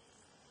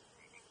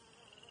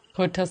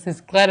 Hotel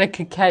says, glad I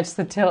could catch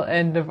the tail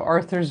end of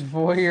Arthur's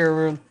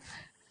voyeur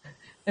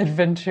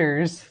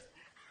adventures.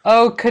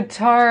 Oh,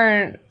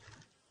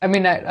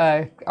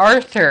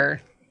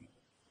 Arthur.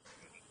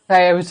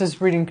 I was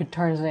just reading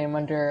Katarn's name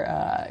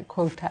under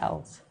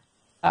quotals.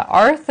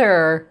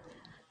 Arthur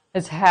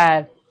has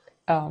had,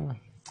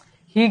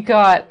 he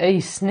got a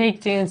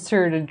snake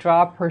dancer to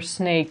drop her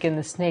snake, and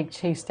the snake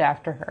chased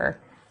after her.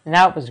 And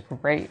that was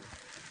great.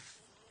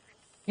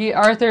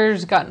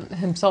 Arthur's gotten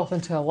himself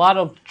into a lot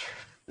of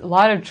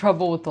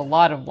trouble with a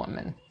lot of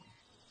women.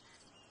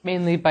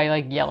 Mainly by,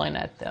 like, yelling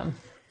at them.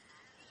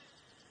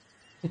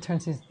 It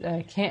turns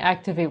out, can't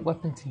activate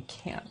weapons in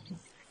camp.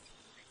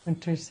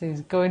 Winter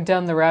says, going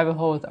down the rabbit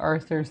hole with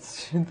Arthur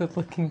through the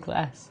looking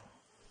glass.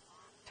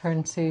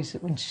 Tarn says,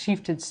 when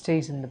sheathed it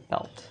stays in the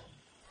belt.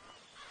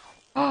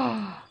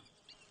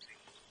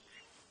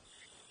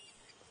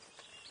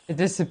 It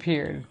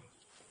disappeared.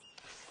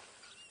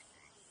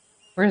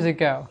 Where does it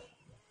go?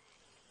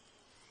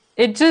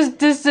 It just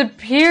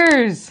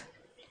disappears!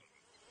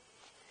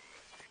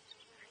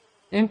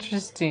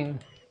 Interesting.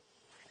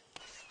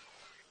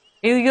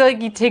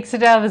 He takes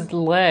it out of his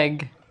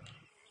leg.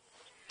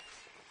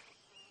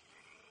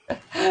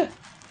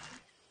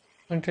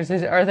 Winter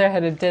says Arthur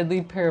had a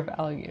deadly pair of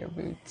alligator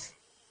boots.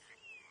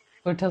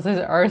 Hotel says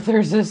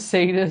Arthur's a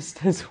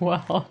sadist as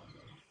well.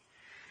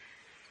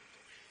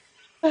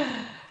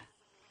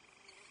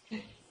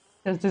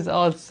 This is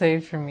all it's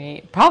saved for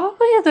me.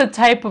 Probably the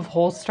type of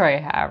holster I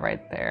have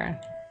right there.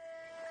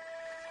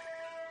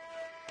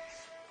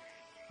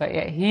 But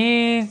yeah,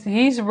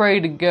 he's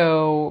ready to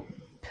go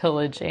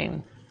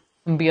pillaging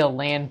and be a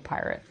land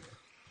pirate.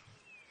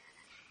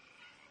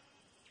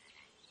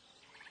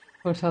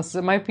 Hotel says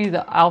it might be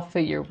the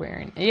outfit you're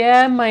wearing.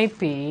 Yeah, it might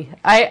be.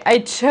 I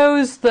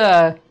chose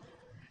that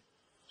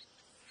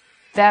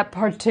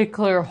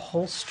particular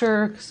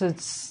holster because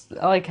it's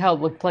I like how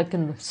it looked like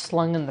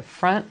slung in the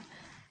front.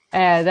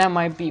 That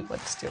might be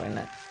what's doing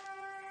it.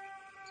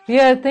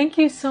 Yeah, thank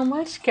you so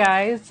much,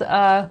 guys,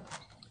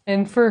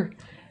 and for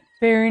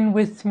bearing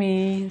with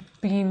me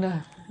being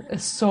a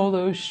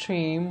solo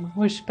stream.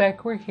 Wish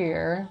Beck were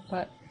here,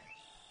 but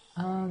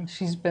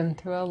she's been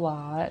through a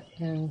lot,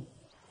 and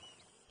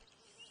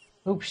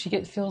hope she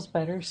feels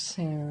better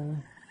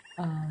soon.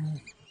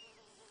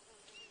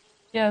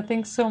 Yeah,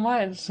 thanks so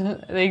much.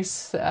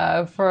 Thanks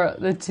for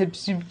the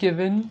tips you've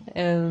given,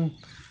 and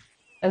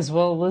as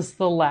well as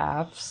the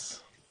laughs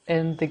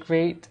and the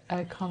great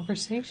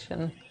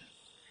conversation.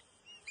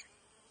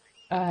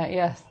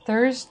 Yeah,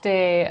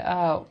 Thursday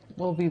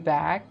we'll be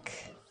back.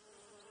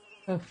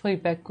 Hopefully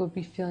Beck will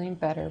be feeling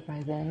better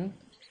by then.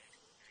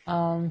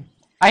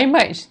 I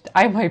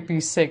might be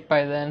sick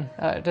by then,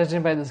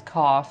 judging by this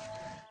cough.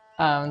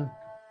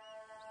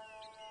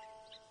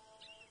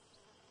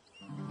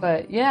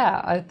 But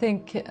yeah, I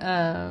think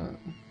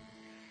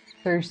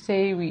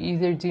Thursday we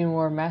either do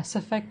more Mass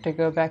Effect or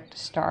go back to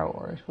Star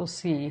Wars. We'll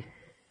see.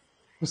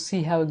 We'll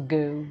see how it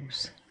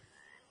goes.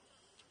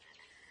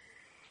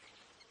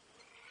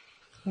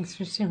 Thanks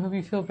for stream. Hope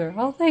you feel better.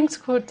 Oh, thanks,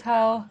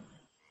 Quotal.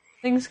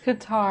 Thanks,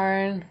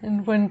 Katarn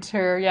and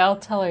Winter. Yeah, I'll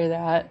tell her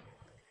that.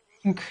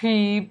 And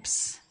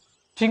Creeps.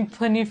 Drink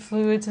plenty of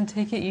fluids and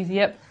take it easy.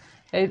 Yep.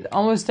 I'm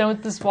almost done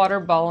with this water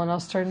bottle and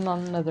I'll start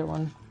on another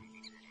one.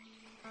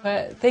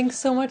 But thanks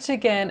so much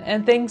again,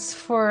 and thanks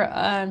for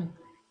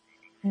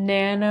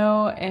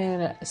Nano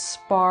and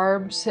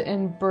Sparbs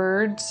and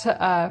Birds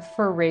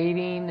for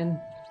raiding and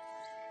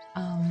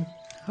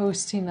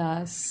hosting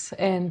us,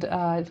 and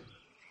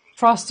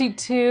Frosty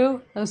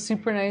too. That was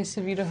super nice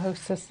of you to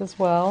host us as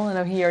well. I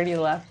know he already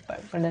left, but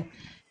I'm gonna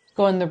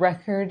go on the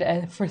record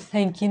for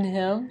thanking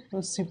him. It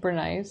was super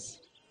nice.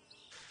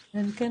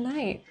 And good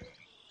night.